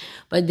the room,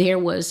 but there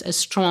was a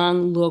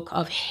strong look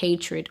of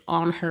hatred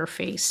on her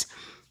face.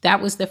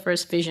 That was the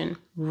first vision.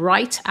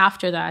 Right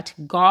after that,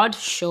 God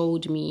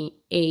showed me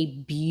a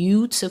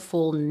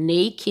beautiful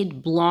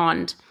naked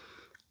blonde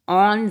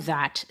on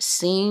that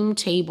same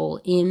table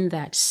in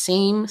that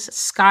same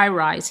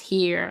skyrise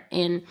here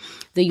in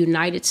the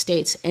United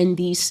States. And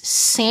these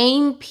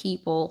same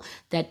people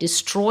that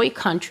destroy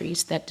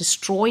countries, that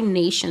destroy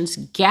nations,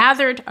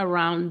 gathered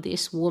around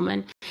this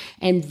woman.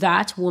 And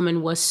that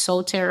woman was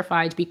so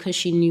terrified because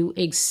she knew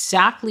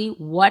exactly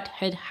what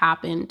had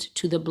happened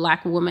to the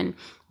Black woman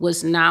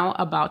was now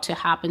about to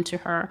happen to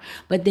her.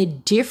 But the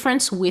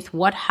difference with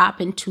what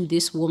happened to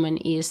this woman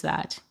is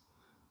that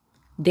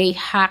they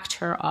hacked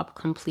her up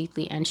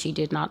completely, and she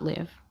did not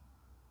live.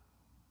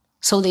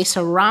 So they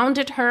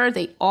surrounded her.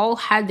 They all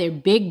had their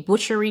big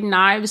butchery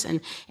knives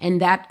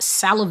and that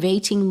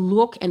salivating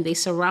look, and they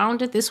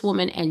surrounded this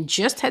woman. And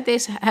just as they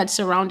had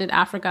surrounded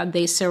Africa,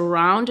 they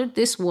surrounded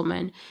this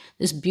woman,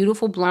 this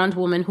beautiful blonde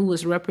woman who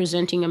was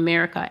representing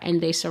America, and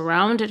they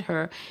surrounded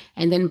her,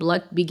 and then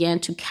blood began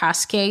to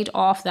cascade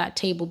off that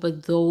table.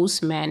 But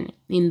those men,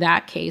 in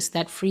that case,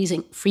 that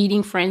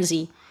feeding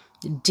frenzy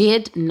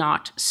did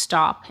not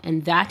stop,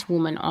 and that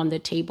woman on the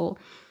table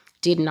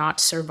did not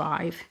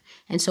survive.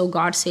 And so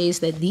God says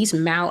that these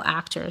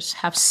malactors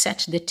have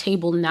set the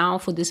table now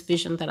for this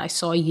vision that I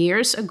saw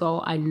years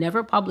ago. I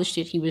never published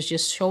it. He was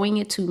just showing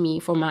it to me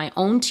for my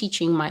own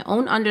teaching, my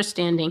own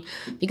understanding,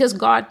 because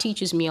God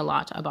teaches me a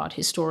lot about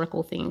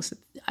historical things.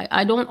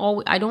 I don't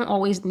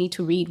always need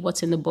to read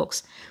what's in the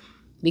books,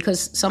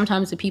 because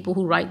sometimes the people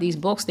who write these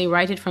books, they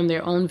write it from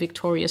their own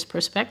victorious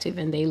perspective,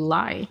 and they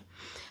lie.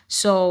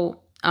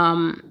 So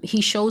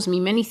he shows me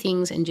many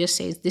things and just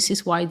says, this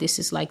is why this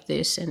is like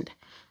this. And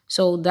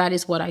so that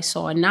is what I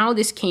saw. And now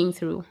this came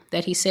through,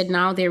 that he said,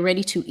 now they're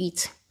ready to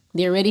eat.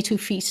 They're ready to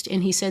feast.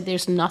 And he said,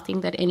 there's nothing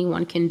that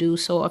anyone can do.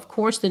 So of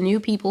course, the new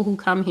people who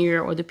come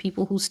here, or the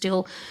people who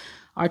still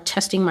are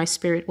testing my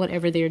spirit,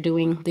 whatever they're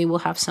doing, they will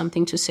have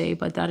something to say.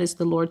 But that is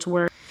the Lord's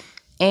word.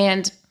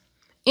 And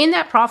in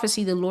that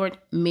prophecy, the Lord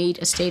made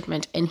a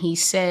statement, and he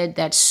said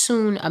that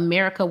soon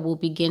America will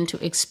begin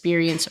to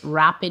experience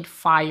rapid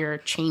fire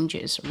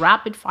changes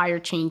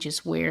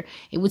where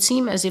it would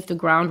seem as if the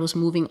ground was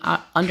moving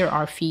under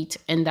our feet,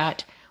 and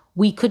that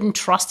we couldn't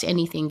trust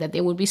anything, that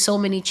there would be so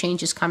many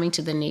changes coming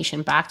to the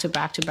nation back to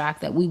back to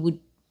back that we would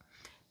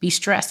be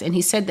stressed. And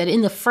he said that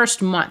in the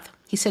first month,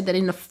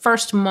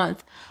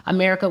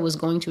 America was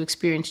going to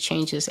experience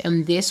changes.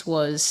 And this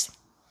was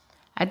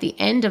at the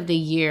end of the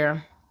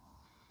year.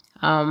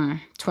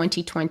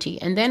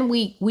 2020. And then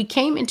we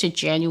came into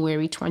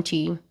January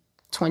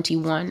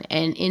 2021,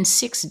 and in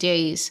 6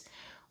 days,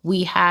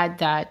 we had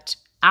that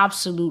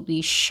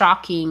absolutely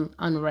shocking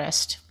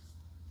unrest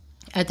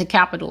at the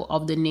capital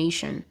of the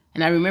nation.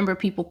 And I remember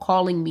people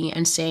calling me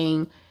and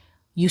saying,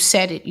 you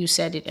said it, you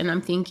said it. And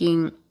I'm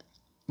thinking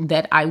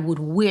that I would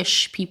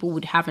wish people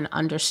would have an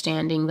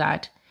understanding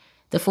that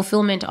the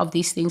fulfillment of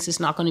these things is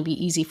not going to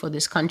be easy for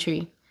this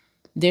country.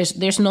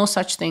 There's no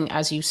such thing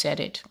as you said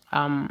it.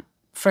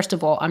 First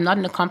of all, I'm not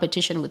in a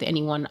competition with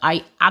anyone.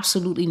 I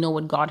absolutely know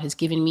what God has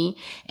given me.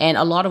 And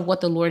a lot of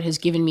what the Lord has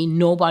given me,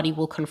 nobody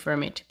will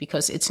confirm it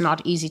because it's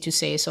not easy to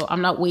say. So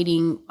I'm not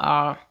waiting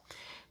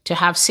to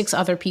have 6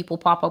 other people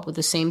pop up with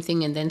the same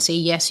thing and then say,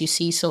 yes, you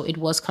see, so it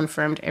was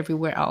confirmed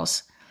everywhere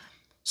else.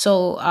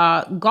 So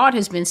God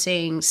has been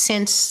saying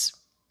since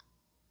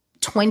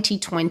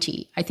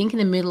 2020, I think in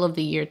the middle of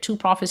the year, 2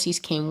 prophecies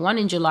came, one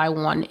in July,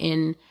 one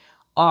in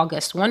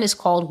August. One is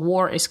called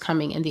War is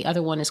Coming, and the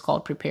other one is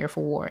called Prepare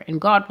for War.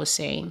 And God was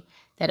saying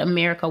that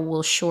America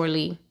will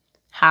surely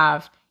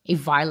have a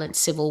violent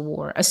civil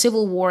war, a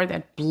civil war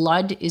that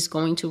blood is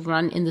going to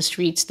run in the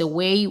streets the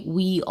way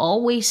we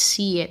always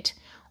see it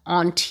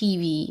on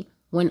TV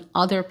when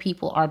other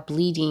people are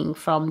bleeding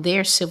from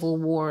their civil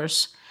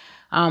wars,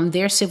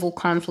 their civil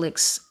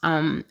conflicts.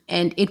 And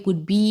it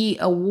would be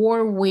a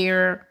war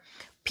where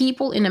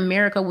people in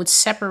America would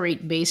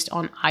separate based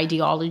on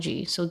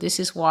ideology. So this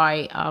is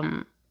why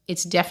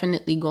it's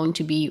definitely going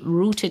to be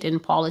rooted in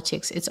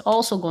politics. It's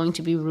also going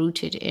to be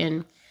rooted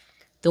in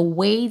the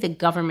way the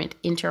government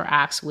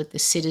interacts with the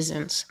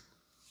citizens.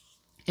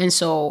 And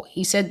so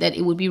he said that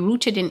it would be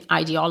rooted in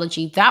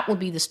ideology. That would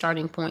be the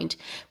starting point.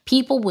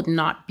 People would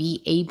not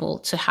be able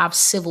to have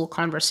civil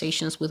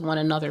conversations with one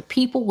another.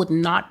 People would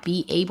not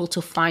be able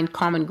to find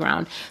common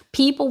ground.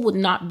 People would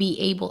not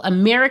be able,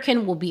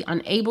 American will be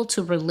unable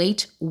to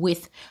relate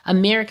with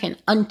American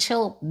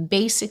until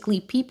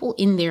basically people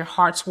in their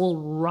hearts will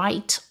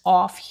write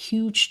off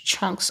huge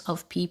chunks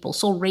of people.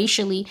 So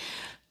racially,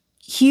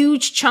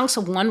 huge chunks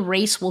of one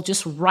race will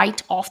just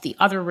write off the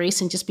other race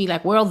and just be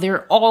like, well,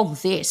 they're all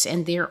this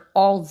and they're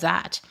all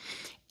that.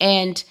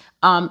 And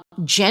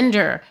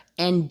gender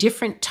and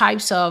different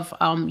types of,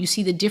 you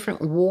see the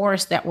different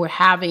wars that we're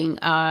having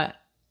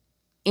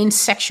in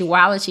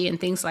sexuality and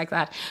things like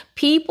that.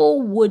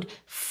 People would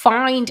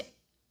find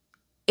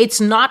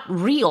it's not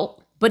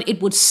real, but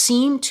it would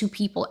seem to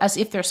people as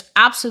if there's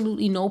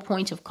absolutely no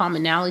point of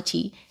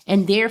commonality.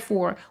 And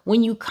therefore,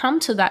 when you come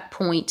to that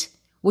point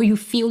where you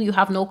feel you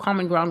have no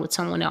common ground with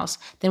someone else,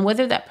 then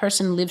whether that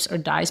person lives or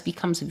dies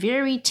becomes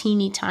very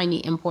teeny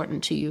tiny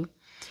important to you.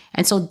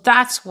 And so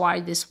that's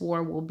why this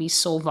war will be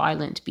so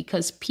violent,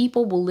 because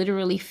people will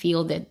literally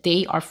feel that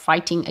they are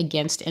fighting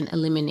against and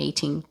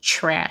eliminating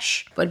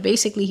trash. But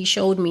basically, he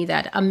showed me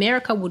that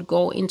America would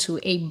go into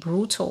a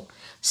brutal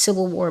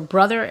civil war,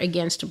 brother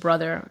against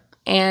brother.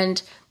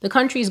 And the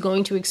country is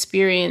going to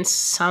experience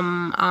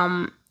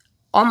some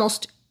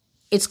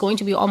it's going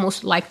to be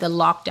almost like the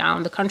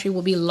lockdown. The country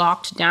will be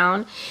locked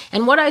down.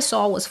 And what I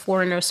saw was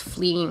foreigners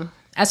fleeing.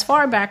 As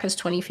far back as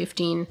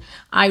 2015,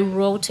 I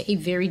wrote a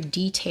very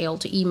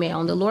detailed email,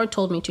 and the Lord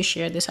told me to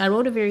share this. I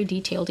wrote a very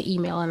detailed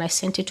email, and I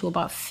sent it to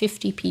about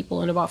 50 people,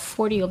 and about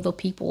 40 of the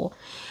people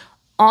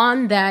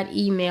on that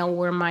email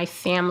were my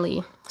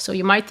family. So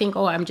you might think,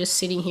 oh, I'm just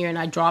sitting here and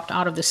I dropped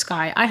out of the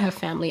sky. I have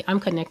family. I'm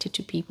connected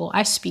to people.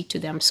 I speak to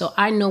them. So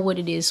I know what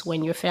it is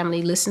when your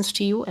family listens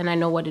to you, and I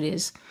know what it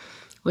is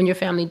when your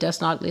family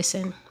does not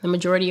listen. The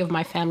majority of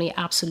my family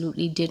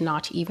absolutely did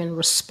not even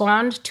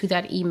respond to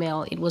that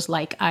email. It was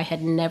like I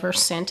had never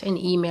sent an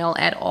email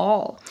at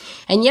all.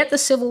 And yet the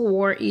Civil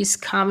War is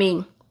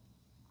coming.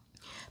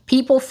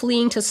 People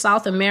fleeing to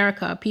South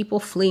America, people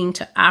fleeing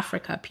to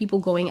Africa, people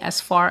going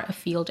as far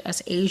afield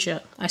as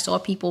Asia. I saw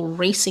people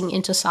racing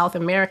into South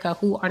America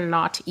who are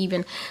not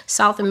even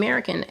South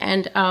American.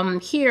 And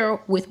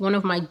here, with one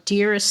of my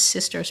dearest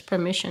sister's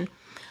permission,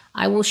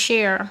 I will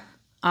share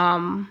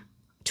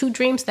 2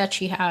 dreams that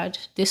she had.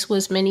 This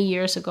was many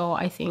years ago,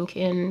 I think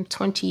in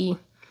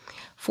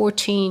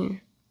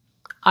 2014.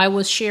 I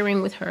was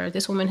sharing with her,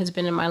 this woman has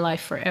been in my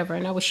life forever,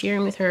 and I was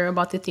sharing with her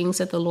about the things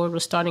that the Lord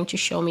was starting to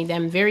show me,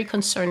 them very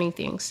concerning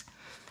things.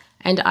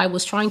 And I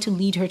was trying to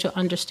lead her to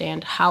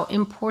understand how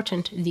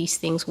important these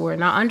things were.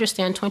 Now,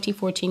 understand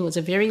 2014 was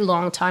a very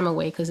long time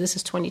away because this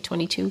is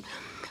 2022.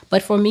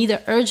 But for me,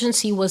 the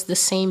urgency was the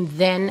same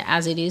then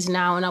as it is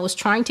now. And I was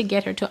trying to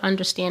get her to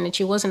understand, and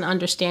she wasn't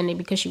understanding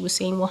because she was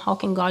saying, well, how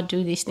can God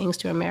do these things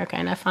to America?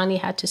 And I finally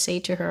had to say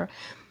to her,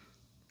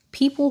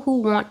 people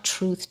who want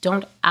truth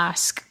don't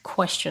ask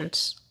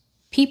questions.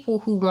 People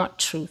who want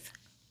truth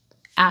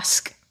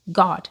ask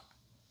God.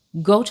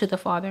 Go to the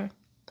Father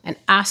and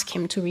ask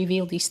him to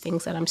reveal these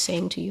things that I'm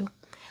saying to you.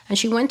 And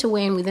she went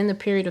away, and within the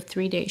period of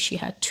 3 days, she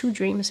had 2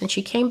 dreams, and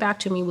she came back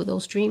to me with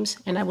those dreams,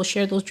 and I will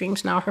share those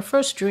dreams now. Her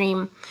first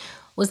dream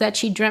was that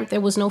she dreamt there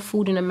was no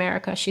food in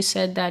America. She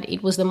said that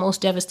it was the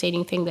most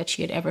devastating thing that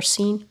she had ever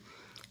seen.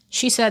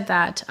 She said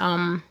that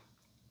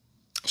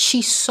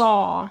she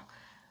saw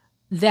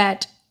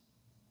that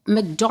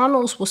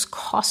McDonald's was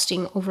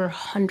costing over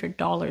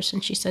 $100.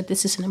 And she said,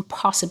 this is an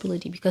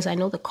impossibility because I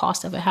know the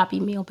cost of a Happy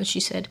Meal. But she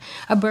said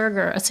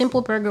a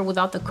simple burger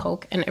without the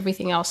Coke and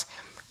everything else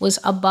was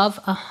above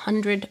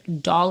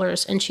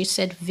 $100. And she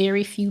said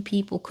very few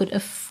people could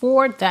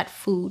afford that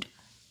food.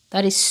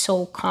 That is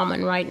so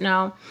common right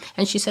now.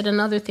 And she said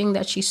another thing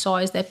that she saw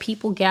is that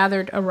people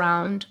gathered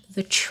around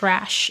the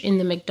trash in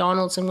the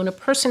McDonald's. And when a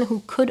person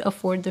who could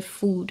afford the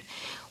food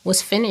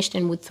was finished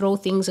and would throw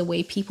things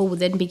away, people would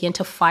then begin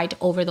to fight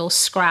over those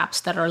scraps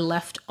that are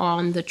left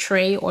on the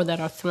tray or that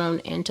are thrown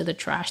into the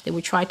trash. They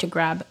would try to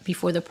grab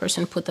before the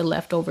person put the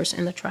leftovers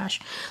in the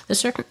trash.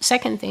 The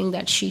second thing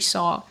that she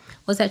saw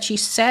was that she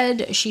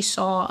said she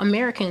saw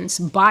Americans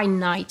by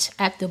night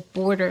at the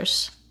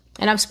borders.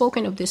 And I've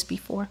spoken of this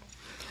before.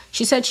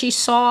 She said she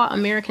saw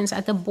Americans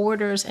at the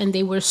borders and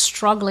they were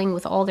struggling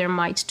with all their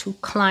might to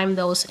climb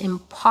those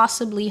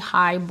impossibly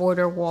high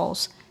border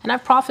walls. And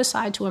I've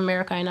prophesied to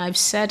America and I've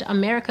said,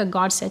 America,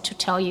 God said to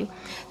tell you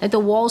that the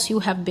walls you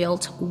have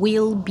built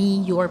will be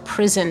your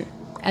prison.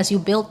 As you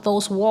built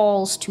those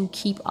walls to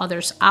keep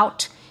others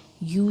out,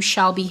 you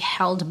shall be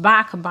held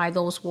back by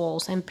those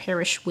walls and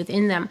perish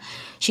within them.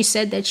 She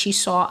said that she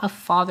saw a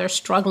father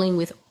struggling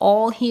with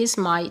all his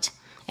might,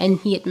 and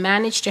he had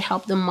managed to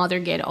help the mother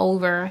get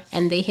over,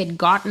 and they had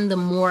gotten the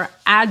more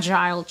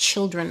agile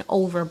children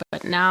over,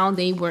 but now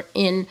they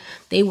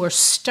were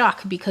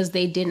stuck because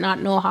they did not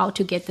know how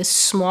to get the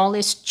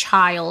smallest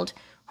child,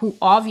 who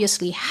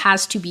obviously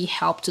has to be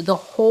helped, the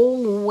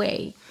whole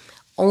way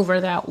over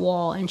that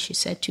wall. And she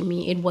said to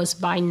me, it was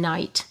by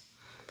night.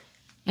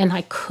 And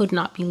I could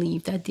not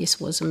believe that this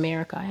was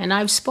America. And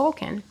I've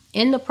spoken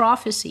in the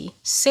prophecy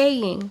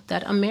saying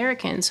that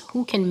Americans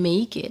who can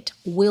make it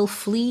will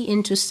flee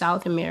into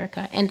South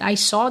America. And I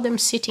saw them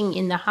sitting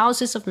in the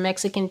houses of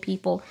Mexican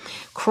people,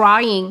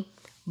 crying,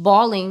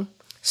 bawling,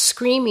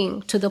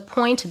 screaming, to the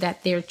point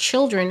that their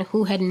children,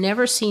 who had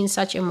never seen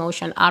such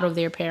emotion out of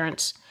their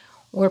parents,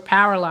 were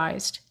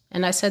paralyzed.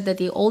 And I said that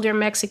the older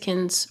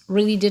Mexicans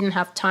really didn't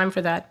have time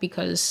for that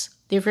because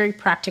they're very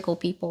practical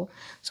people.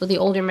 So the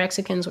older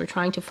Mexicans were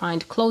trying to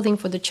find clothing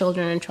for the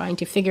children and trying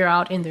to figure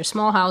out in their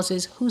small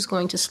houses who's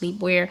going to sleep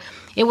where.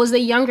 It was the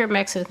younger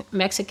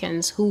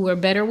Mexicans who were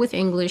better with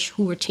English,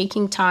 who were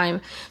taking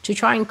time to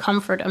try and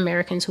comfort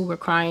Americans who were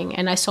crying.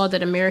 And I saw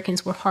that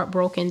Americans were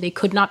heartbroken. They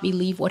could not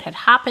believe what had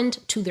happened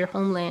to their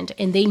homeland.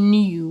 And they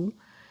knew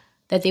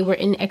that they were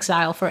in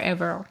exile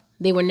forever.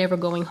 They were never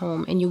going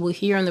home. And you will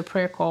hear on the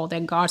prayer call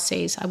that God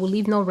says, I will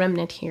leave no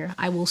remnant here.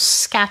 I will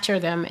scatter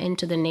them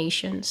into the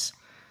nations.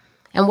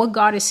 And what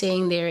God is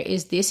saying there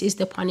is this is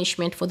the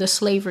punishment for the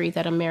slavery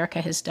that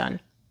America has done.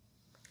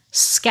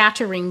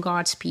 Scattering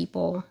God's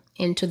people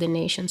into the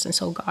nations. And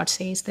so God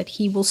says that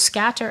he will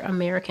scatter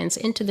Americans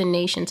into the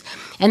nations,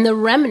 and the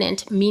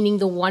remnant, meaning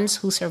the ones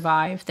who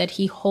survive, that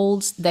he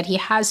holds, that he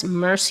has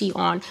mercy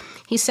on.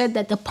 He said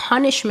that the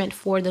punishment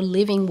for the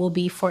living will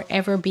be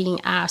forever being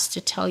asked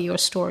to tell your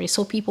story.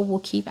 So people will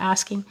keep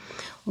asking,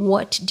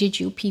 what did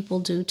you people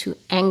do to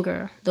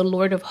anger the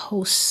Lord of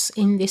hosts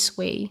in this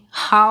way?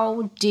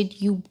 How did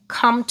you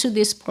come to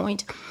this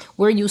point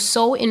where you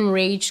so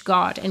enraged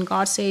God? And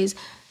God says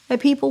that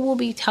people will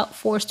be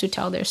forced to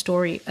tell their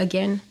story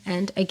again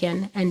and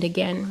again and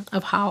again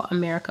of how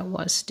America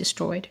was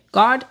destroyed.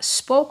 God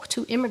spoke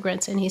to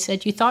immigrants and he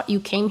said, you thought you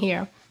came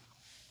here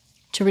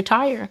to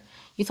retire.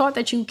 You thought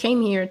that you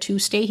came here to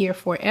stay here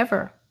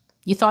forever.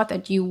 You thought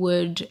that you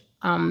would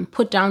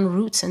put down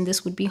roots and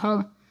this would be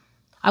home.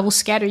 I will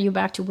scatter you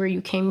back to where you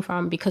came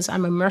from because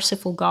I'm a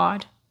merciful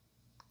God.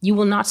 You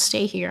will not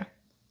stay here.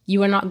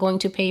 You are not going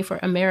to pay for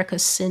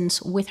America's sins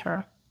with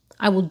her.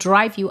 I will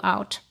drive you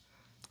out.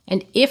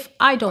 And if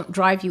I don't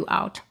drive you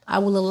out, I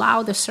will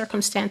allow the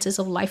circumstances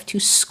of life to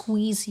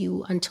squeeze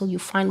you until you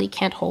finally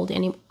can't hold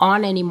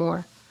on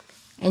anymore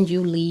and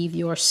you leave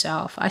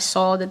yourself. I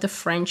saw that the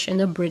French and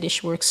the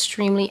British were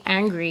extremely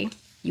angry.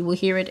 You will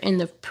hear it in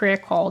the prayer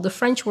call. The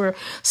French were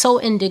so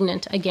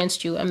indignant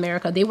against you,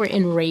 America. They were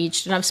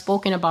enraged. And I've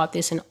spoken about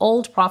this in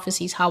old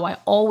prophecies, how I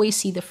always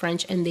see the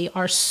French, and they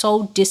are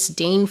so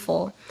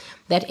disdainful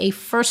that a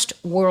first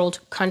world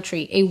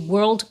country, a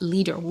world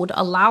leader, would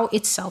allow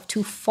itself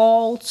to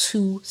fall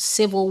to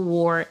civil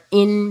war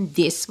in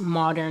this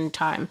modern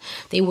time.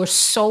 They were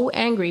so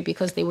angry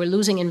because they were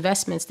losing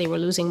investments, they were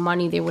losing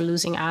money, they were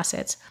losing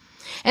assets.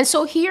 And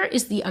so here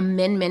is the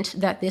amendment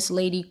that this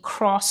lady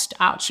crossed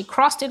out. She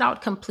crossed it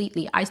out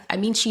completely. I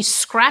mean, she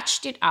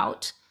scratched it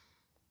out.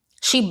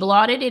 She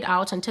blotted it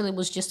out until it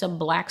was just a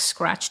black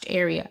scratched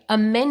area.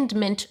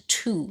 Amendment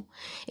 2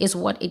 is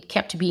what it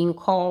kept being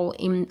called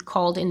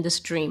in this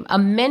dream.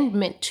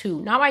 Amendment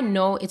 2. Now I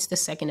know it's the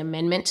Second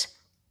Amendment,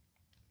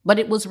 but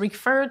it was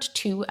referred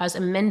to as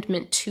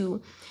Amendment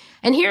 2.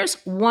 And here's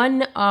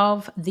one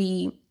of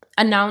the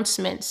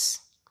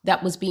announcements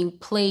that was being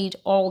played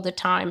all the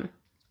time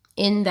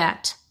in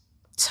that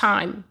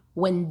time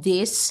when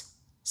this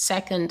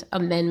Second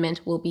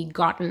Amendment will be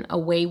gotten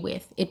away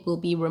with. It will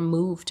be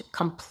removed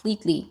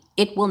completely.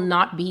 It will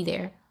not be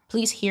there.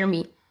 Please hear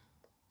me.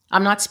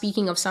 I'm not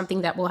speaking of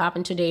something that will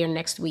happen today or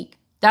next week.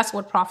 That's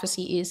what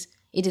prophecy is.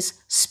 It is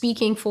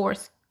speaking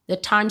forth the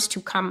times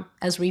to come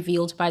as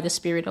revealed by the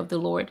Spirit of the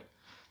Lord.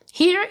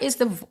 Here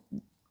is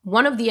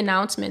one of the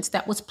announcements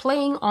that was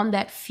playing on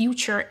that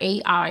future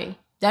AI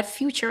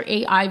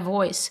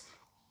voice.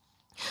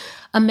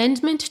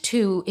 Amendment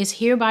 2 is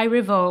hereby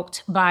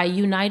revoked by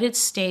United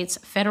States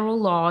federal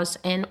laws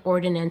and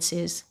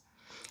ordinances.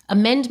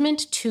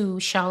 Amendment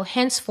 2 shall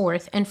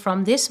henceforth and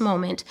from this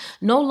moment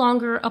no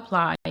longer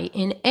apply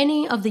in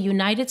any of the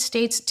United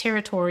States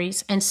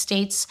territories and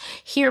states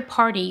here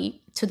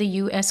party to the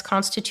U.S.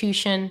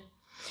 Constitution.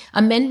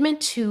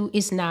 Amendment 2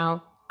 is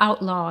now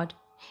outlawed.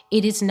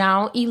 It is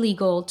now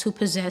illegal to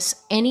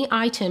possess any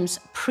items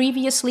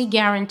previously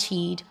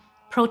guaranteed,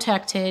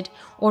 protected,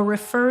 or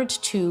referred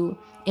to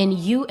in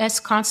U.S.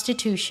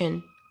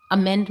 Constitution.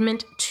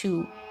 Amendment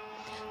 2.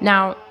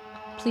 Now,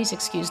 please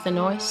excuse the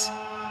noise.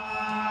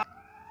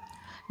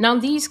 Now,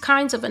 these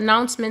kinds of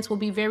announcements will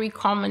be very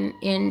common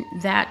in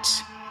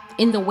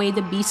the way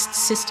the beast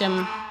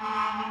system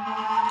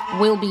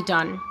will be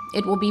done.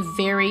 It will be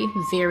very,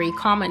 very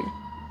common.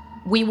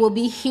 We will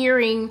be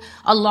hearing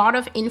a lot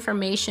of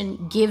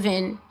information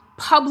given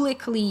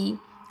publicly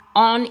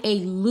on a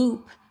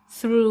loop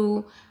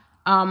through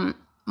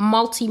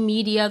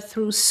multimedia,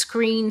 through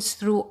screens,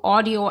 through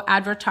audio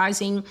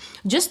advertising,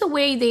 just the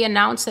way they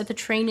announce that the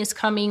train is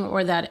coming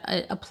or that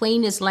a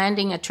plane is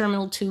landing at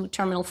Terminal 2,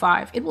 Terminal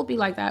 5. It will be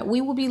like that.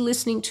 We will be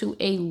listening to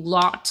a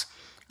lot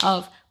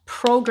of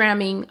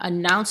programming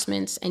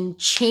announcements and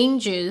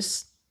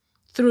changes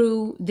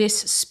through this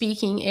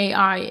speaking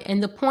AI.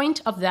 And the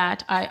point of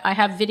that, I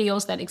have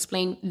videos that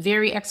explain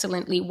very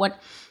excellently what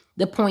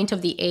the point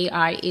of the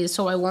AI is,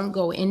 so I won't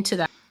go into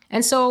that.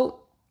 And so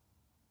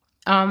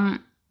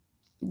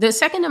the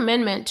Second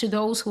Amendment, to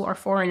those who are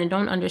foreign and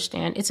don't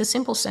understand, it's a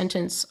simple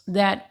sentence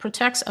that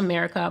protects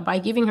America by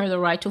giving her the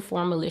right to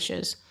form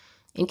militias.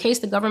 In case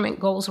the government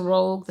goes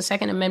rogue, the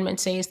Second Amendment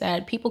says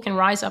that people can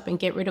rise up and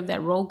get rid of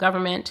that rogue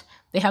government.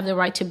 They have the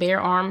right to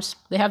bear arms.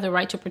 They have the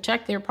right to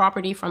protect their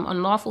property from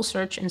unlawful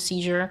search and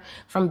seizure,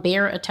 from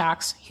bear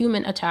attacks,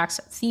 human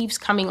attacks, thieves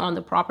coming on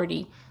the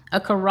property,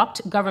 a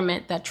corrupt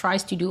government that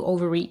tries to do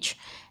overreach,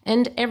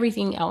 and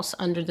everything else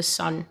under the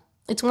sun.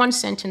 It's one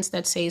sentence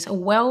that says a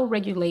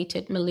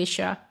well-regulated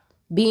militia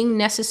being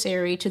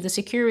necessary to the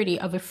security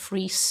of a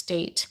free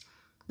state.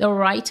 The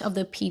right of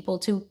the people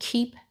to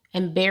keep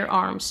and bear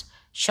arms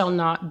shall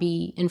not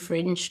be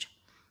infringed.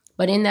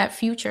 But in that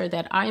future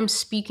that I am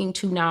speaking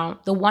to now,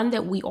 the one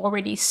that we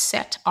already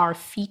set our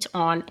feet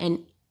on,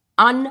 an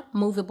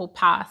unmovable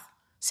path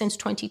since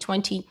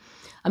 2020,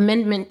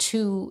 Amendment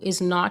 2 is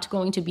not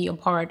going to be a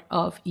part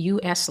of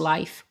U.S.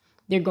 life.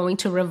 They're going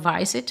to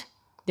revise it.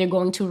 They're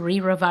going to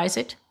re-revise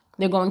it.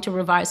 They're going to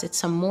revise it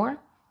some more.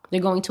 They're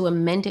going to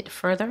amend it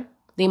further.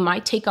 They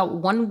might take out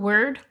one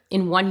word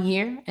in 1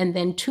 year and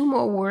then 2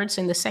 more words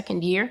in the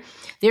second year.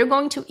 They're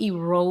going to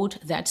erode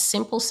that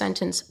simple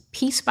sentence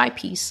piece by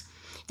piece.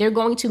 They're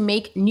going to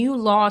make new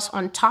laws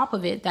on top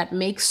of it that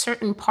make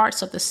certain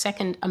parts of the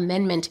Second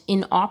Amendment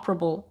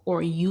inoperable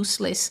or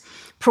useless,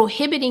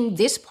 prohibiting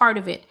this part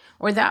of it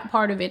or that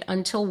part of it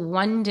until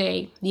one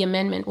day the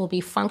amendment will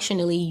be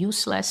functionally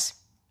useless.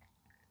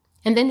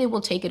 And then they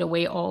will take it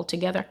away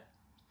altogether.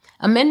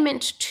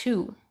 Amendment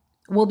 2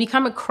 will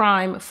become a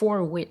crime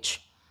for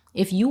which,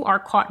 if you are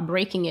caught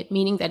breaking it,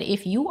 meaning that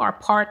if you are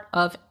part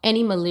of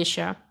any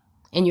militia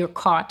and you're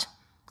caught,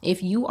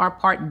 if you are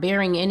part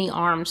bearing any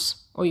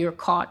arms or you're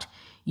caught,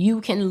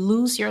 you can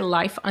lose your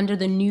life under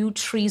the new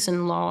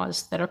treason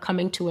laws that are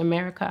coming to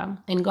America.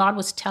 And God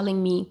was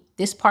telling me,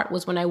 this part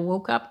was when I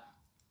woke up,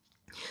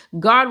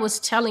 God was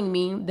telling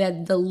me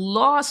that the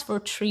laws for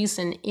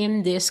treason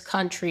in this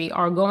country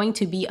are going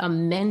to be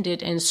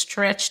amended and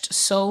stretched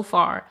so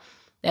far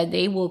that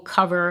they will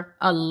cover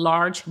a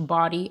large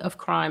body of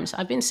crimes.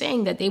 I've been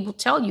saying that they will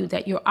tell you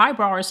that your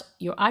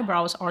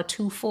eyebrows are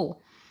too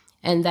full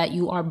and that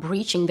you are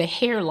breaching the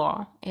hair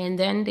law, and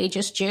then they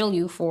just jail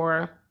you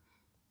for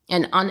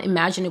an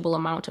unimaginable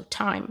amount of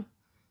time.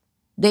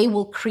 They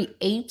will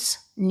create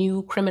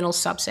new criminal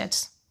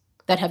subsets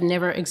that have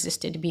never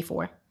existed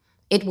before.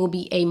 It will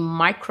be a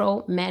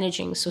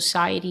micromanaging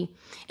society.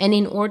 And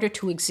in order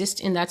to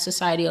exist in that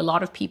society, a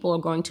lot of people are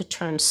going to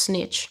turn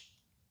snitch.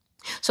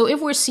 So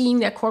if we're seeing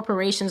that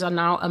corporations are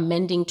now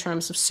amending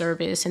terms of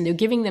service and they're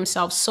giving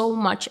themselves so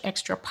much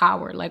extra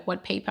power, like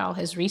what PayPal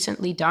has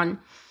recently done,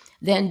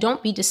 then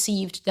don't be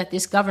deceived that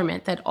this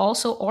government that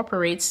also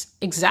operates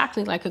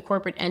exactly like a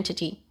corporate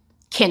entity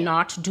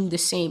cannot do the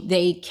same.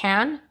 They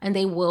can and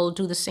they will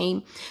do the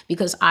same,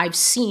 because I've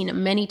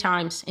seen many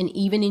times, and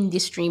even in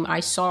this dream, I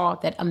saw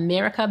that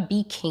America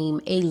became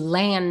a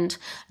land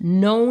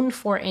known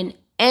for an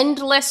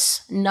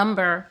endless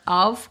number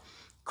of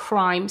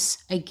crimes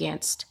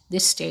against the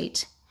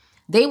state.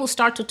 They will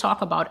start to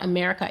talk about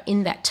America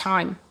in that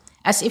time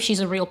as if she's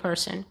a real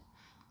person.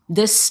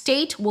 The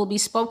state will be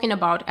spoken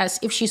about as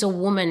if she's a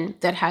woman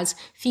that has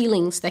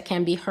feelings that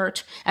can be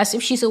hurt, as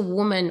if she's a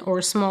woman or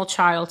a small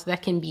child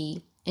that can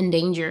be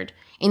endangered.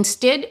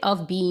 Instead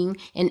of being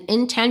an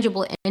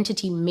intangible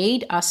entity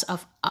made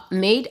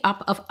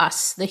up of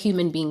us, the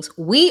human beings,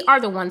 we are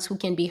the ones who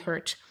can be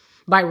hurt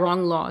by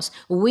wrong laws.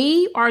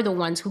 We are the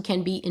ones who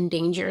can be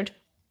endangered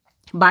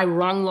by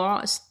wrong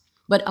laws.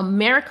 But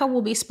America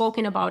will be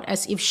spoken about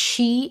as if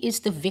she is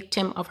the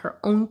victim of her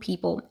own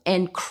people,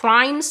 and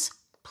crimes,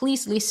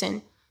 please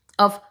listen,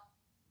 of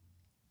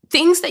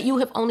things that you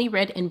have only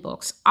read in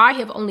books, I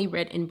have only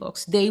read in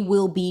books, they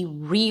will be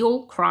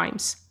real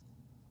crimes.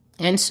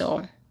 And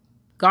so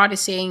God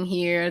is saying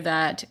here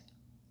that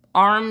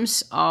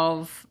arms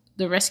of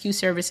the rescue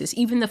services,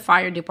 even the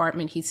fire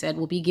department, he said,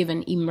 will be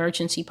given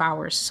emergency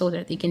powers so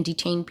that they can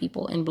detain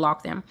people and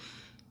block them.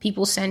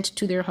 People sent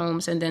to their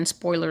homes, and then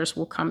spoilers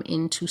will come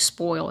in to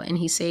spoil. And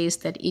he says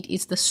that it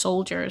is the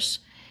soldiers,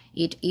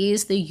 it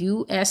is the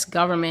U.S.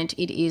 government,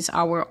 it is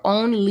our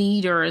own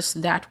leaders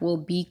that will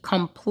be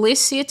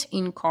complicit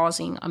in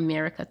causing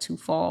America to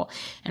fall.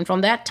 And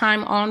from that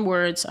time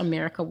onwards,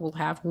 America will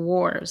have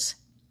wars.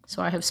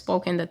 So I have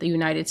spoken that the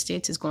United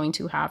States is going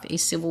to have a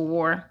civil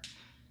war,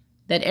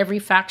 that every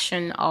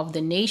faction of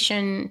the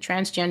nation,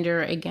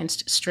 transgender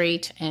against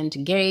straight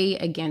and gay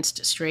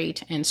against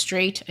straight and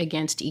straight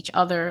against each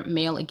other,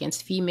 male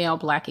against female,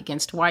 black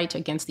against white,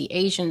 against the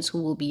Asians,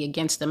 who will be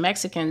against the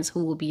Mexicans,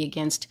 who will be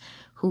against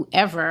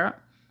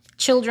whoever,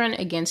 children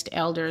against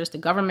elders, the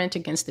government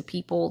against the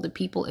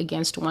people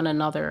against one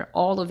another.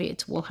 All of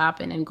it will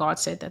happen. And God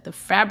said that the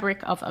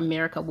fabric of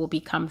America will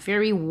become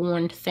very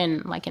worn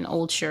thin like an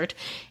old shirt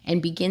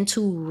and begin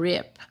to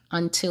rip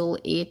until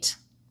it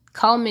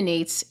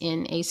culminates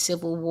in a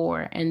civil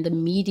war. And the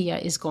media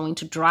is going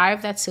to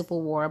drive that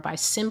civil war by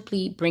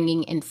simply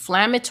bringing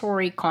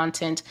inflammatory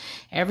content.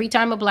 Every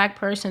time a black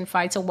person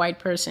fights a white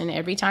person,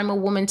 every time a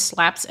woman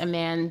slaps a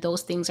man,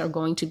 those things are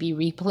going to be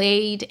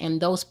replayed, and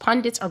those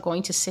pundits are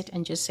going to sit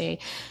and just say,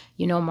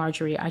 you know,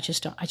 Marjorie, I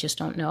just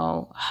don't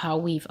know how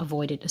we've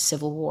avoided a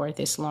civil war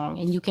this long.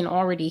 And you can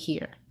already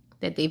hear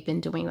that they've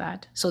been doing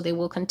that. So they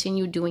will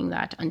continue doing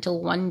that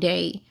until one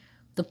day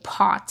the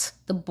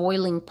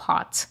boiling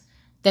pot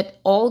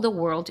that all the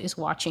world is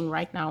watching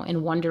right now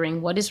and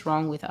wondering what is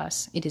wrong with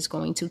us, it is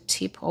going to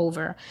tip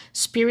over.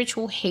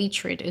 Spiritual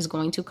hatred is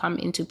going to come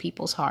into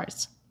people's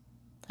hearts.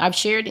 I've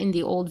shared in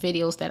the old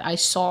videos that I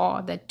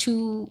saw that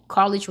 2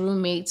 college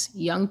roommates,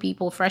 young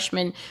people,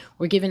 freshmen,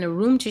 were given a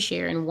room to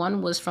share, and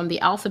one was from the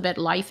alphabet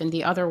life and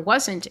the other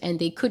wasn't, and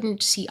they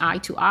couldn't see eye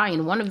to eye.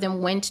 And one of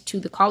them went to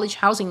the college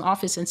housing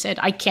office and said,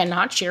 I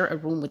cannot share a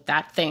room with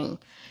that thing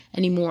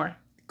anymore.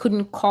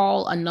 Couldn't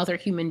call another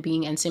human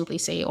being and simply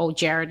say, oh,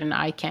 Jared and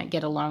I can't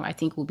get along. I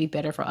think it will be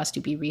better for us to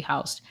be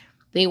rehoused.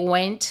 They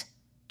went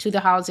to the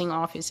housing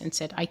office and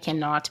said, I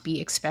cannot be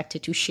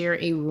expected to share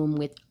a room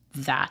with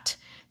that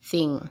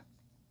thing.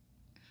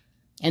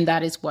 And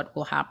that is what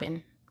will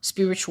happen.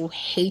 Spiritual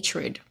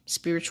hatred,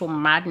 spiritual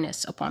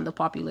madness upon the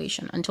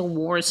population until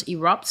wars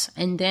erupts.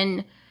 And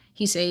then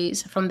he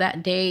says, from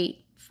that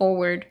day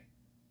forward,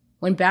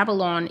 when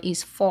Babylon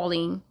is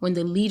falling, when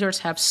the leaders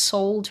have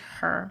sold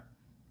her,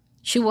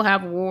 she will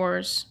have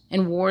wars,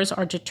 and wars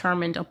are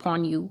determined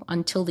upon you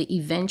until the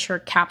eventual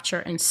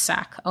capture and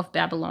sack of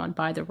Babylon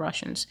by the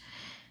Russians.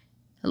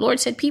 The Lord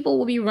said people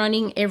will be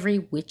running every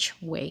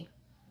which way,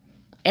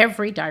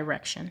 every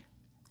direction.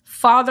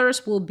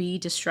 Fathers will be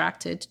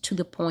distracted to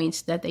the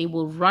point that they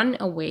will run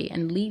away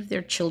and leave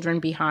their children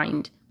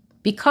behind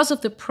because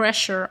of the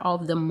pressure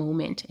of the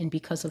moment and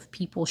because of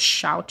people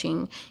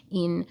shouting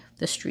in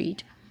the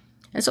street.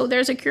 And so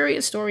there's a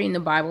curious story in the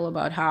Bible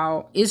about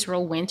how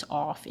Israel went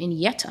off in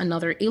yet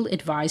another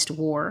ill-advised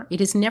war.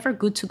 It is never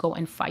good to go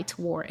and fight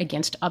war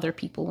against other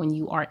people when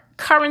you are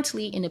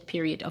currently in a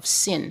period of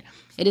sin.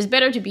 It is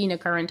better to be in a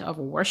current of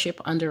worship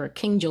under a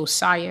King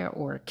Josiah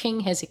or a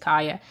King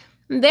Hezekiah.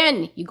 And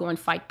then you go and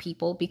fight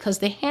people because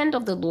the hand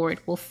of the Lord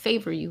will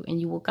favor you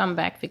and you will come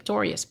back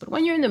victorious. But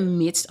when you're in the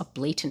midst of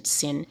blatant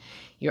sin,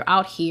 you're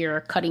out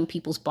here cutting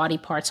people's body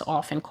parts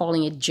off and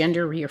calling it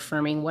gender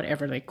reaffirming,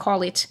 whatever they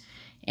call it,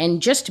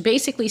 and just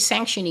basically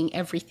sanctioning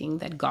everything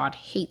that God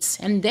hates.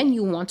 And then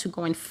you want to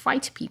go and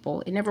fight people.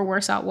 It never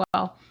works out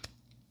well.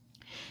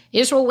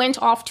 Israel went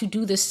off to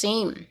do the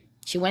same.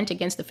 She went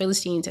against the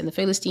Philistines, and the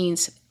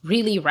Philistines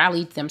really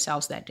rallied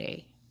themselves that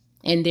day.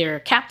 And their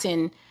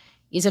captain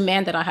is a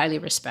man that I highly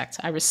respect.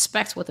 I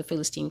respect what the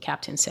Philistine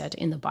captain said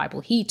in the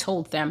Bible. He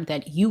told them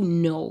that you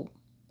know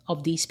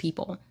of these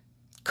people.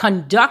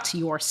 Conduct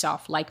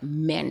yourself like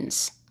men,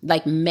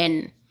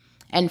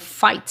 and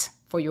fight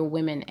for your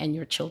women and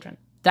your children.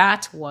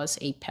 That was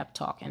a pep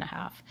talk and a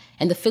half.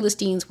 And the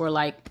Philistines were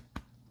like,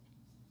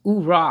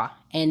 hoorah.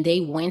 And they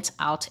went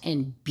out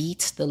and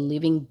beat the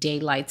living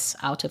daylights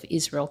out of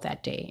Israel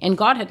that day. And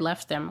God had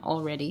left them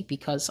already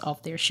because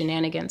of their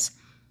shenanigans.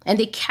 And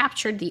they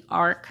captured the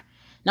ark.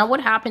 Now,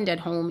 what happened at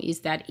home is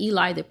that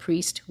Eli the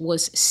priest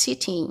was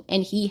sitting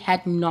and he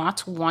had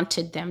not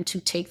wanted them to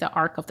take the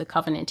Ark of the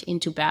Covenant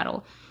into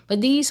battle. But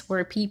these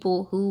were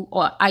people who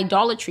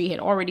idolatry had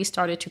already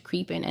started to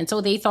creep in. And so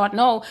they thought,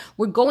 no,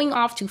 we're going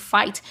off to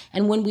fight.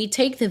 And when we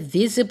take the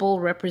visible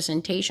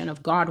representation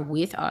of God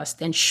with us,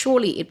 then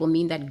surely it will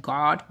mean that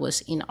God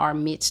was in our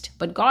midst.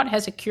 But God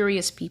has a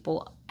curious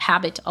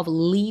habit of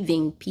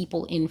leaving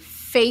people in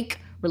fake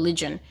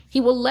religion. He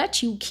will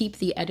let you keep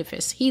the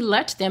edifice. He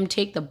let them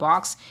take the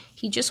box.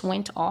 He just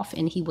went off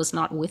and he was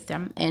not with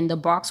them. And the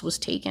box was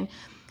taken.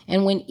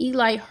 And when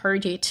Eli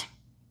heard it,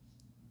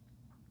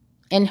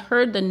 and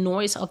heard the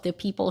noise of the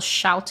people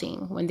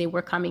shouting when they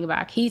were coming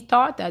back, he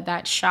thought that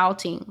that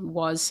shouting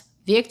was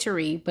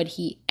victory, but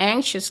he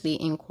anxiously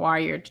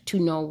inquired to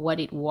know what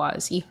it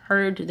was. He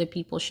heard the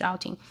people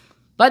shouting,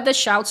 but the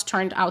shouts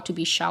turned out to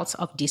be shouts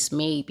of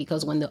dismay,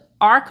 because when the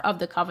Ark of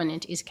the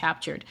Covenant is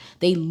captured,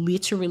 they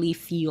literally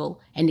feel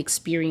and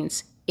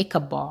experience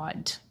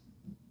Ichabod.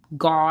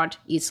 God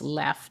is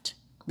left.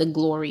 The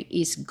glory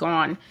is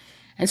gone.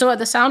 And so at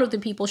the sound of the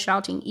people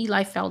shouting,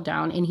 Eli fell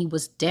down and he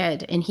was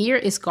dead. And here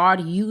is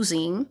God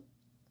using,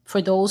 for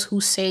those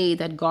who say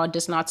that God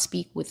does not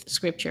speak with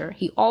scripture.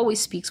 He always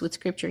speaks with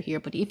scripture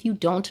here. But if you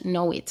don't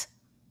know it,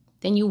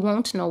 then you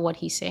won't know what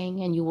he's saying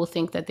and you will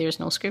think that there's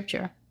no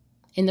scripture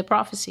in the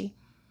prophecy.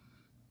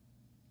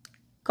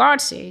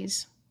 God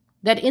says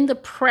that in the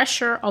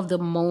pressure of the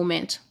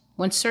moment,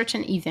 when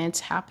certain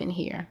events happen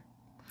here,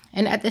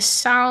 and at the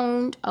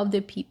sound of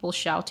the people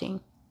shouting,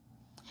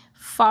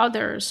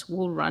 fathers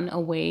will run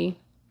away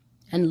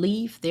and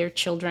leave their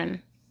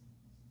children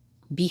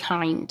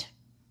behind.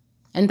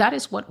 And that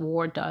is what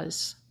war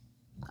does.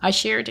 I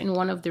shared in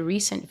one of the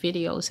recent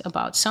videos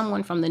about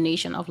someone from the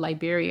nation of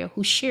Liberia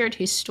who shared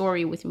his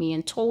story with me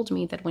and told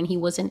me that when he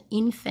was an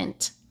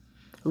infant,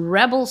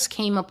 rebels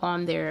came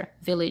upon their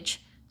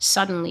village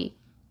suddenly,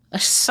 a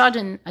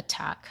sudden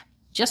attack,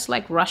 just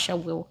like Russia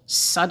will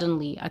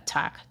suddenly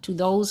attack to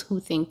those who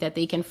think that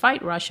they can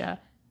fight Russia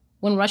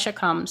when Russia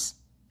comes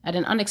at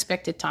an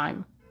unexpected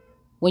time,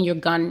 when your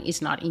gun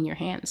is not in your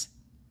hands.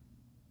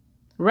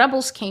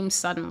 Rebels came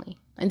suddenly,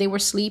 and they were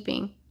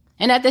sleeping.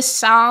 And at the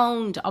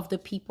sound of the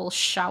people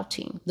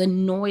shouting, the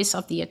noise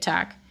of the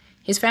attack,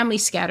 his family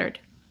scattered.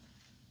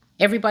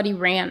 Everybody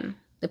ran.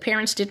 The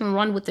parents didn't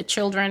run with the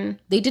children.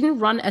 They didn't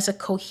run as a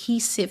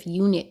cohesive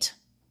unit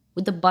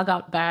with the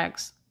bug-out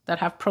bags that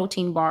have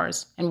protein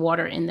bars and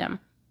water in them.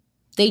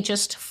 They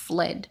just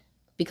fled,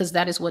 because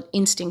that is what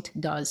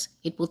instinct does.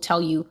 It will tell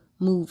you,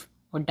 move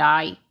or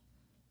die.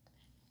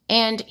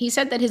 And he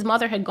said that his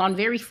mother had gone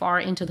very far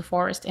into the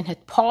forest and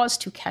had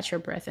paused to catch her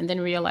breath and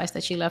then realized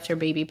that she left her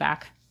baby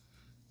back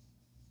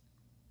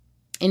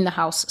in the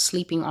house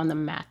sleeping on the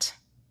mat.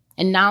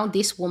 And now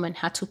this woman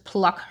had to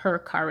pluck her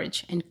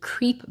courage and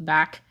creep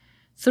back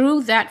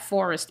through that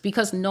forest,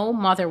 because no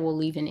mother will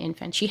leave an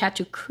infant. She had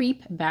to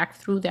creep back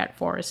through that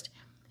forest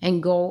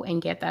and go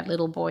and get that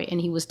little boy.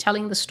 And he was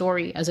telling the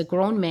story as a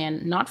grown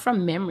man, not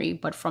from memory,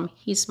 but from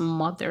his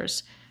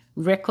mother's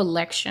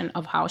recollection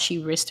of how she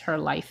risked her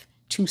life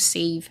to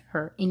save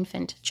her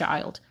infant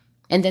child.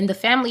 And then the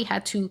family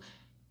had to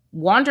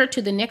wander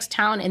to the next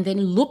town and then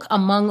look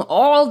among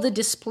all the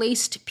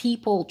displaced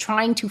people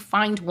trying to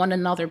find one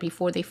another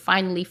before they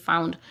finally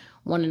found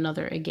one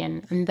another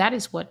again. And that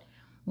is what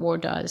war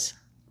does.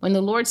 When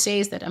the Lord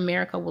says that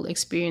America will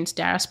experience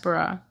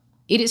diaspora,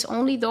 it is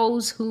only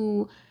those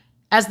who,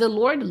 as the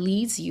Lord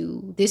leads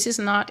you, this is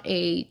not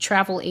a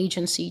travel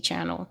agency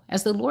channel.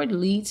 As the Lord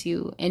leads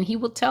you, and he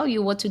will tell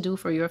you what to do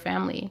for your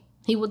family.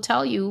 He will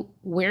tell you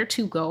where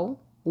to go,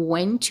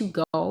 when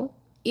to go,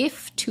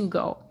 if to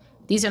go.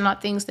 These are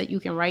not things that you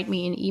can write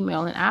me an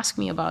email and ask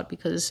me about,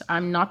 because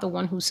I'm not the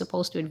one who's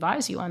supposed to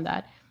advise you on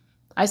that.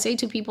 I say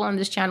to people on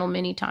this channel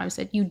many times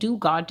that you do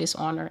God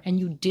dishonor and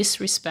you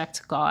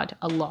disrespect God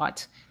a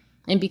lot.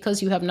 And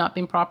because you have not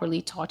been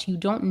properly taught, you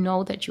don't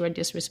know that you are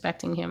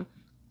disrespecting him.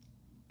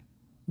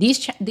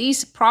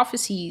 These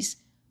prophecies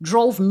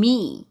drove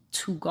me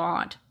to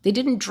God. They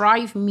didn't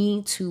drive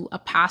me to a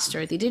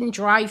pastor. They didn't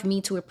drive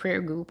me to a prayer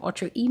group or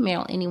to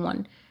email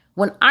anyone.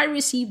 When I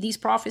received these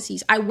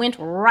prophecies, I went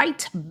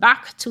right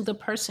back to the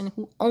person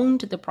who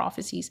owned the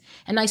prophecies,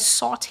 and I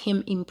sought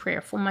him in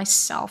prayer for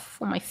myself,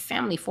 for my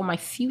family, for my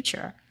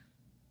future.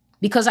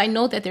 Because I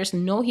know that there's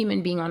no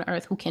human being on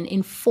earth who can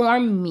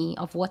inform me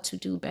of what to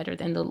do better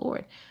than the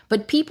Lord.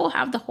 But people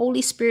have the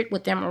Holy Spirit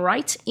with them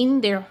right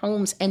in their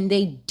homes, and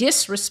they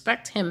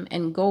disrespect him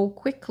and go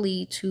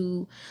quickly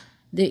to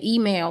the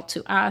email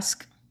to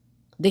ask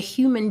the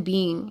human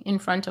being in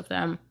front of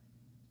them,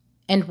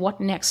 and what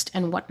next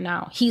and what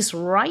now? He's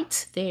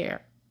right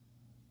there.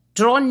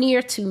 Draw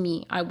near to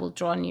me, I will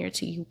draw near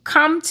to you.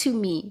 Come to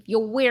me,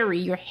 you're weary,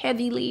 you're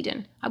heavy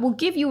laden. I will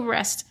give you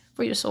rest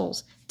for your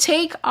souls.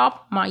 Take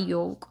up my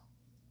yoke.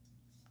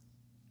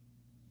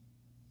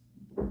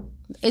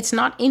 It's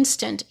not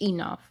instant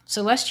enough.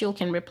 Celestial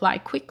can reply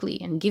quickly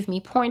and give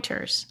me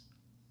pointers.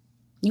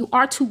 You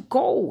are to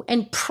go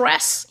and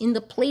press in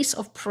the place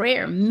of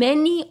prayer.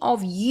 Many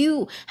of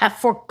you have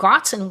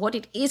forgotten what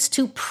it is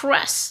to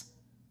press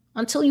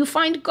until you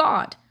find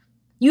God.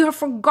 You have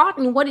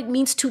forgotten what it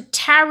means to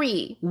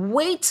tarry.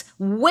 Wait,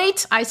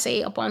 I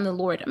say, upon the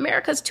Lord.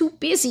 America's too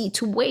busy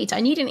to wait. I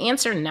need an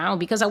answer now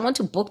because I want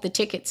to book the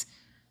tickets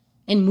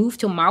and move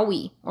to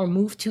Maui or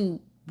move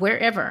to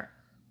wherever.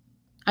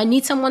 I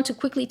need someone to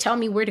quickly tell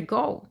me where to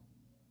go.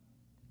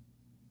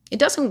 It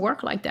doesn't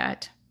work like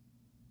that.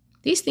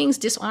 These things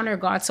dishonor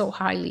God so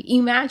highly.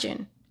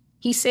 Imagine,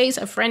 he says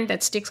a friend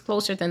that sticks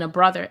closer than a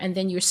brother, and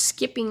then you're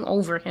skipping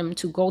over him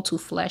to go to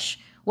flesh.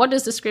 What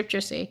does the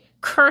scripture say?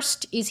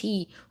 Cursed is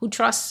he who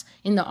trusts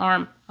in the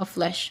arm of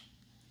flesh.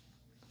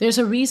 There's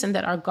a reason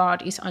that our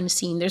God is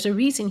unseen. There's a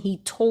reason he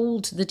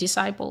told the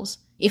disciples,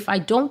 if I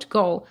don't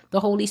go, the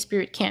Holy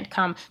Spirit can't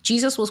come.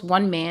 Jesus was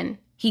one man.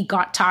 He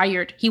got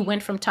tired. He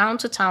went from town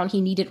to town.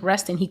 He needed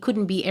rest and he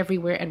couldn't be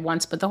everywhere at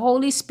once. But the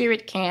Holy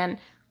Spirit can.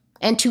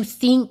 And to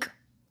think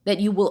that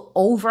you will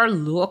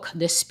overlook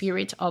the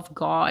Spirit of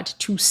God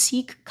to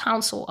seek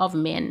counsel of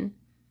men.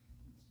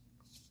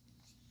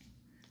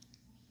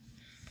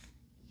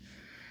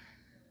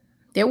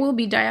 There will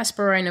be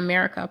diaspora in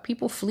America,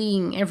 people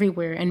fleeing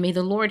everywhere, and may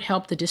the Lord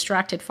help the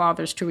distracted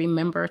fathers to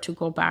remember to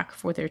go back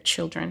for their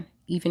children,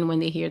 even when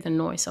they hear the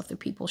noise of the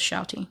people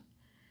shouting.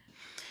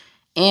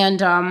 And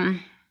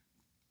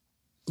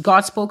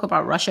God spoke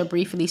about Russia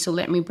briefly, so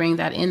let me bring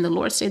that in. The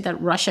Lord said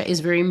that Russia is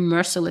very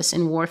merciless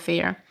in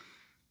warfare.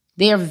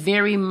 They are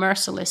very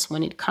merciless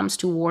when it comes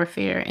to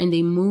warfare, and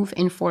they move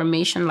in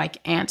formation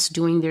like ants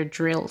doing their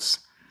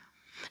drills.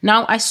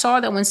 Now, I saw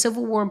that when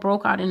civil war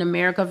broke out in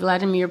America,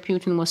 Vladimir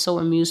Putin was so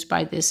amused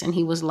by this and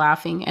he was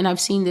laughing. And I've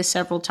seen this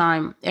several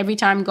times. Every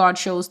time God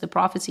shows the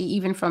prophecy,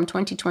 even from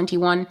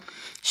 2021,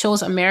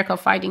 shows America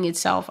fighting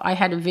itself. I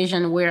had a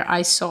vision where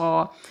I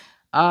saw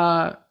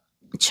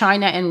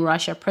China and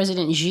Russia,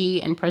 President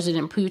Xi and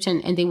President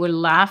Putin, and they were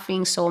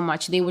laughing so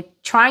much. They were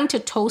trying to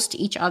toast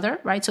each other,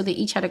 right? So they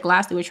each had a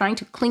glass. They were trying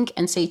to clink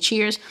and say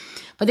cheers,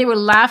 but they were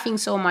laughing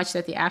so much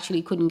that they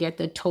actually couldn't get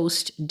the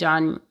toast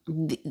done.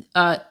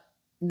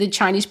 The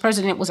Chinese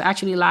president was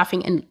actually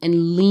laughing and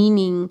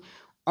leaning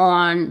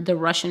on the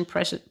Russian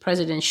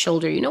president's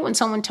shoulder. You know, when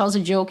someone tells a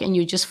joke and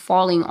you're just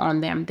falling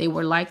on them, they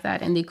were like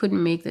that and they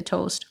couldn't make the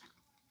toast.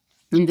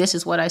 And this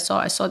is what I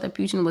saw. I saw that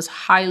Putin was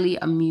highly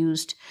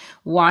amused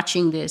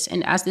watching this.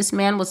 And as this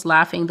man was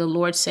laughing, the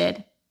Lord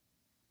said,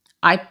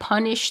 I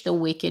punish the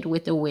wicked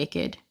with the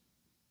wicked.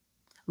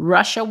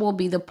 Russia will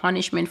be the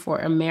punishment for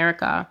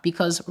America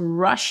because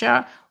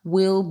Russia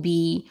will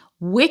be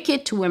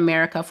wicked to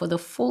America for the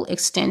full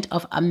extent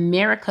of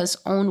America's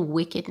own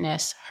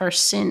wickedness, her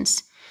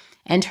sins,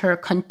 and her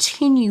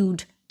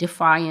continued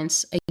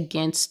defiance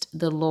against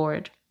the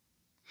Lord.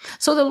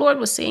 So the Lord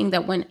was saying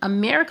that when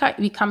America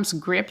becomes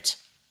gripped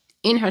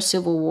in her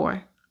civil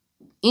war,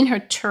 in her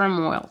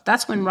turmoil,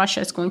 that's when Russia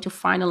is going to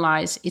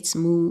finalize its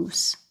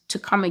moves to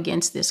come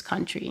against this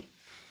country.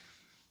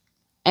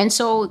 And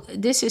so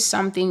this is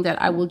something that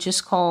I will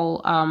just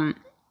call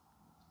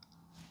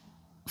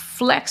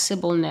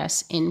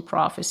flexibleness in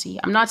prophecy.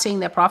 I'm not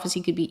saying that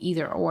prophecy could be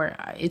either or.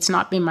 It's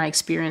not been my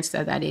experience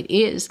that it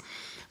is.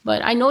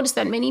 But I noticed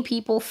that many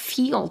people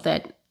feel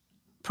that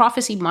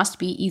prophecy must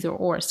be either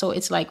or. So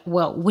it's like,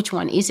 well, which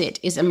one is it?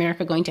 Is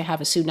America going to have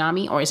a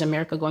tsunami or is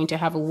America going to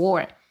have a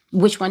war?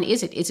 Which one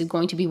is it? Is it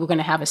going to be we're going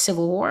to have a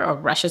civil war or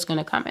Russia's going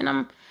to come? And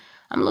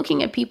I'm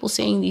looking at people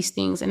saying these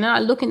things. And then I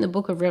look in the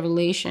book of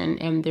Revelation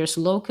and there's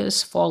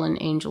locusts, fallen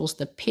angels,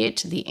 the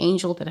pit, the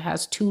angel that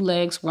has 2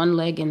 legs, 1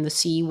 leg in the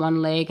sea,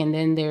 1 leg. And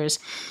then there's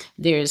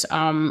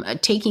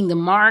taking the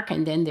mark.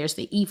 And then there's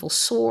the evil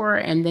sore.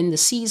 And then the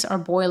seas are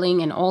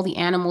boiling and all the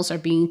animals are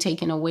being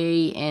taken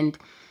away. And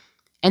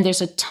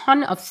there's a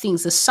ton of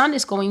things. The sun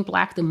is going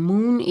black. The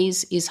moon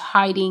is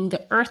hiding.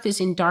 The earth is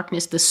in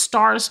darkness. The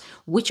stars,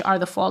 which are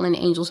the fallen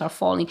angels, are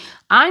falling.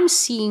 I'm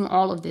seeing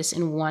all of this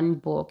in one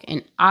book.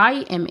 And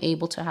I am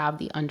able to have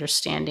the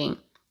understanding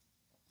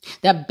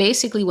that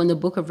basically when the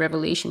book of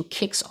Revelation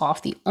kicks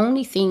off, the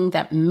only thing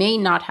that may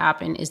not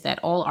happen is that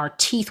all our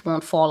teeth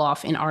won't fall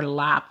off in our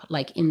lap,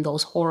 like in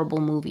those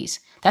horrible movies.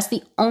 That's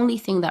the only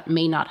thing that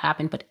may not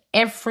happen. But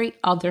every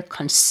other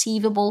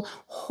conceivable,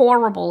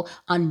 horrible,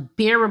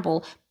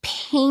 unbearable,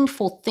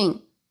 painful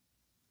thing,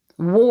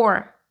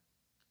 war,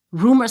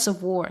 rumors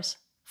of wars,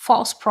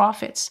 false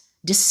prophets,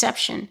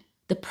 deception,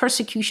 the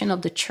persecution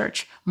of the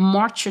church,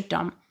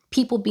 martyrdom,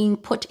 people being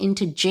put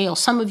into jail.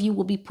 Some of you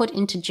will be put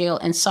into jail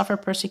and suffer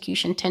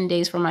persecution 10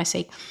 days for my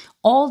sake.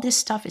 All this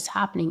stuff is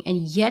happening.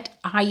 And yet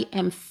I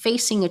am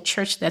facing a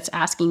church that's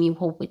asking me,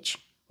 well, which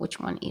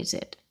one is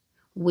it?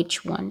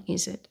 Which one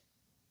is it?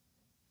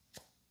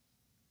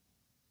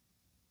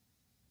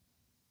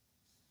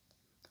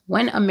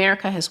 When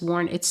America has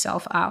worn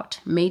itself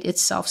out, made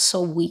itself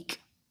so weak,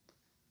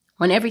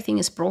 when everything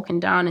is broken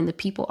down and the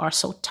people are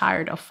so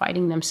tired of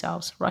fighting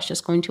themselves,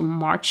 Russia's going to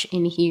march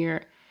in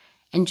here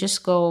and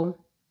just go,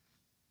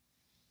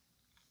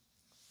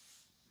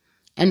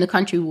 and the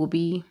country will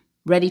be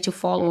ready to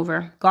fall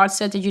over. God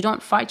said that you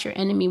don't fight your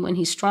enemy when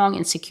he's strong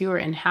and secure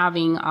and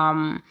having,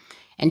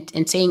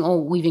 and saying,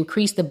 oh, we've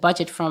increased the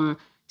budget from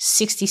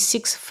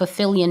 $66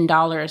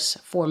 billion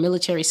for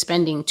military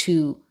spending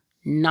to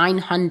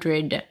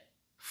 $900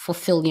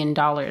 fulfillion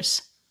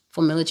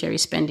for military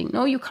spending.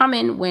 No, you come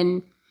in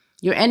when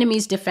your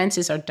enemy's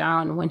defenses are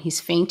down, when he's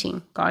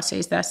fainting. God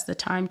says that's the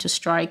time to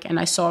strike. And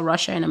I saw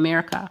Russia and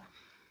America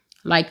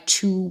like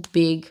two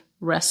big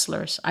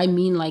wrestlers. I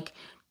mean, like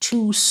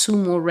two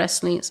sumo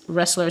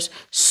wrestlers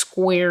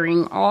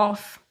squaring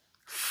off,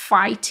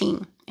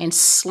 fighting and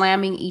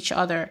slamming each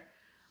other.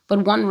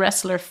 But one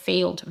wrestler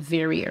failed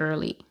very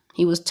early.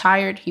 He was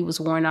tired, he was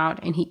worn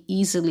out, and he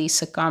easily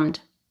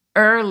succumbed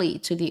early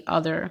to the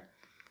other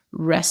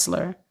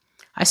wrestler.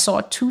 I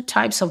saw two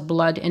types of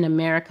blood in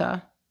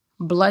America.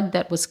 Blood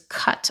that was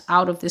cut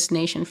out of this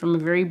nation from a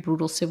very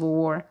brutal civil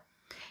war.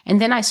 And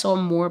then I saw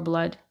more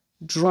blood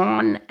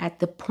drawn at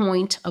the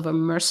point of a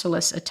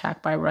merciless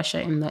attack by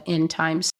Russia in the end times.